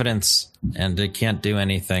 Overconfidence, and it can't do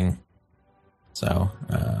anything. So,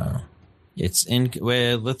 it's in.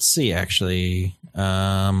 Well, let's see, actually.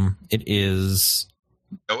 It is.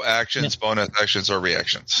 No actions, bonus actions, or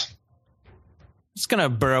reactions. It's going to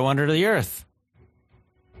burrow under the earth.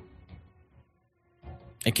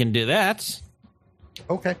 It can do that.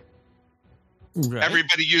 Okay. Right.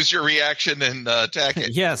 Everybody use your reaction and attack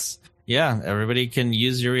it. Yes. Yeah, everybody can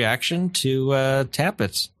use your reaction to tap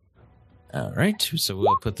it. All right. So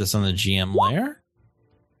we'll put this on the GM layer.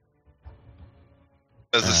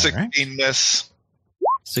 Does a 16 miss?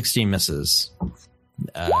 16 misses.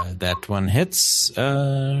 That one hits.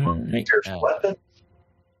 Right. Weapon.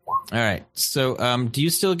 All right. So, do you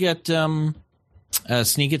still get a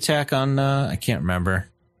sneak attack on? I can't remember.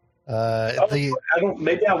 I don't.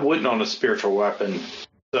 Maybe I wouldn't on a spiritual weapon.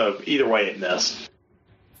 So either way, it missed.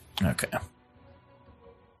 Okay.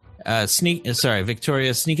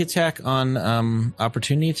 Victoria, sneak attack on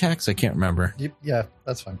opportunity attacks? I can't remember. Yeah,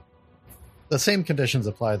 that's fine. The same conditions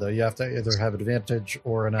apply, though. You have to either have advantage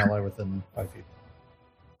or an ally within 5 feet.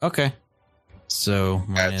 Okay. So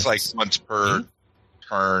it's like once per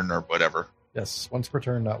turn or whatever. Yes, once per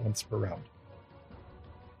turn, not once per round.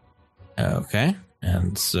 Okay.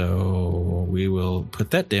 And so we will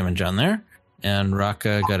put that damage on there. And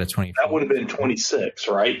Raka got a 20. That would have been 26,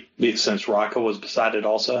 right? Since Raka was beside it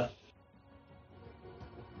also.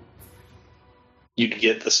 You'd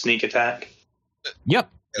get the sneak attack?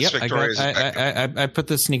 Yep. Yes, I put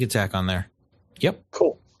the sneak attack on there. Yep.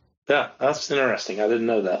 Cool. Yeah, that's interesting. I didn't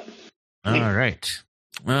know that. All right.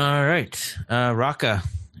 Raka,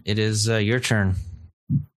 it is your turn.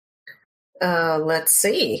 Let's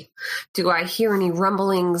see. Do I hear any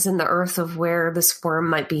rumblings in the earth of where this worm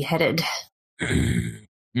might be headed? I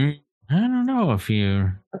don't know if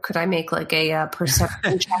you. Or could I make like a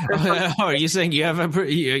perception check? Or something? Are you saying you have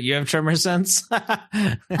tremor sense?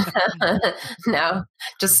 No,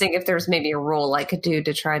 just seeing if there's maybe a roll I could do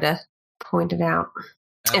to try to point it out.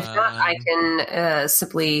 If not, I can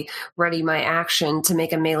simply ready my action to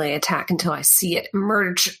make a melee attack until I see it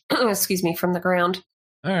emerge. Excuse me, from the ground.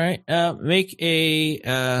 All right. Make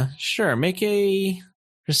a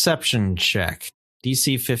perception check.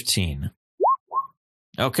 DC 15.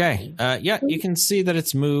 Okay. Yeah, you can see that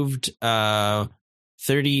it's moved 30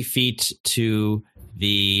 feet to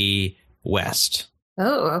the west.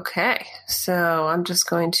 Oh, okay. So I'm just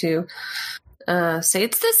going to say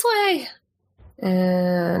it's this way.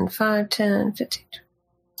 And 5, 10, 15.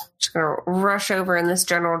 Just going to rush over in this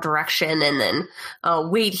general direction and then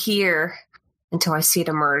wait here until I see it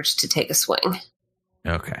emerge to take a swing.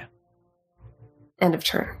 Okay. End of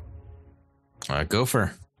turn.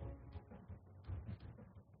 Gopher.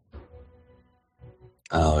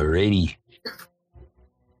 Alrighty.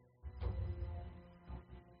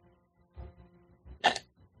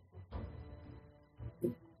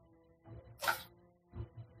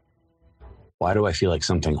 Why do I feel like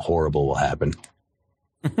something horrible will happen?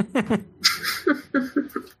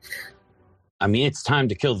 I mean, it's time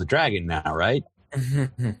to kill the dragon now, right?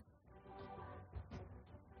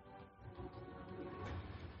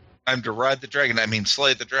 Time to ride the dragon. I mean,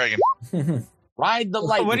 slay the dragon. Ride the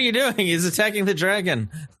lightning. What are you doing? He's attacking the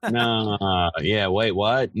dragon. No. Yeah, wait,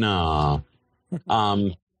 what? No.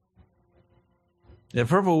 The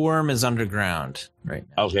purple worm is underground right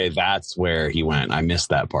now. Okay, that's where he went. I missed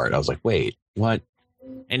that part. I was like, wait, what?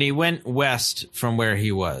 And he went west from where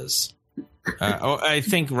he was. I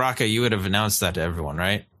think, Raka, you would have announced that to everyone,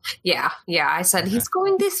 right? Yeah. I said, he's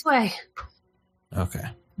going this way. Okay.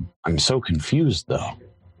 I'm so confused, though.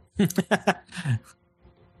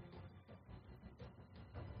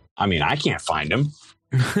 I mean, I can't find him.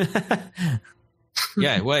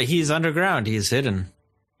 Yeah, well, he's underground. He's hidden.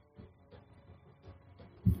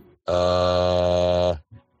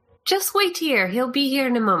 Just wait here. He'll be here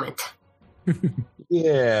in a moment.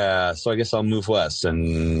 Yeah, so I guess I'll move west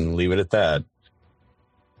and leave it at that.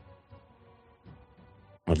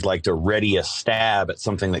 I'd like to ready a stab at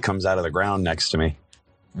something that comes out of the ground next to me.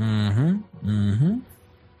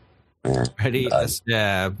 Ready a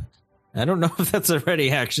stab. I don't know if that's a ready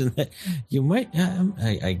action. That you might,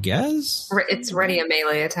 I guess. It's ready a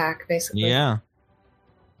melee attack, basically. Yeah.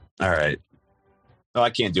 All right. Oh, I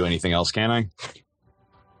can't do anything else, can I?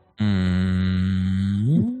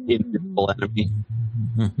 Invisible enemy.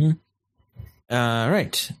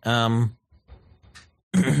 Right.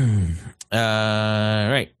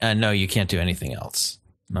 Right. No, you can't do anything else.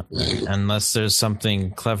 Unless there's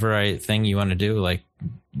something clever thing you want to do, like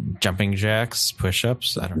jumping jacks,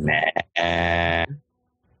 push-ups. I don't know. Nah.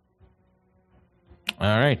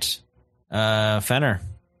 All right. Fenner.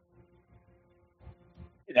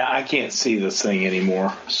 Yeah, I can't see this thing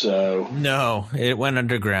anymore, so... No, it went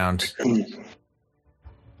underground.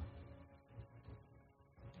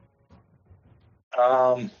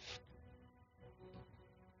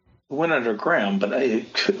 Went underground, but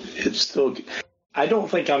it's still... I don't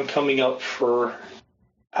think I'm coming up for...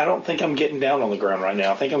 I don't think I'm getting down on the ground right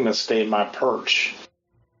now. I think I'm going to stay in my perch.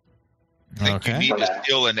 I think you need to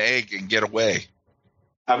steal an egg and get away.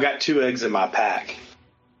 I've got 2 eggs in my pack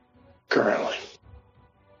currently.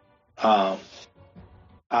 I'm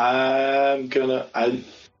gonna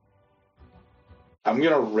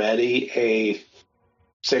ready a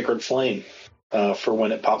sacred flame for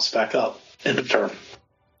when it pops back up. End of turn.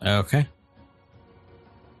 Okay.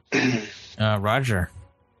 Roger.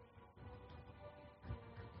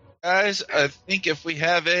 Guys, I think if we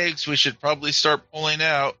have eggs, we should probably start pulling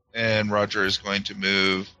out. And Roger is going to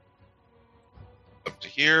move up to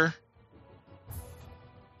here.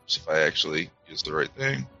 See if I actually use the right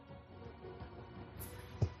thing.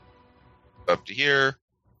 Up to here.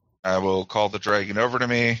 I will call the dragon over to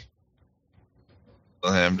me.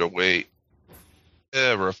 Tell him to wait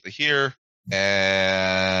roughly here.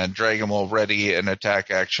 And dragon will ready an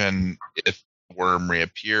attack action if the worm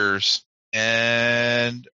reappears.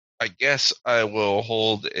 And I guess I will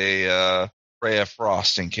hold a ray of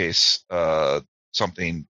frost in case an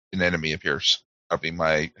enemy appears. That'll be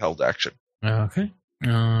my held action. Okay.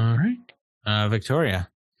 All right. Victoria.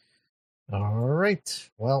 All right.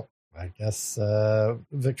 Well, I guess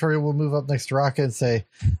Victoria will move up next to Raka and say,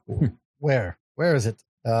 where is it?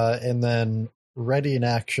 And then ready in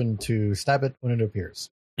action to stab it when it appears.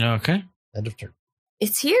 Okay. End of turn.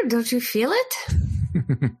 It's here. Don't you feel it?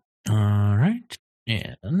 All right.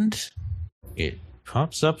 And it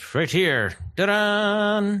pops up right here.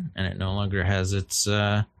 Ta-da! And it no longer has its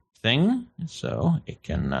thing, so it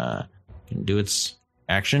can do its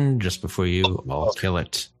action just before you all kill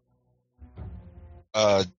it.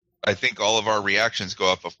 I think all of our reactions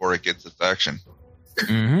go up before it gets its action.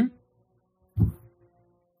 Mm-hmm.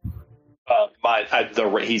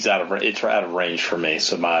 He's out of it's out of range for me,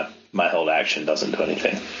 so my held action doesn't do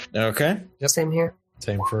anything. Okay. Yep. Same here.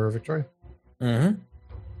 Same for Victoria.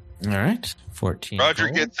 Mm-hmm. All right. 14. Roger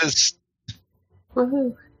gets his.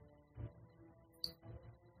 Woohoo.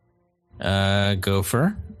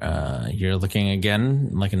 Gopher. You're looking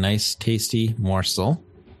again like a nice, tasty morsel.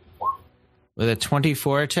 With a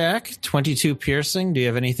 24 attack, 22 piercing. Do you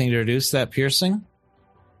have anything to reduce that piercing?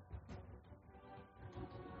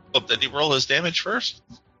 Oh, did he roll his damage first?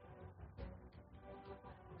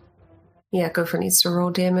 Yeah, Gopher needs to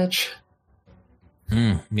roll damage.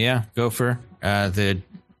 Yeah, Gopher. The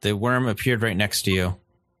worm appeared right next to you.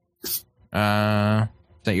 Is that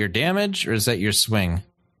your damage or is that your swing?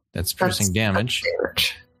 That's piercing damage.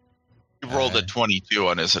 He rolled a 22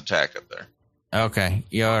 on his attack up there. Okay.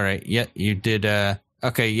 Yeah, all right. Yeah, you did.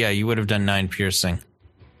 Okay, yeah, you would have done 9 piercing.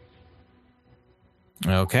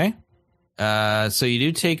 Okay. So you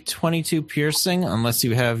do take 22 piercing unless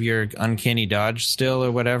you have your uncanny dodge still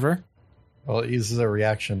or whatever. Well, it uses a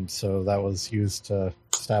reaction, so that was used to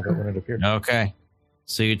stab it when it appeared. Okay.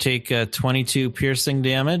 So you take 22 piercing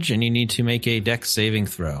damage, and you need to make a dex saving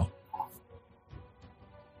throw.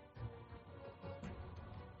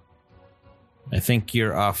 I think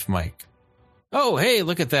you're off mic. Oh, hey,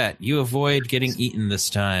 look at that. You avoid getting eaten this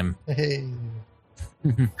time. Hey.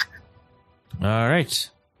 All right.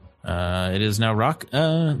 It is now Rock.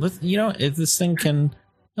 If this thing can...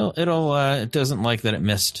 it doesn't like that it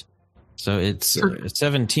missed. So it's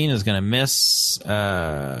 17 is going to miss.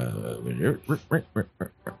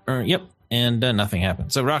 Yep, and nothing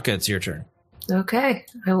happened. So Raka, it's your turn. Okay,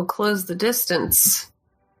 I will close the distance.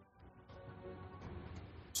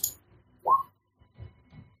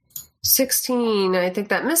 16, I think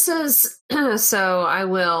that misses. So I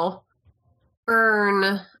will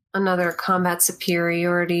earn another combat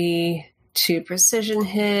superiority to precision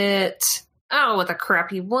hit. Oh, with a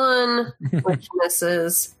crappy 1, which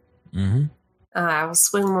misses. Mm-hmm. I will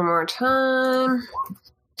swing one more time.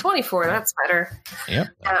 24, that's better. Yep.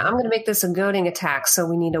 I'm going to make this a goading attack, so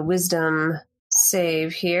we need a wisdom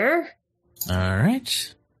save here. All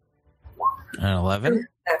right. An 11.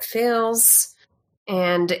 That fails.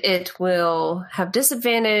 And it will have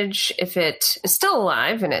disadvantage if it is still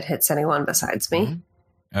alive and it hits anyone besides me.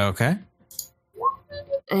 Okay.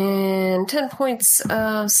 And 10 points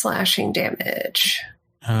of slashing damage.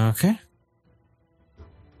 Okay.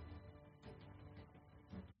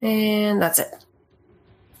 And that's it.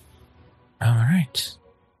 All right.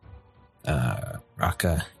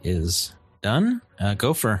 Raka is done.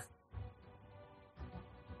 Gopher.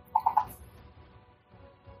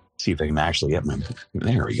 See if I can actually get my...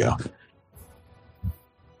 There we go.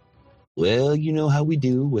 Well, you know how we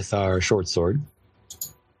do with our short sword.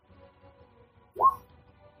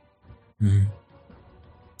 Mm.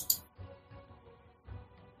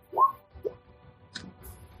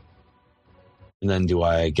 And then do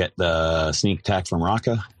I get the sneak attack from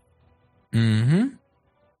Raka? Mm-hmm.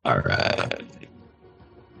 All right.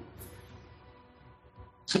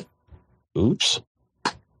 Oops.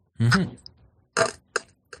 Mm-hmm.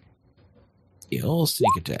 The old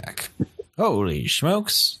sneak attack. Holy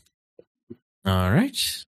smokes. All right.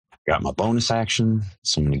 Got my bonus action,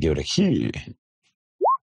 so I'm going to give it a here.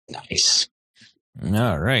 Nice.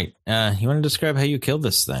 All right. You want to describe how you killed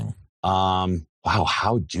this thing? Wow,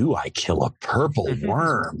 how do I kill a purple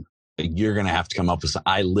worm? You're going to have to come up with some.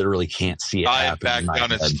 I literally can't see it happen. Back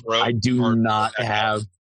down its throat. I do not have.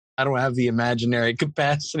 I don't have the imaginary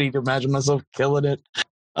capacity to imagine myself killing it.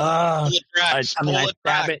 I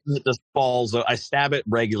stab it and it just falls. I stab it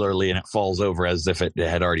regularly and it falls over as if it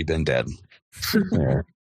had already been dead.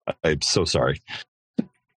 I'm so sorry. All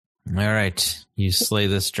right. You slay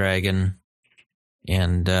this dragon.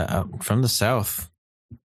 And from the south,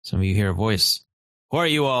 some of you hear a voice. Who are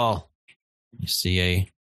you all? You see a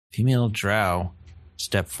female drow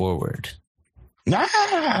step forward. And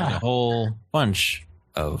a whole bunch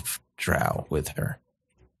of drow with her.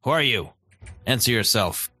 Who are you? Answer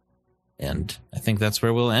yourself. And I think that's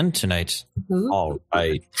where we'll end tonight. Ooh. All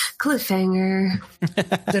right. Cliffhanger.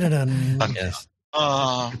 Yes.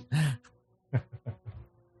 All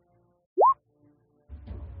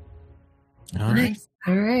right.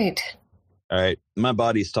 All right. All right. My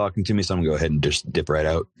body's talking to me, so I'm going to go ahead and just dip right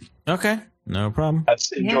out. Okay. No problem. I've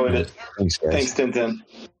enjoyed it. Thanks, guys. Thanks, Tintin.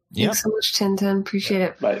 Yep. Thanks so much, Tintin. Appreciate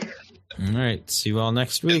it. Bye. All right. See you all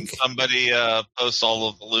next Can week. somebody post all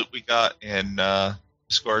of the loot we got in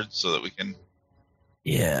Discord so that we can...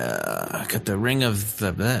 Yeah. I got the ring of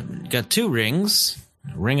got 2 rings.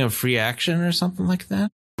 Ring of free action or something like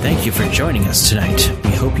that. Thank you for joining us tonight. We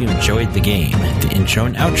hope you enjoyed the game. The intro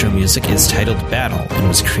and outro music is titled Battle and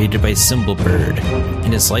was created by Symbolbird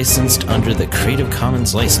and is licensed under the Creative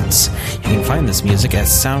Commons license. You can find this music at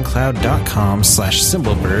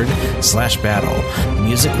soundcloud.com/Symbolbird/battle. The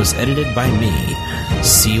music was edited by me.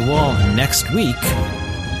 See you all next week.